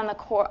dialing in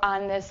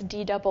on this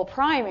D double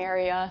prime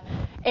area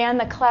and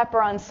the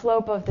Clapeyron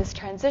slope of this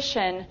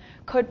transition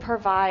could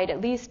provide at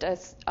least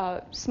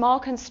a small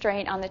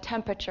constraint on the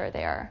temperature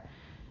there.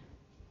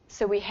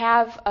 So we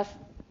have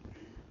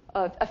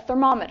a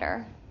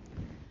thermometer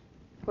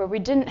where we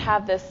didn't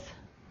have this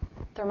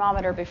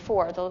thermometer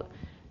before.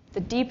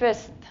 The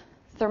deepest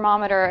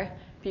thermometer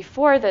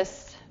before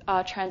this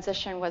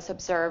transition was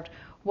observed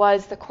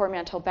was the core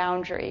mantle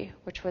boundary,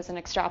 which was an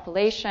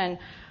extrapolation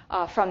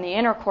from the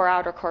inner core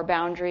outer core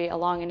boundary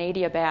along an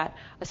adiabat,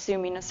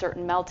 assuming a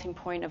certain melting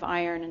point of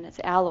iron and its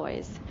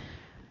alloys.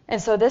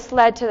 And so this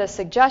led to the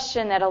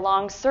suggestion that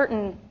along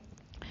certain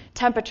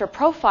temperature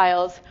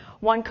profiles,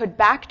 one could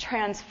back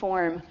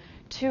transform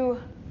to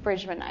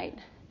Bridgmanite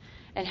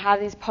and have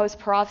these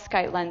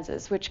post-perovskite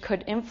lenses, which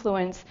could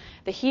influence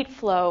the heat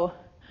flow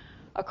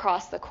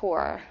across the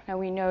core. Now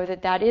we know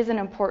that that is an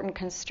important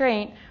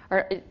constraint, or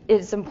it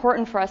is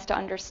important for us to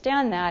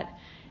understand that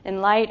in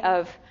light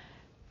of,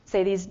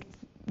 say, these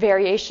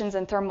variations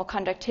in thermal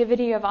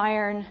conductivity of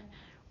iron,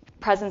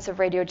 presence of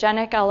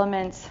radiogenic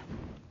elements.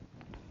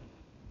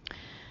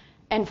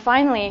 And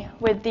finally,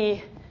 with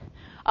this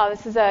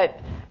is a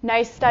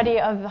nice study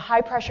of the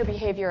high pressure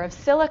behavior of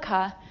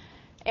silica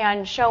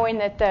and showing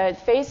that the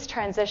phase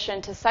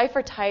transition to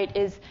Seyfertite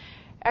is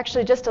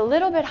actually just a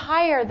little bit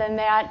higher than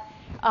that,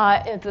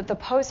 the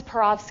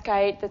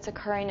post-perovskite that's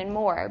occurring in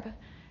Morb.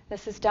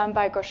 This is done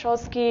by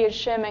Grosholsky,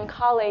 Shim, and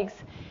colleagues,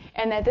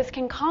 and that this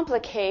can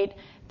complicate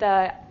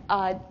the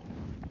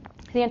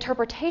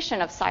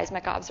interpretation of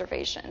seismic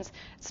observations.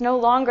 It's no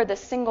longer the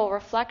single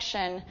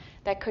reflection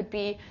that could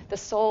be the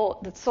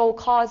sole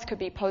cause could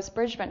be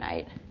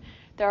post-Bridgmanite.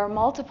 There are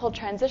multiple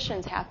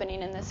transitions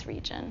happening in this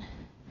region.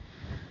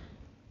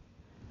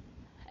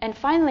 And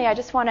finally, I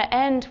just want to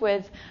end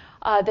with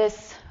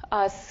this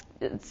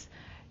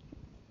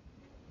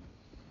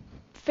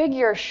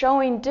figure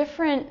showing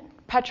different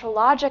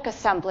petrologic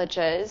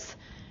assemblages,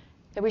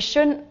 that we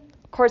shouldn't,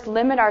 of course,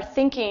 limit our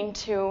thinking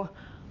to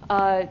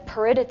a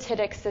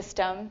peridotite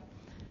system,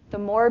 the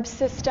Morb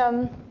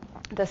system,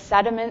 the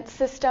sediment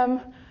system,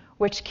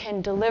 which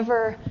can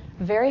deliver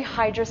very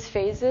hydrous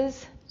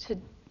phases to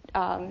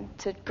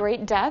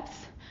great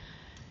depths,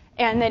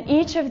 and that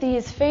each of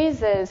these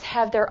phases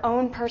have their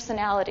own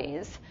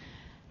personalities,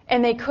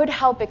 and they could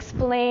help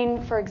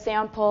explain, for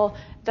example,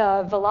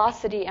 the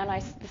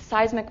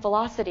seismic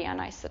velocity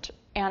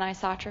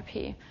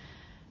anisotropy.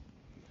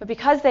 But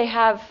because they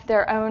have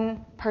their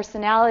own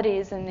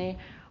personalities and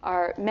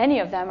many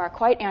of them are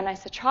quite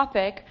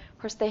anisotropic, of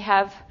course they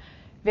have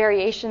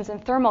variations in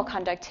thermal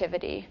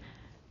conductivity,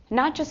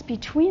 not just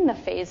between the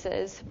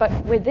phases, but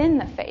within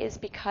the phase,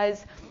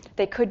 because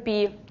they could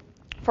be,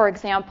 for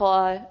example,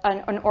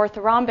 an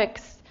orthorhombic,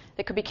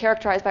 they could be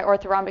characterized by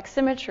orthorhombic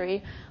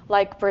symmetry,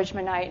 like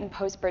Bridgmanite and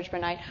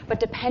post-Bridgmanite, but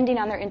depending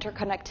on their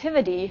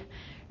interconnectivity,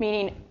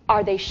 meaning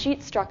are they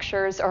sheet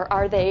structures or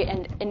are they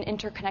an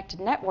interconnected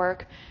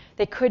network,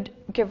 they could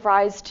give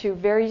rise to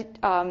very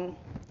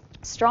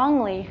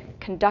strongly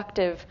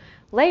conductive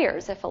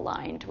layers if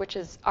aligned, which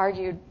is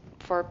argued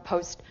for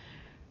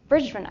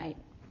post-Bridgmanite,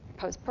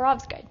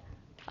 post-perovskite,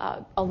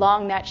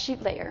 along that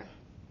sheet layer.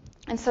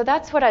 And so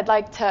that's what I'd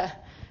like to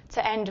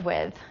end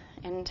with,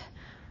 and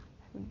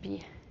I'd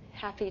be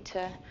happy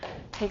to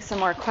take some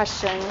more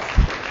questions.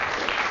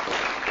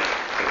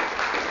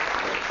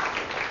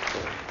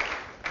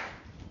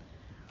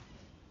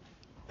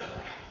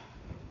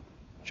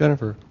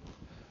 Jennifer,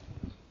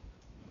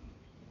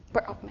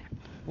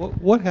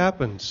 what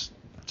happens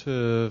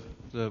to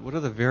what are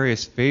the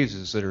various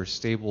phases that are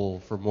stable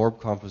for Morb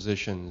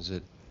compositions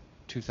at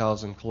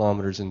 2,000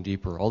 kilometers and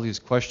deeper? All these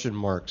question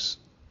marks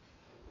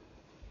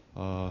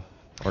are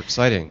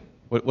exciting.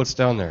 What's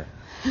down there?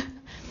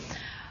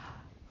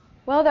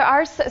 Well, there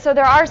are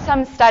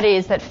some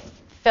studies that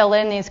fill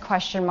in these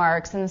question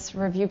marks. In this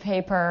review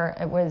paper,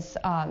 it was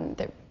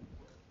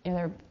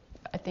they're,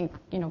 I think,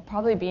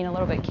 probably being a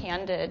little bit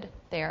candid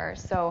there.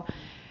 So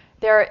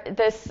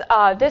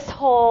this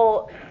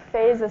whole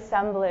phase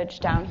assemblage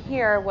down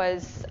here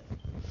was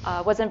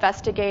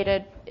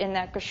investigated in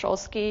that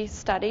Grosholsky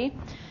study,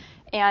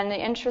 and the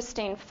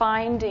interesting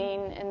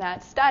finding in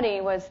that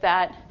study was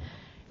that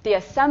the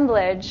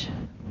assemblage,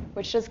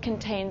 which just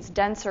contains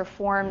denser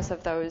forms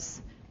of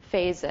those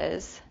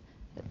phases,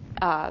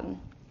 that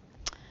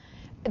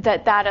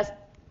a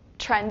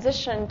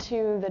transition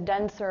to the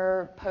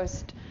denser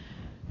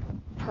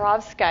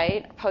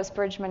post-perovskite,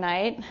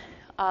 post-Bridgmanite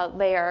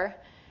layer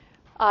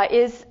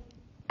is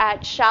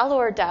at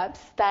shallower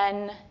depths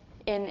than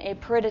in a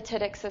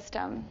peridotitic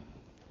system.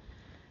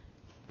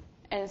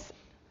 And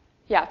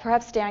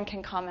perhaps Dan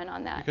can comment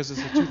on that. Because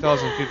it's a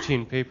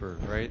 2015 paper,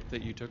 right,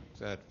 that you took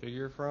that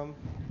figure from?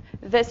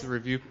 The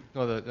review,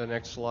 the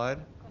next slide?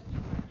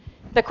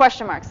 The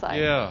question mark slide.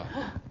 Yeah.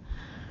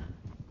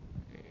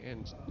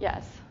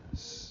 Yes.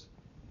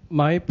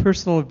 My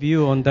personal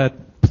view on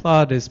that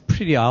plot is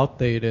pretty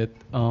outdated,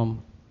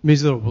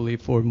 miserably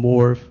for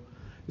Morb.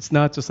 It's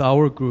not just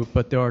our group,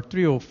 but there are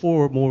 3 or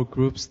 4 more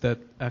groups that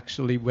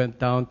actually went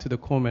down to the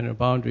core mineral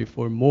boundary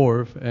for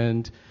Morb,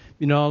 and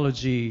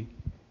mineralogy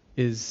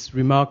is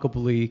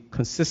remarkably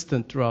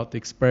consistent throughout the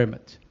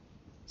experiment.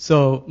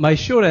 So my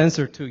short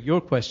answer to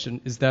your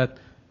question is that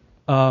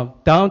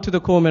down to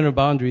the core mineral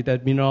boundary,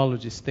 that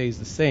mineralogy stays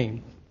the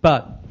same,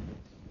 but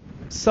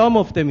some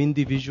of them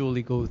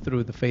individually go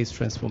through the phase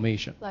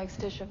transformation. Like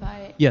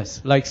stishovite?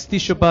 Yes, like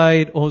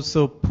stishovite,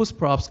 also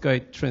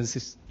post-perovskite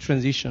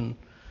transition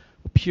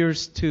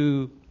appears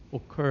to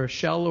occur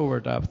shallower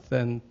depth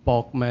than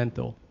bulk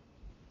mantle.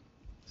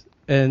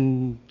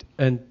 And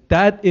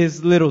that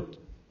is little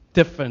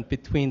different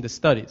between the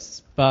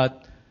studies,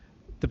 but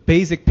the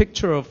basic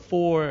picture of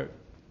 4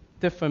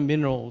 different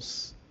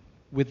minerals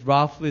with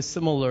roughly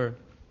similar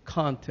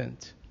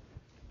content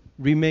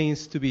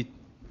remains to be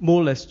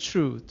more or less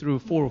true through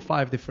 4 or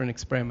 5 different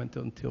experiments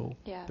until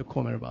the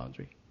core mineral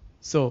boundary.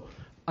 So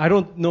I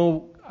don't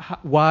know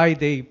why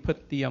they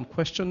put the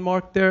question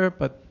mark there,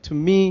 but to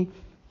me,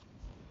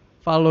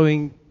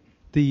 following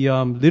the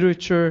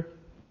literature,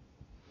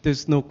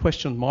 there's no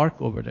question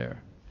mark over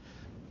there.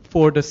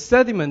 For the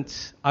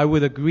sediment, I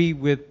would agree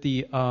with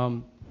the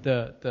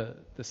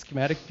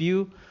schematic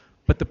view,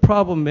 but the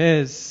problem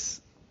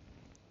is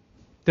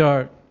there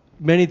are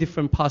many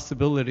different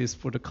possibilities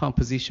for the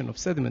composition of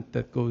sediment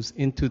that goes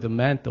into the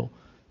mantle.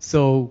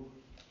 So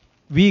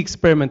we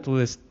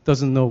experimentalists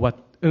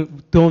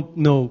don't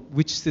know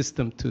which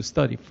system to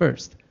study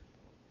first.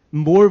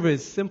 Morb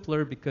is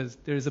simpler because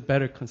there's a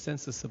better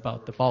consensus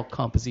about the bulk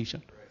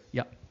composition.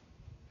 Yeah.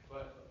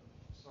 But,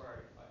 sorry,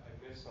 I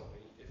missed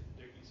something. You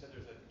said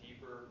there's a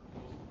deeper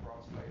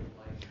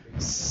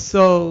post-perovskite.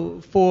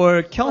 So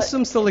for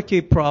calcium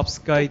silicate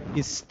perovskite,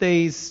 it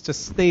stays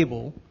just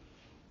stable.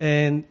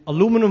 And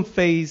aluminum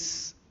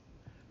phase,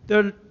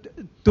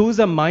 those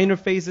are minor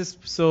phases,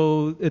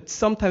 so it's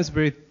sometimes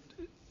very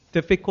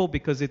difficult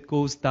because it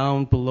goes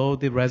down below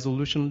the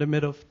resolution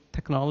limit of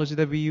technology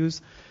that we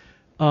use.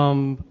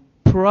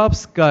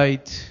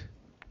 Perovskite,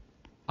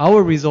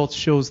 our results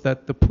shows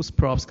that the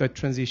post-perovskite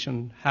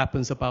transition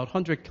happens about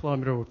 100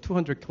 kilometer or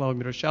 200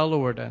 kilometers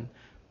shallower than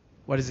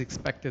what is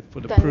expected for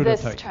the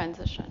prototype. This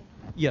transition.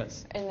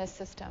 Yes. In this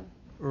system.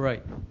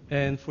 Right.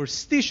 And for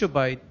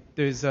stishovite,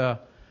 there's a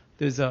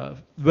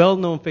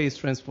well-known phase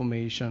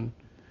transformation.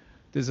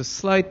 There's a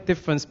slight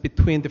difference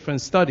between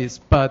different studies,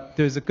 but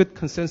there's a good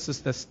consensus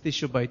that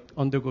stishovite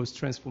undergoes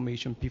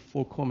transformation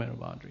before core metal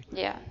boundary.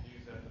 Yeah.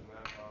 Use that to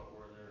map out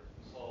where there's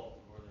salt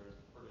and where there's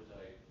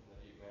peridotite in the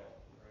heat metal,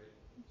 right?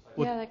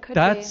 Well, yeah, that could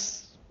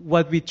that's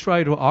what we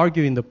try to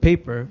argue in the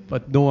paper,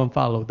 but no one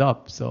followed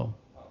up. So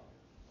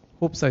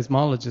hope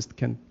seismologists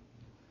can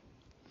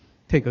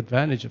take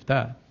advantage of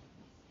that.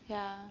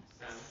 Yeah.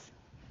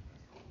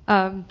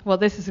 Well,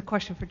 this is a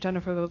question for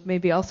Jennifer, but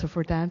maybe also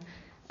for Dan.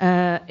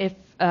 Can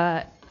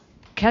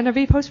there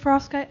be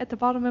post-perovskite at the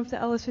bottom of the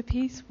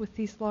LSVPs with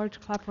these large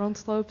clapeyron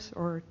slopes,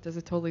 or does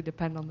it totally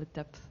depend on the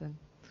depth and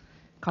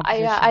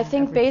composition? I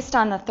think based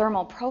on the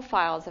thermal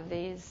profiles of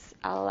these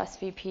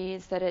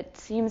LSVPs that it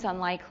seems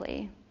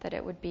unlikely that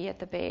it would be at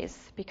the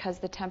base because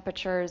the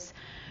temperatures,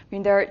 I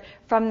mean,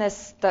 from the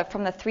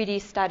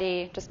 3D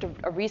study, just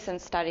a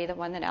recent study, the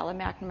one that Ella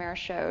McNamara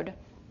showed,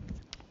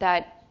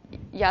 that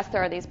yes,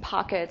 there are these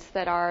pockets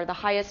that are the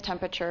highest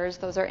temperatures.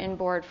 Those are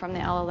inboard from the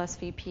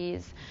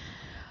LLSVPs.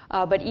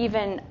 But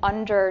even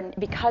under,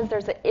 because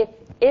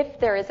if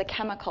there is a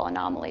chemical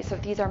anomaly, so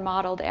if these are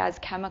modeled as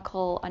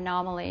chemical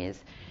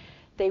anomalies,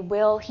 they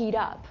will heat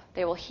up.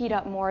 They will heat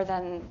up more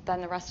than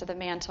the rest of the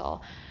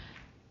mantle.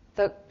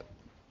 Of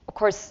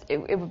course,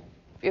 it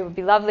would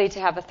be lovely to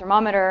have a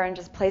thermometer and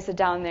just place it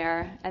down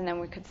there, and then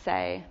we could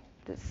say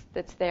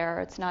it's there,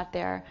 or it's not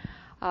there.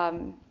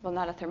 Well,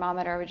 not a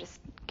thermometer. We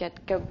just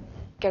go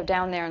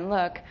down there and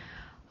look.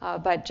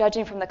 But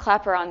judging from the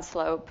clapeyron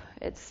slope,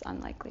 it's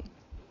unlikely.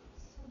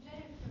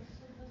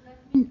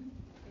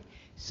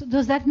 So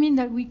does that mean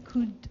that we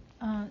could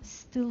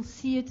still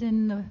see it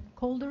in the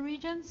colder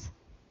regions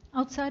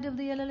outside of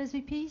the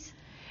LLSVPs?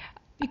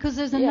 Because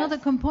there's another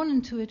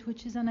component to it,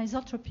 which is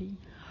anisotropy.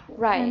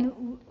 Right.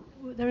 And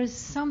there is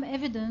some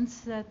evidence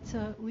that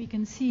we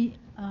can see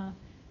at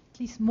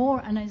least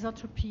more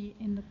anisotropy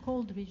in the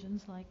cold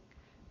regions, like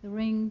the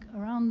ring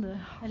around the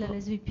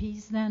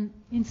LLSVPs, than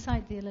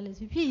inside the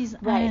LLSVPs.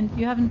 Right. And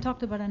you haven't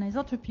talked about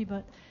anisotropy,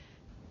 but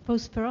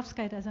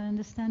post-perovskite, as I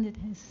understand it,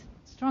 has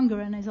stronger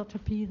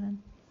anisotropy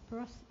than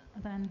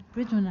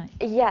bridgemanite.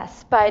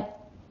 Yes, but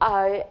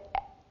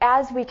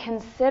as we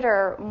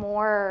consider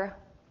more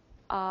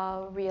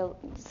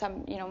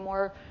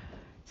more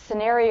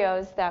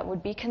scenarios that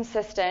would be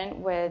consistent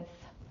with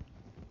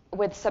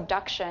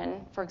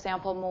subduction, for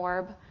example,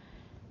 MORB,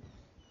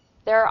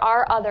 there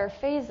are other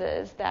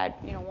phases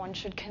that one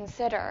should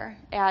consider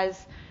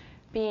as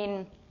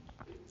being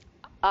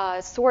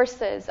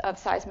sources of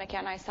seismic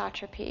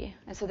anisotropy.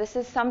 And so this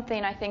is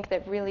something I think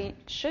that really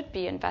should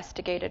be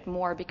investigated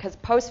more, because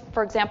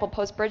for example,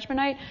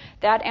 post-bridgemanite,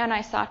 that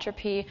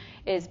anisotropy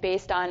is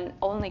based on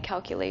only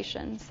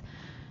calculations.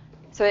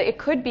 So it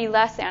could be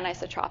less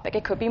anisotropic.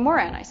 It could be more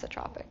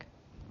anisotropic.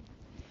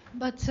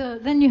 But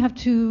then you have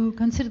to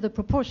consider the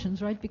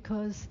proportions, right?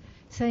 Because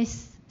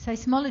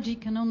seismology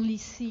can only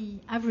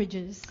see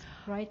averages,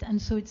 right?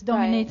 And so it's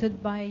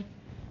dominated by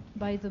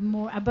the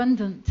more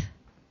abundant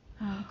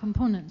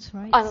components,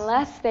 right?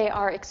 Unless they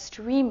are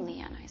extremely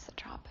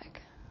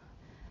anisotropic.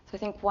 So I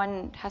think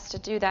one has to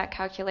do that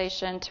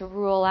calculation to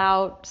rule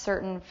out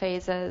certain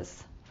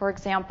phases. For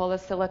example, the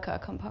silica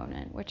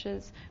component, which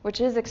is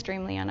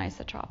extremely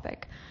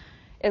anisotropic,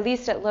 at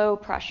least at low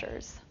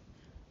pressures.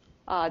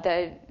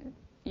 The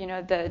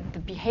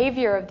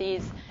behavior of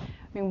these. I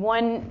mean,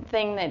 one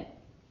thing that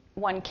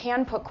one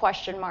can put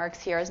question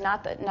marks here is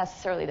not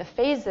necessarily the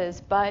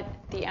phases, but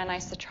the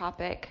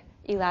anisotropic,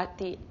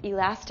 the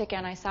elastic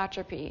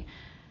anisotropy,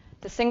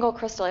 the single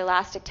crystal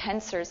elastic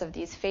tensors of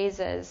these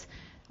phases.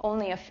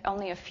 Only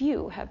a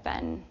few have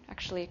been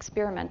actually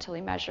experimentally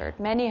measured.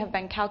 Many have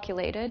been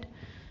calculated.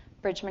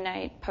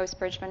 Bridgemanite,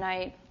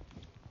 post-bridgemanite.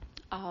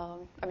 I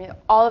mean,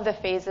 all of the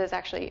phases,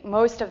 actually,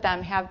 most of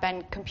them have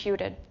been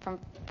computed from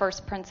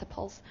first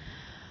principles.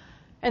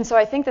 And so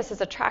I think this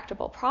is a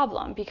tractable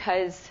problem,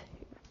 because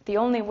the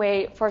only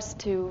way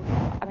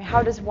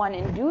how does one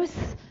induce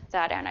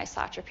that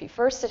anisotropy?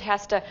 First, it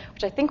has to,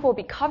 which I think will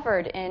be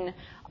covered in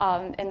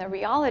the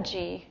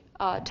rheology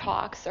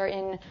talks, or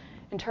in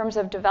terms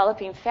of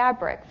developing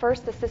fabric.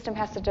 First, the system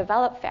has to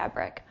develop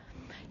fabric.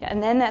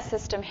 And then that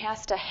system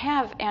has to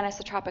have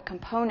anisotropic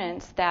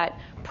components that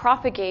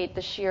propagate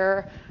the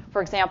shear,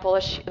 for example,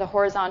 the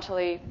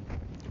horizontally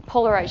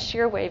polarized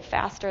shear wave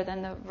faster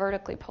than the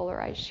vertically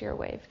polarized shear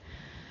wave.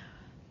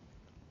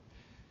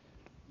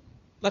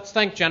 Let's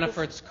thank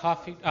Jennifer. It's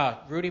coffee.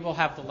 Rudy will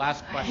have the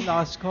last question.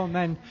 Last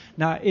comment.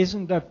 Now,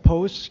 isn't the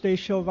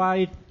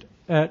post-stationwide,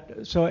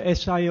 so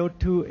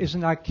SiO2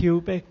 isn't that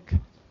cubic?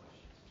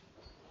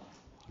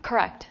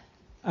 Correct.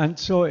 And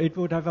so it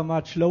would have a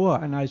much lower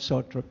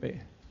anisotropy.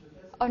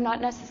 Oh,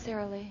 not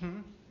necessarily.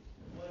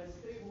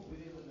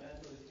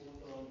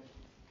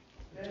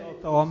 It's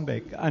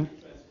orthorhombic.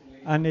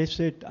 And is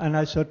it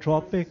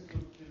anisotropic?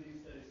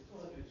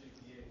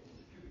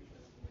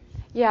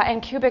 Yeah,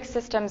 and cubic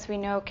systems we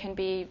know can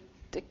be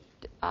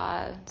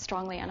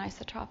strongly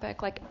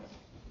anisotropic, like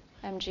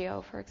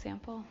MgO, for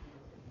example.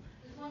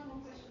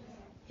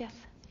 Yes,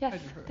 yes,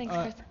 thanks,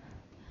 Chris.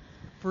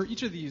 For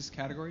each of these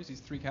categories, these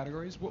three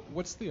categories,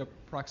 what's the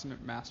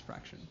approximate mass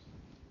fraction?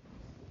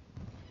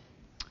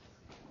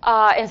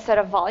 Instead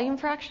of volume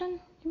fraction,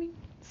 you mean?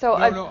 So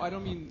no, I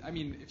don't mean. I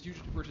mean, if you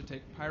were to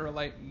take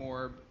pyrolite,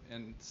 morb,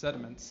 and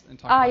sediments and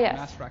talk about yes. the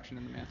mass fraction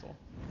in the mantle.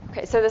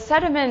 Okay, so the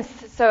sediments.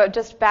 So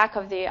just back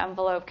of the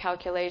envelope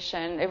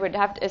calculation, it would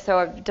have to. So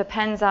it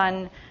depends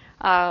on.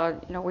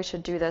 We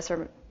should do this,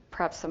 or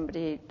perhaps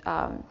somebody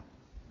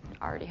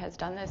already has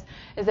done this.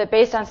 Is that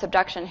based on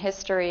subduction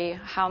history?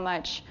 How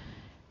much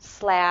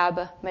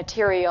slab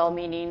material,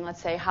 meaning,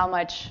 let's say, how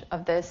much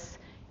of this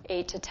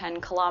 8 to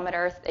 12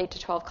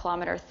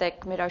 kilometer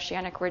thick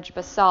mid-oceanic ridge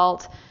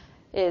basalt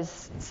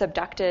is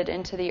subducted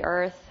into the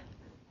earth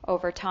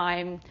over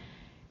time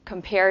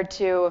compared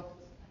to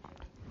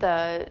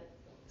the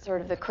sort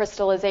of the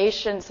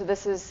crystallization. So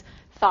this is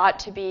thought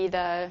to be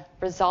the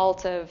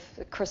result of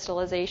the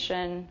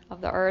crystallization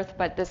of the earth,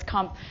 but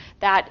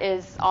that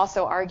is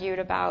also argued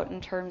about in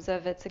terms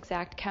of its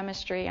exact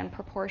chemistry and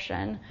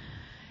proportion.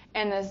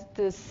 And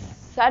the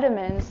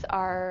sediments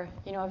are,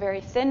 a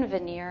very thin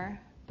veneer,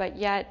 but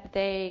yet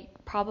they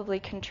probably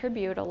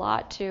contribute a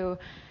lot to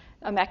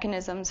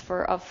mechanisms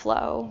of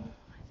flow,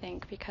 I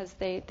think, because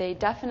they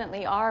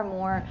definitely are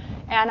more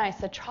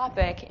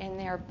anisotropic in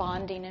their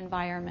bonding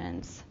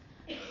environments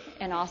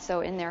and also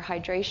in their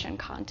hydration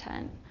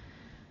content.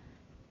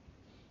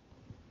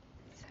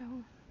 So,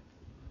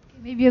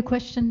 maybe a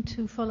question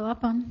to follow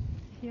up on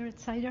here at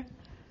CIDR.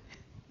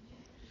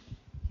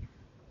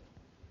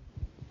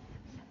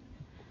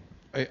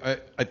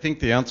 I think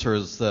the answer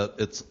is that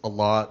it's a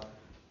lot,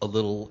 a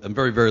little, and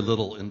very, very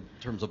little in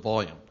terms of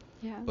volume.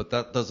 Yeah. But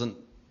that doesn't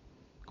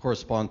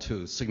correspond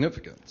to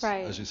significance,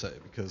 right. as you say,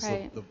 because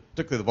right.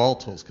 Particularly the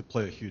volatiles could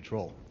play a huge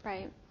role.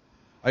 Right.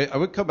 I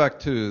would come back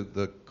to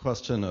the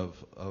question of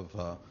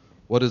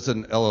what is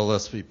in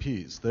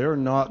LLSVPs. They are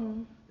not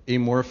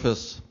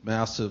amorphous,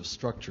 massive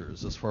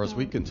structures as far as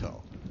we can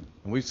tell.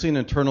 And we've seen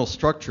internal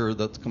structure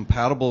that's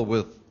compatible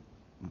with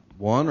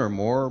one or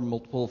more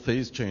multiple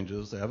phase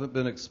changes. They haven't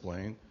been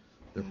explained.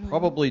 They're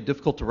probably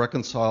difficult to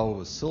reconcile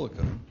with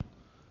silicon.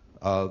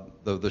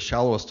 The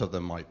shallowest of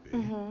them might be.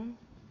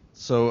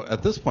 So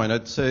at this point,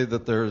 I'd say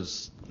that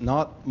there's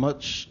not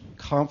much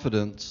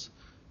confidence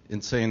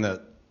in saying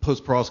that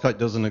post-perovskite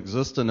doesn't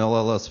exist in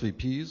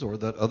LLSVPs or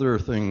that other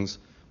things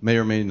may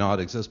or may not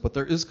exist. But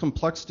there is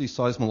complexity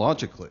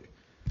seismologically.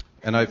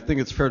 And I think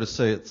it's fair to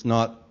say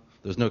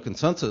there's no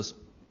consensus,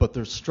 but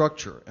there's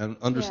structure. And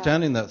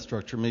understanding that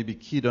structure may be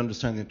key to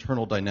understanding the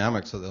internal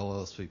dynamics of the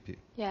LLSVP.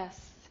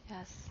 Yes.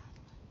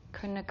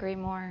 Couldn't agree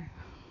more.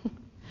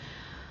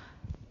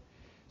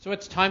 So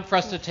it's time for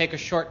us to take a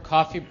short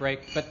coffee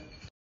break, but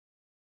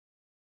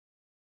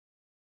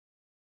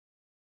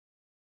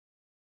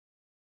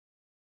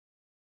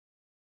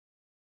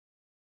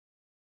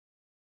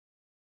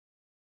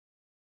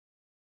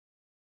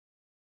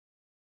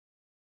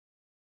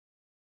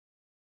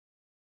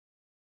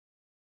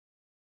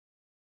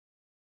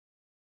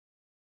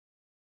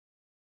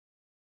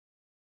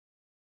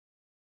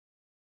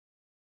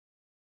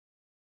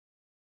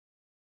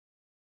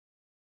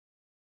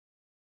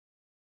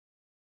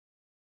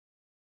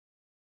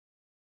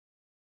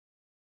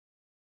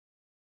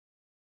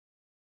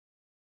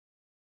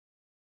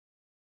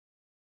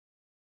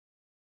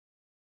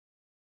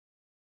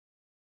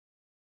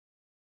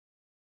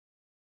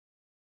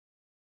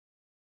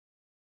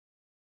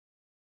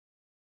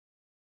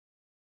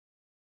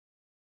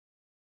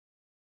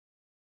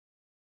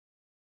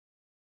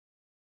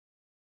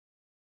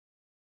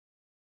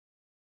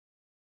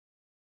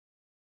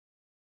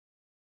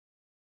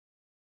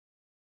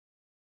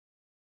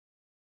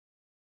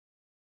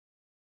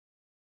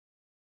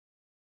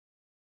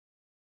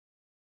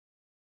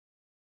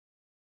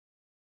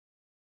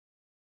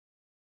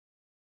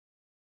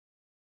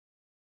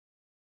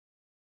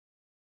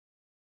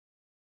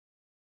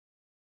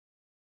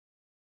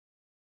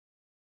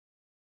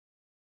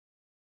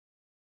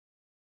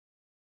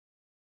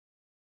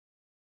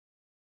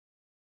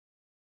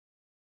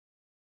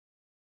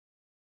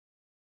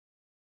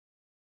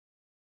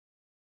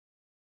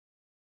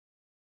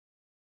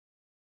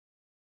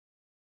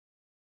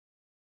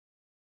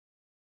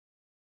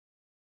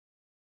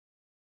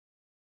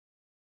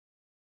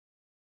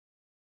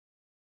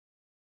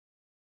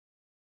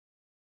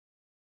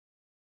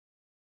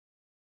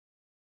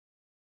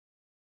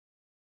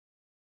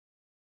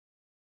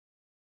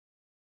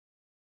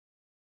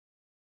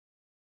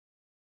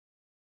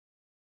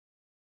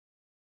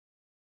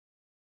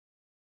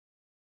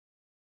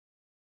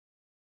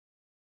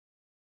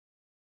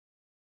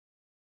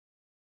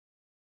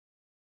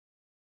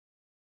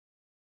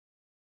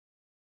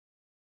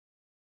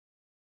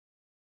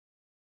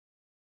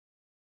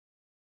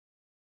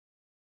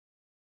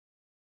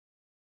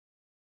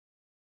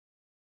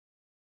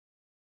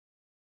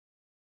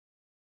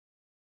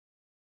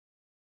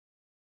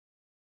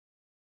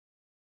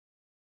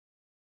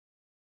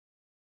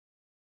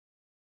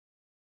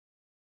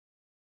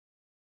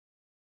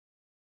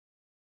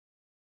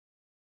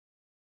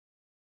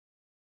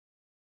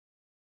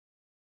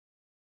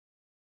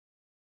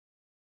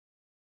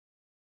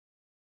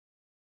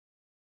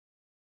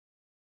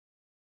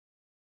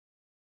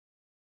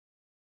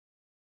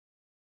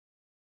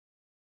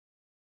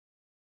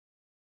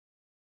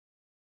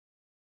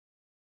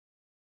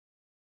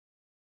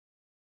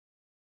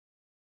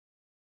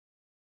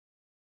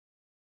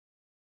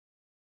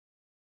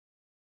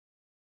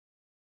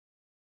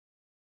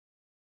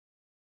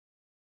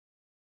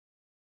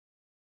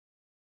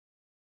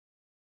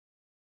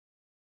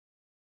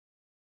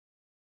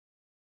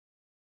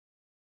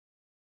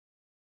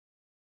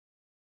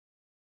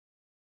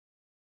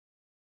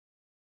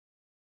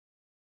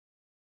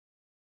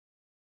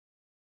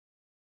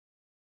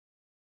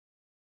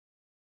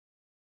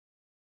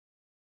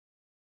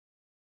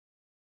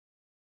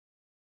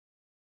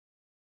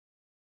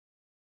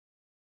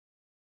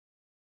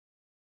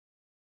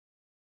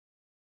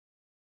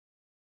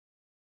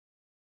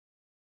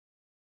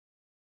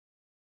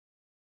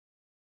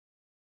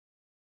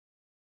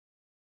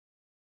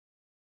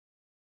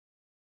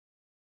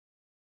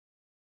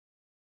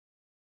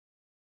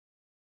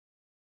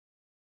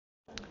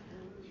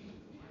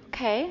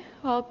Okay,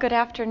 well, good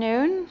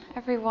afternoon,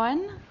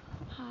 everyone.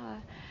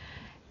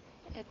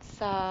 It's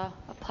a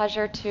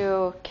pleasure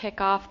to kick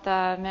off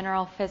the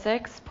mineral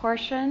physics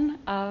portion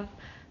of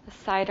the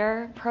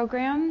CIDR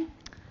program.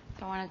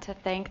 So I wanted to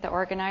thank the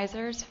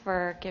organizers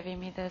for giving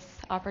me this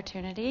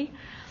opportunity.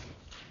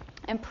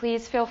 And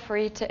please feel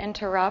free to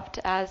interrupt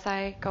as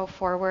I go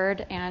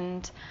forward,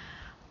 and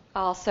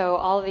also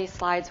all of these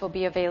slides will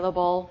be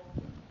available.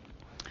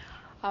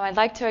 I'd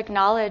like to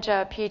acknowledge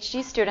a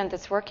PhD student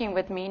that's working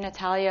with me,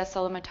 Natalia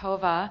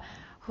Solomatova,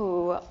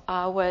 who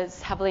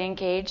was heavily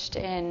engaged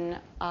in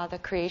the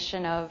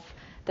creation of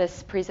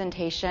this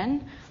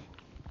presentation.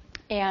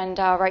 And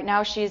right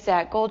now she's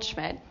at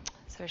Goldschmidt,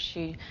 so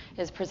she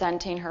is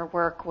presenting her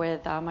work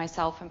with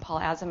myself and Paul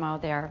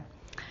Asimov there.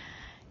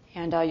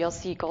 And you'll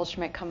see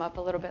Goldschmidt come up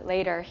a little bit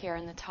later here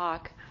in the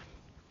talk.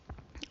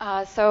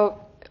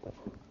 So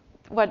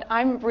what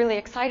I'm really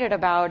excited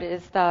about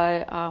is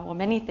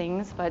many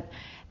things, but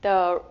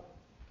the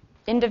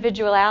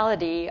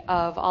individuality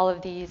of all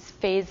of these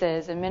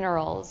phases and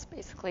minerals,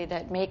 basically,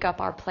 that make up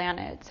our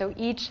planet. So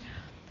each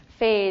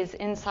phase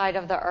inside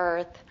of the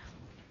Earth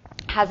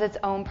has its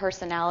own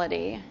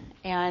personality,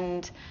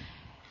 and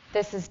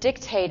this is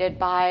dictated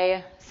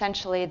by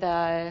essentially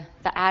the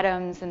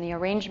atoms and the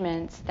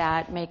arrangements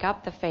that make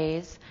up the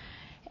phase,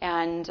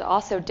 and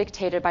also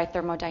dictated by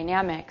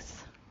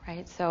thermodynamics,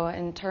 right? So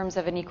in terms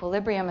of an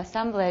equilibrium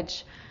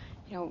assemblage,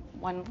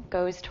 one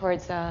goes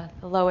towards the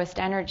lowest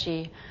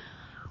energy.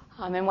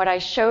 And what I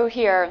show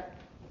here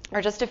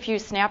are just a few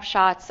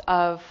snapshots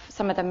of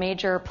some of the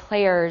major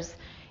players,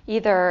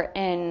 either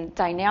in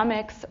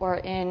dynamics or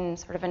in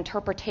sort of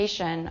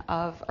interpretation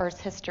of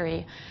Earth's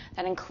history.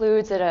 That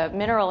includes a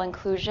mineral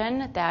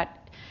inclusion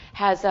that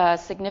has a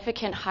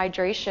significant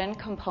hydration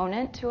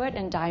component to it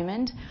in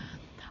diamond.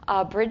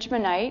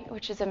 Bridgmanite,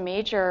 which is a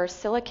major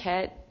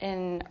silicate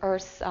in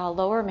Earth's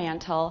lower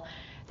mantle,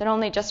 that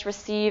only just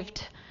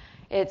received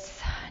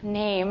its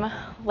name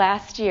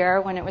last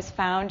year when it was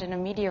found in a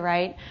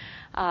meteorite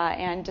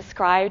and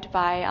described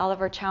by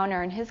Oliver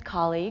Chauner and his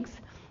colleagues.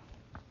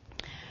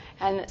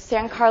 And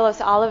San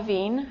Carlos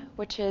olivine,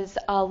 which is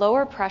a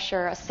lower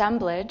pressure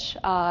assemblage,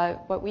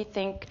 what we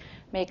think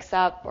makes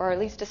up, or at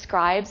least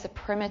describes, a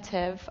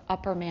primitive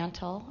upper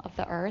mantle of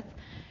the Earth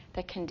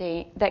that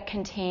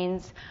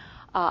contains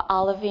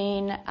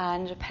olivine,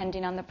 and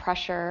depending on the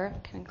pressure,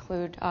 can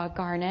include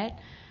garnet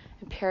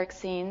and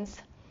pyroxenes.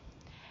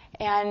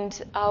 And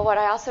what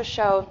I also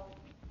show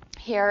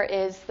here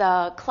is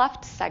the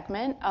cleft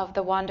segment of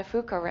the Juan de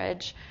Fuca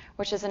Ridge,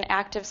 which is an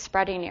active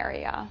spreading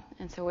area,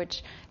 and so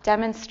which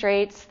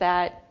demonstrates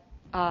that,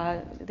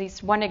 at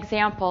least one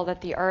example, that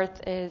the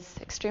Earth is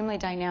extremely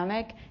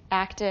dynamic,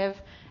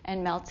 active,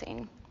 and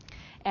melting,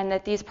 and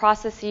that these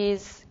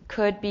processes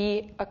could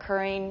be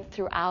occurring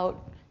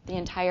throughout the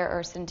entire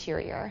Earth's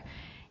interior,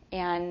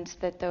 and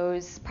that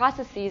those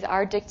processes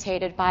are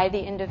dictated by the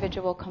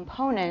individual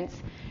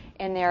components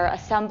in their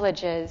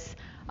assemblages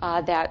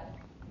that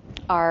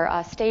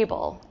are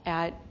stable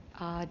at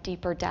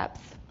deeper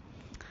depths.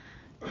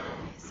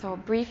 So a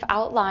brief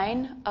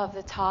outline of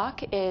the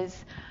talk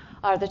is,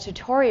 the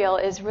tutorial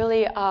is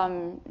really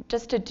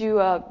just to do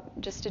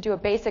a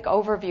basic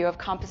overview of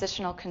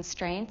compositional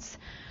constraints.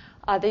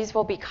 These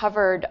will be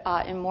covered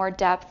in more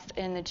depth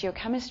in the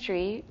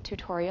geochemistry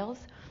tutorials.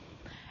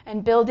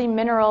 And building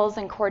minerals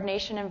and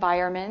coordination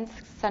environments,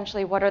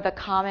 essentially what are the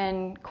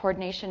common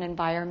coordination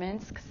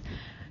environments?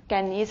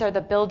 Again, these are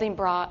the building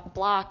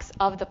blocks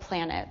of the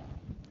planet.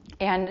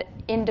 And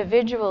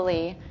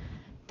individually,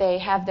 they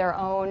have their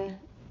own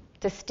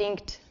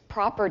distinct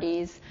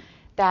properties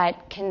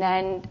that can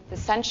then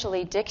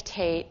essentially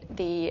dictate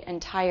the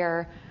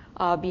entire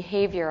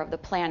behavior of the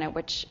planet,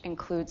 which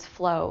includes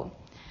flow.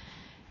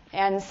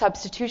 And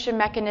substitution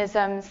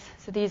mechanisms,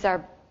 so these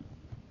are,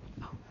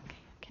 I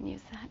can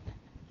use that,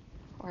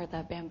 or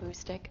the bamboo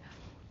stick.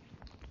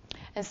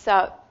 And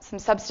so some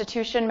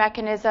substitution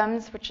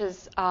mechanisms, which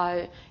is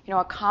a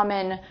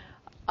common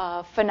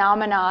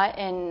phenomena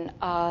in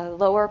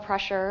lower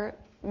pressure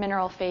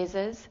mineral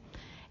phases,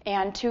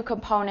 and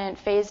two-component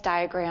phase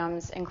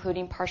diagrams,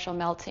 including partial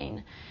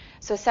melting.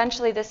 So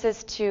essentially, this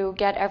is to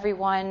get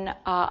everyone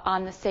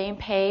on the same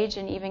page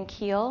and even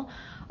keel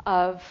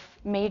of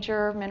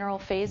major mineral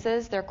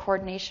phases, their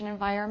coordination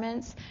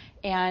environments,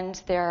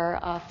 and their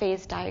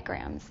phase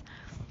diagrams.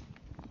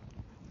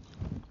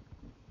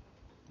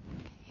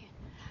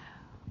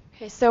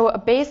 Okay, so a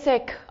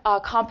basic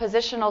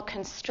compositional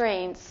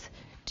constraints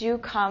do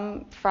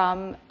come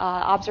from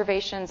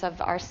observations of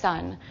our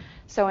sun.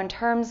 So in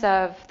terms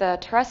of the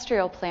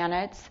terrestrial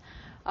planets,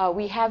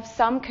 we have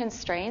some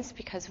constraints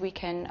because we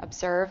can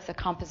observe the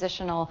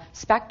compositional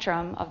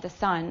spectrum of the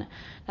sun.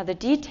 Now the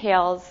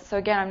details, so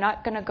again, I'm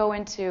not going to go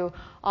into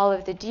all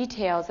of the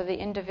details of the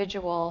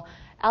individual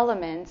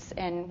elements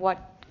and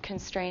what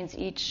constrains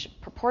each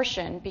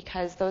proportion,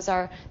 because those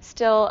are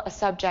still a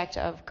subject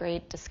of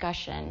great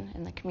discussion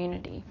in the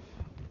community.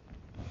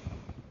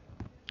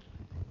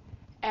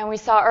 And we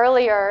saw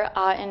earlier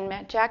in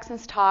Matt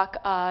Jackson's talk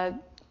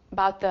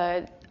about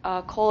the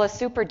coal is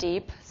super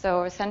deep.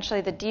 So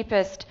essentially the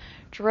deepest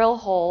drill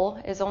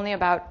hole is only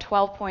about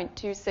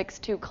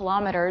 12.262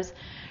 kilometers.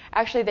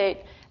 Actually,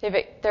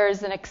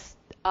 there's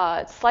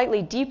a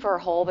slightly deeper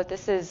hole, but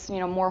this is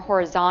more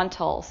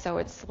horizontal, so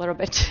it's a little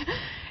bit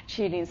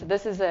cheating. So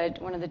this is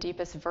one of the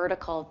deepest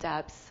vertical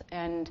depths,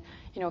 and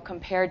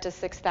compared to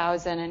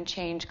 6,000 and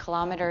change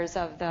kilometers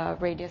of the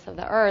radius of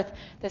the Earth,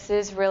 this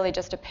is really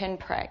just a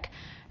pinprick.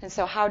 And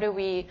so how do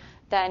we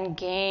then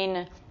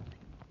gain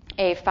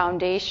a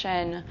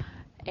foundation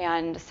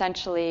and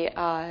essentially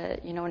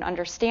an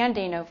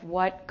understanding of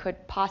what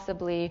could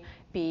possibly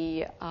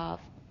be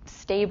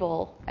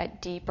stable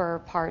at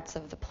deeper parts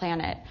of the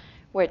planet,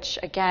 which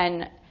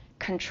again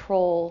can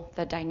control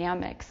the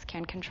dynamics,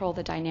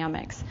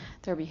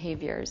 their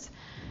behaviors.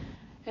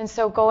 And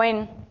so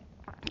going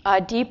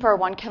deeper,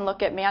 one can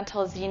look at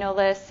mantle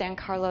xenoliths, San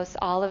Carlos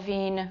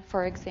olivine,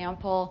 for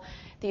example.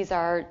 These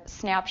are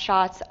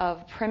snapshots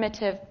of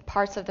primitive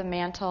parts of the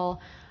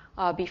mantle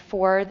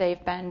before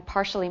they've been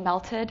partially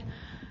melted.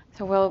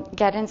 So we'll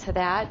get into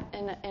that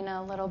in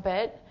a little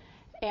bit.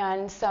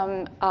 And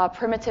some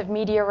primitive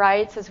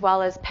meteorites as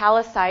well as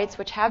pallasites,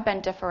 which have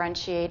been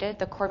differentiated,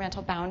 the core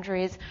mantle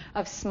boundaries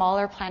of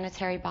smaller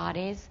planetary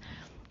bodies.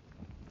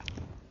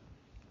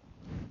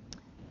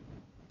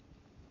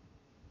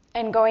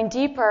 And going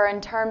deeper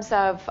in terms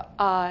of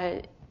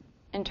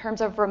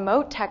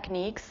remote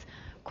techniques,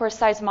 of course,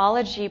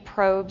 seismology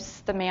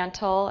probes the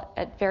mantle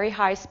at very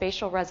high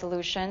spatial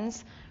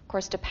resolutions. Of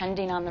course,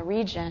 depending on the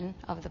region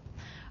of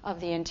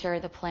the interior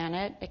of the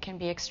planet, it can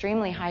be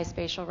extremely high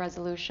spatial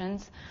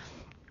resolutions.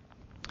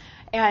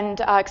 And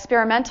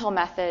experimental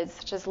methods,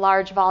 such as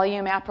large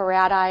volume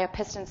apparatus, a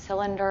piston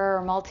cylinder,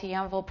 or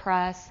multi-anvil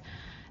press.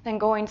 Then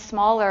going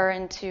smaller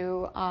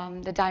into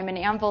the diamond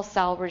anvil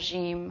cell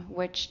regime,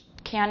 which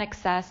can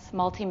access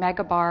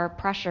multi-megabar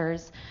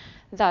pressures,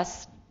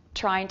 thus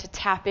trying to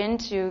tap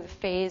into the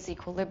phase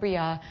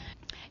equilibria.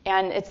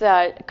 And it's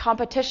a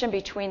competition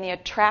between the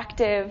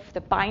attractive,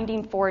 the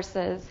binding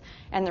forces,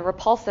 and the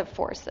repulsive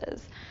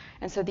forces.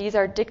 And so these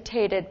are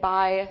dictated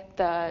by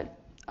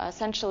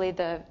essentially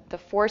the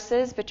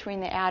forces between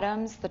the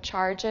atoms, the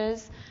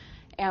charges,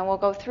 and we'll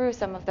go through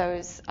some of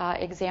those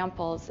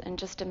examples in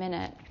just a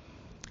minute.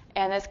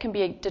 And this can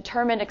be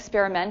determined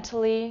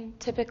experimentally,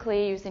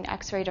 typically using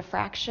X-ray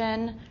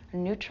diffraction or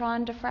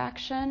neutron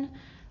diffraction.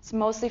 It's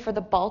mostly for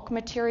the bulk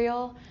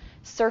material.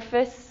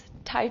 Surface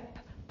type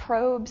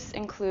probes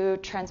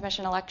include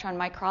transmission electron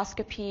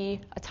microscopy,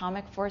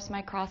 atomic force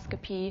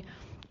microscopy,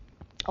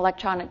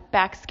 electronic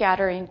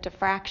backscattering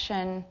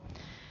diffraction.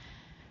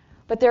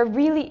 But there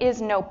really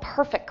is no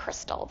perfect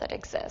crystal that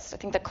exists. I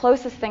think the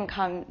closest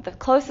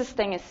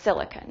thing is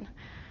silicon.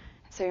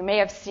 So you may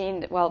have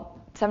seen,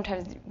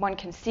 sometimes one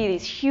can see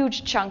these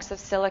huge chunks of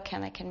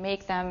silicon that can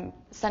make them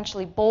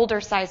essentially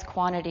boulder-sized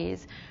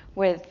quantities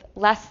with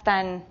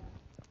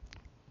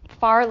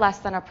far less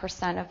than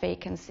 1% of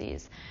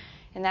vacancies.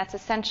 And that's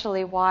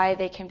essentially why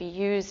they can be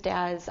used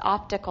as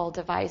optical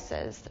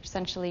devices. They're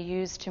essentially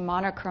used to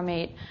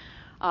monochromate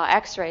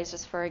X-rays,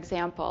 just for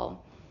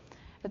example.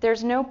 But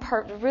there's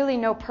really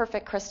no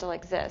perfect crystal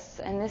exists.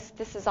 And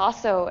this is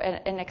also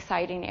an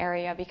exciting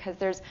area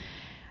because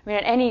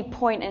at any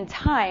point in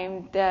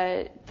time,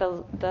 the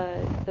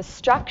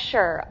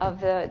structure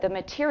of the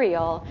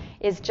material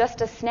is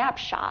just a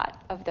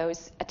snapshot of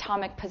those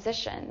atomic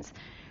positions.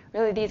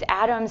 Really, these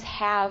atoms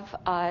have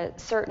a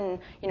certain,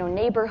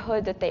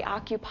 neighborhood that they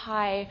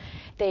occupy.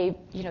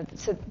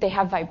 So they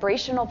have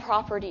vibrational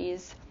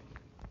properties.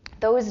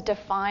 Those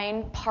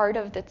define part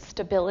of the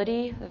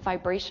stability, the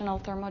vibrational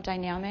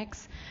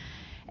thermodynamics.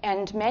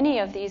 And many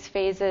of these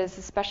phases,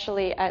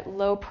 especially at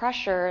low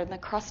pressure in the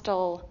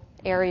crustal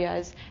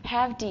areas,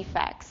 have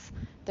defects.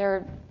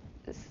 They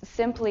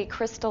simply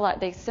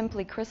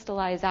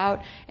crystallize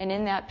out, and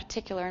in that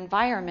particular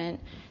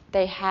environment,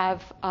 they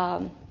have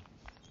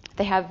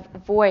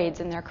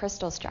voids in their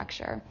crystal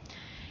structure.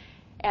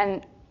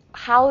 And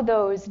how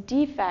those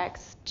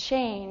defects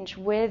change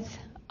with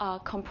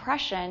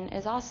compression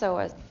is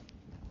also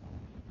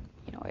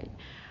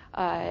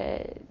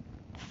a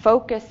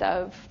focus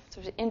of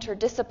sort of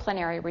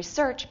interdisciplinary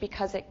research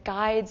because it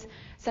guides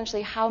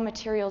essentially how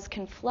materials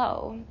can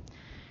flow.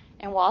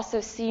 And we'll also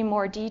see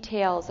more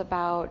details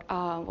about,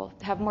 we'll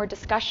have more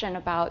discussion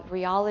about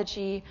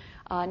rheology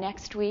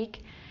next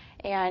week.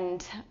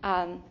 And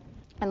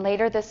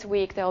later this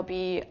week, there'll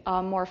be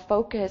more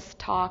focused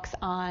talks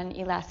on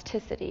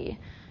elasticity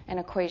and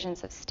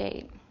equations of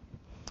state.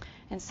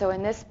 And so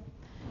in this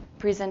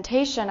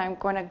presentation, I'm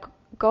going to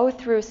go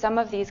through some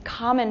of these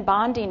common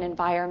bonding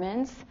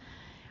environments.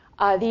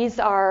 These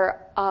are,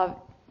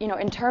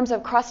 in terms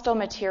of crustal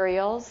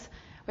materials,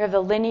 we have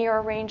the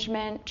linear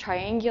arrangement,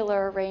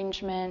 triangular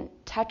arrangement,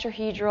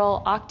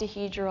 tetrahedral,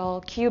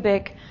 octahedral,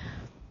 cubic.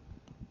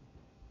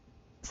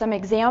 Some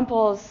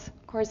examples,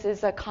 of course,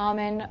 is a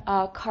common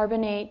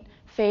carbonate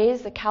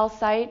phase, the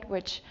calcite,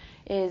 which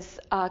is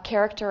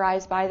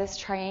characterized by this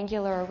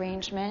triangular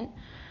arrangement.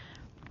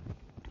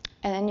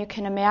 And then you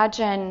can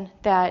imagine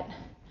that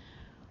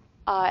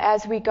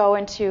as we go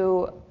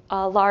into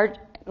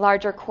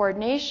larger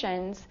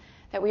coordinations,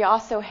 that we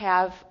also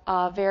have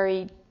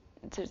very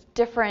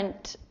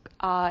different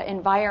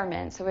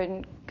environments. So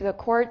in the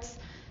quartz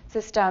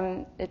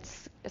system,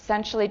 it's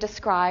essentially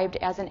described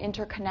as an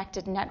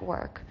interconnected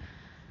network.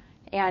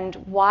 And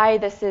why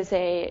this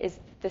is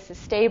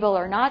stable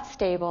or not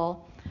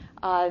stable,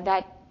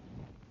 that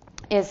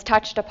is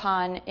touched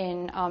upon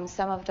in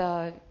some of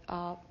the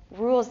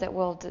rules that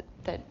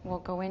we'll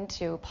go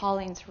into,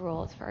 Pauline's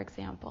rules, for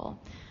example.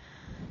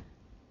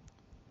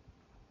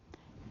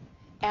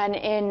 And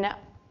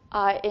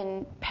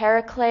in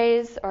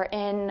periclase or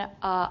in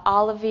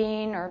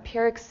olivine or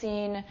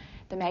pyroxene,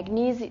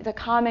 the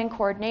common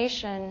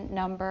coordination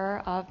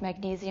number of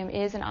magnesium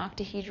is an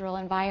octahedral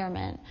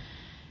environment.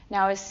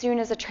 Now, as soon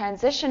as a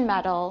transition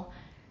metal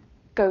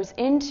goes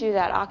into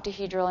that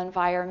octahedral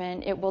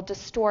environment, it will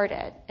distort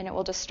it, and it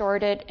will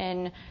distort it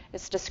in,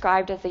 it's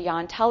described as the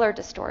Jahn-Teller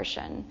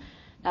distortion.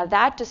 Now,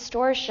 that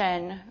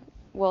distortion,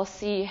 we'll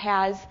see,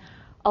 has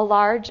a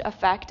large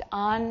effect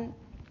on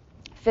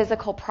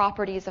physical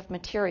properties of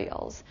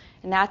materials,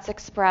 and that's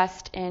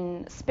expressed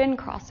in spin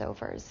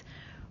crossovers,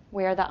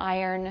 where the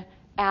iron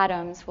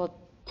atoms will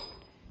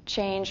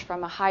change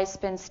from a high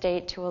spin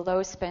state to a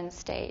low spin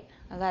state.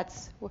 Now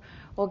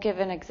we'll give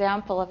an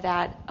example of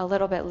that a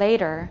little bit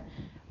later,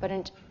 but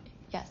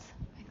yes?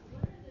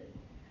 What are the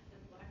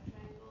black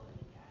triangle and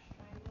the dash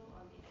triangle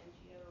on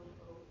the NGO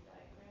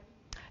diagram?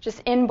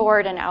 Just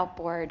inboard and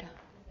outboard.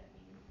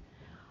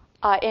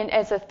 What does that mean?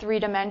 As a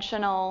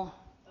three-dimensional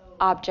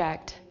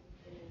object.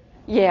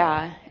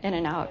 Yeah, in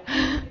and out.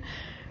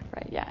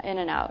 Right, yeah, in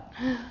and out.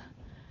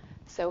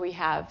 So we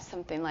have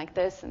something like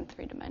this in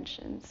 3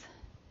 dimensions.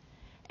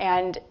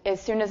 And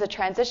as soon as a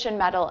transition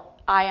metal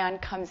ion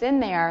comes in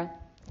there,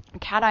 a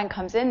cation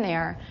comes in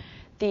there,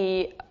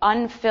 the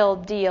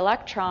unfilled d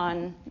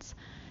electrons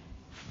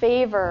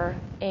favor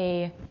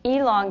a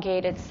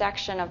elongated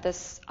section of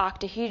this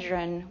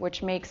octahedron,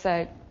 which makes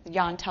a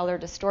Jahn-Teller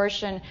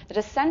distortion that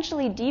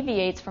essentially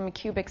deviates from a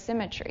cubic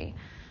symmetry.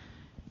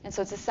 And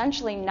so it's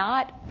essentially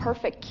not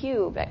perfect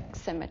cubic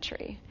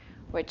symmetry,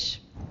 which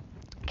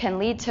can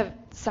lead to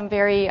some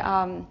very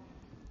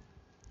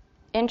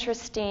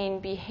interesting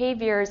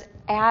behaviors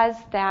as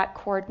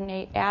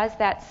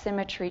that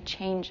symmetry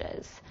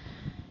changes.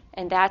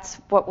 And that's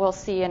what we'll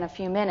see in a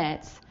few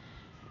minutes.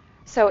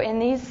 So in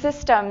these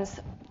systems,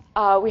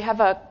 we have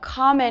a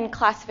common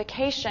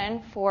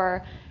classification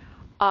for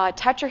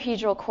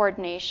tetrahedral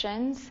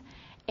coordinations,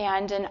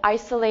 and in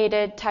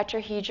isolated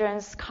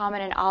tetrahedrons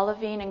common in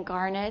olivine and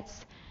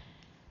garnets.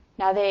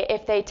 Now,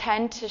 if they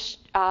tend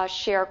to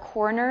share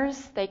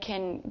corners, they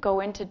can go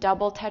into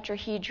double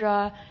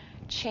tetrahedra,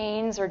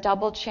 chains or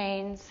double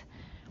chains,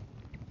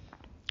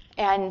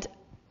 and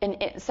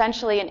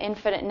essentially an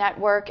infinite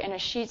network and a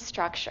sheet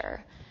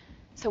structure.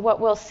 So what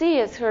we'll see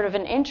is sort of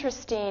an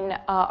interesting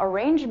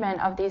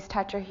arrangement of these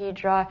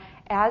tetrahedra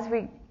as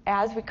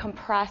we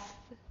compress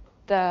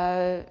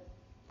the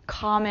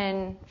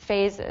common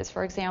phases.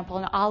 For example,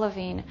 in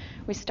olivine,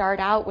 we start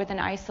out with an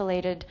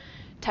isolated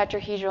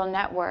tetrahedral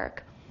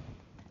network.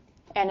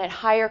 And at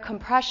higher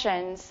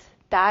compressions,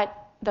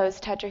 those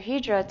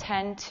tetrahedra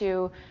tend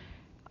to,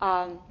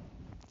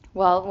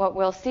 what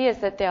we'll see is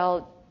that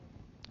they'll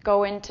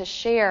go into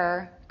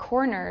share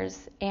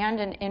corners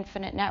and an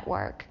infinite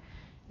network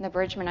in the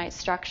Bridgmanite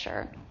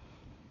structure.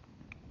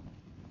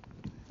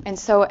 And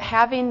so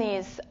having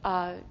these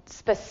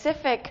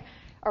specific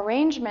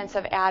arrangements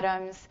of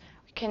atoms,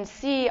 we can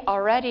see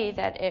already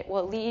that it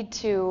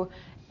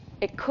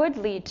could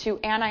lead to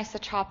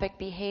anisotropic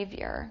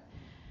behavior.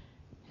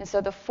 And so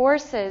the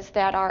forces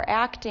that are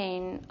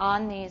acting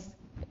on these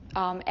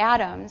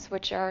atoms,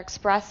 which are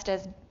expressed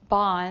as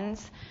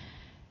bonds,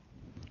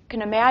 you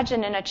can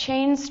imagine in a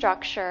chain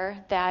structure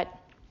that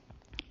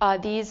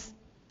this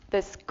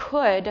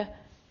could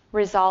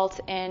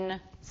result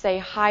in, say,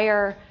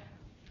 higher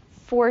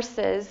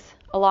forces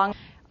along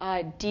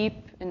deep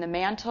in the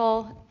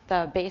mantle,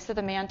 the base of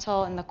the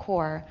mantle, and the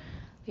core,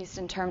 at least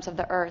in terms of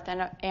the Earth.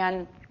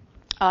 And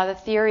the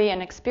theory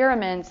and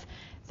experiments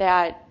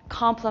that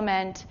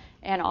complement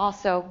and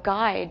also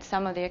guide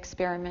some of the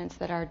experiments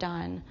that are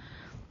done.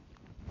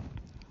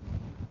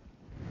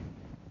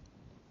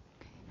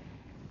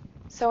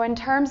 So in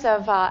terms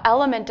of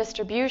element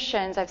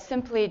distributions, I've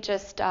simply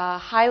just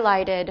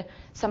highlighted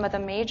some of the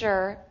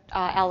major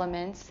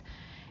elements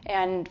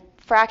and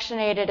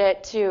fractionated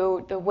it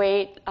to the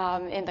weight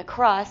in the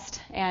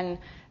crust and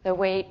the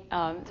weight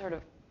sort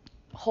of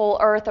whole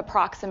Earth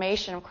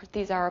approximation. Of course,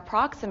 these are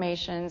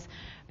approximations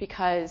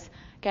because,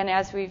 again,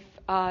 as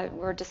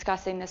we're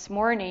discussing this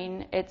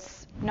morning,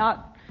 it's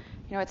not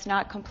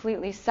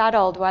completely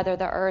settled whether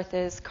the Earth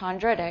is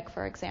chondritic,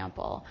 for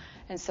example.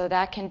 And so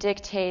that can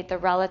dictate the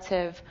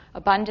relative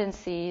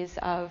abundances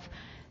of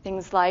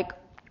things like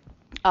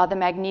the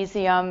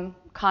magnesium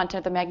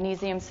content, the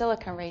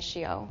magnesium-silicon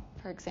ratio,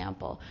 for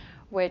example,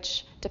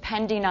 which,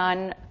 depending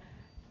on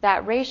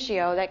that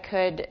ratio, that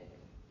could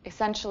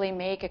essentially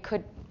it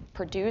could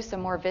produce a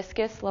more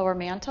viscous lower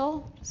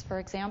mantle, just for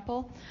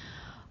example.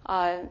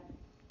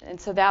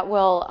 so that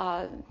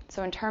will,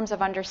 so in terms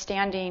of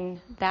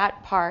understanding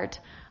that part,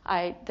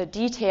 the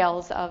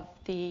details of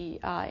the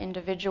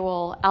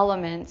individual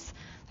elements,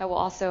 that will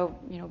also,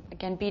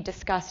 again, be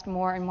discussed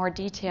more in more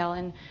detail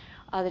in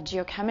the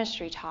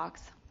geochemistry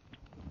talks.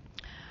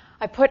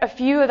 I put a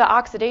few of the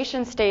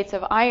oxidation states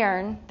of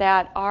iron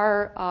that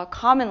are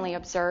commonly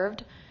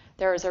observed.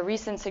 There is a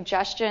recent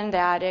suggestion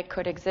that it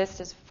could exist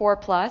as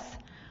 4+.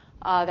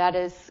 That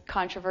is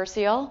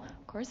controversial,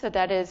 of course,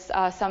 that is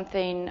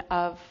something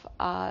of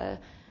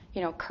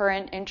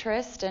current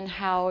interest in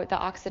how the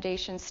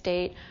oxidation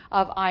state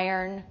of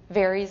iron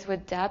varies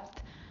with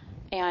depth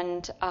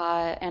and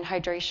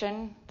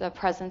hydration, the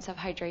presence of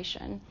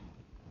hydration.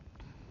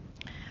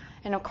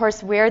 And of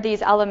course, where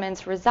these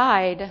elements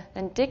reside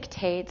then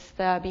dictates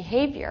the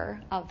behavior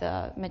of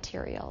the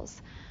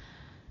materials.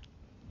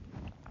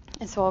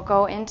 And so I'll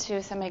go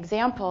into some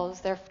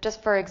examples. There,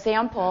 just for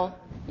example,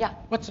 yeah.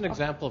 What's an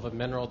example of a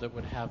mineral that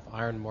would have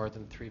iron more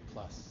than 3+?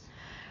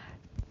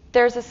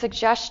 There's a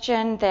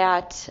suggestion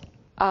that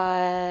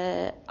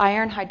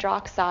iron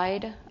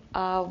hydroxide,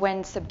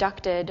 when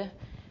subducted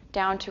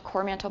down to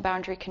core mantle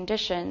boundary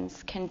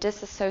conditions, can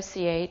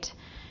disassociate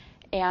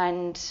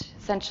and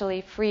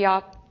essentially free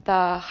up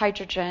the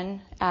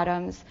hydrogen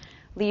atoms,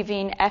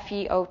 leaving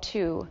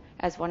FeO2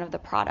 as one of the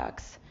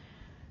products,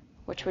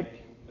 which would...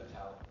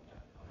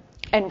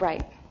 And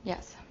right,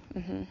 yes.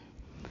 Mm-hmm.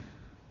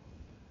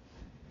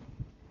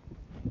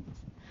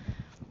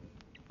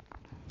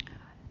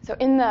 So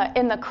in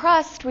the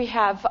crust, we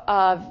have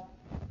a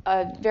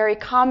very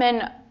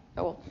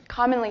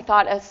commonly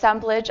thought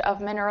assemblage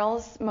of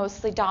minerals,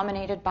 mostly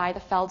dominated by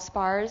the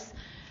feldspars,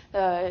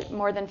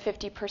 more than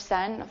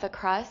 50% of the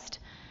crust,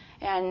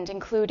 and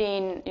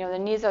including the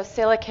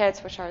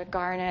nesosilicates, which are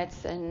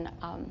garnets and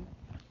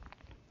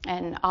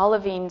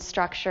olivine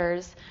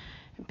structures,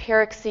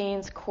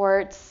 pyroxenes,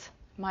 quartz,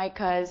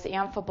 micas,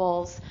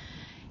 amphiboles,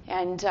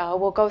 and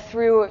we'll go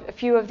through a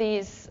few of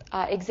these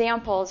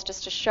examples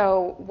just to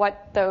show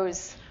what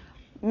those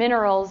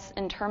minerals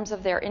in terms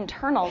of their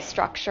internal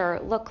structure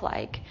look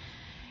like.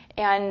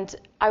 And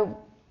I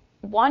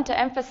want to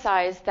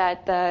emphasize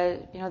that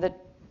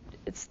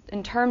it's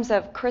in terms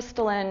of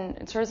crystalline,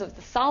 in terms of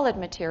the solid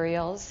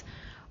materials,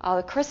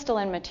 the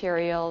crystalline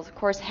materials, of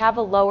course, have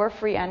a lower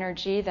free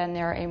energy than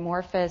their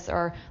amorphous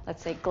or,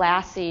 let's say,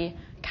 glassy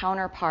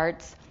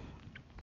counterparts.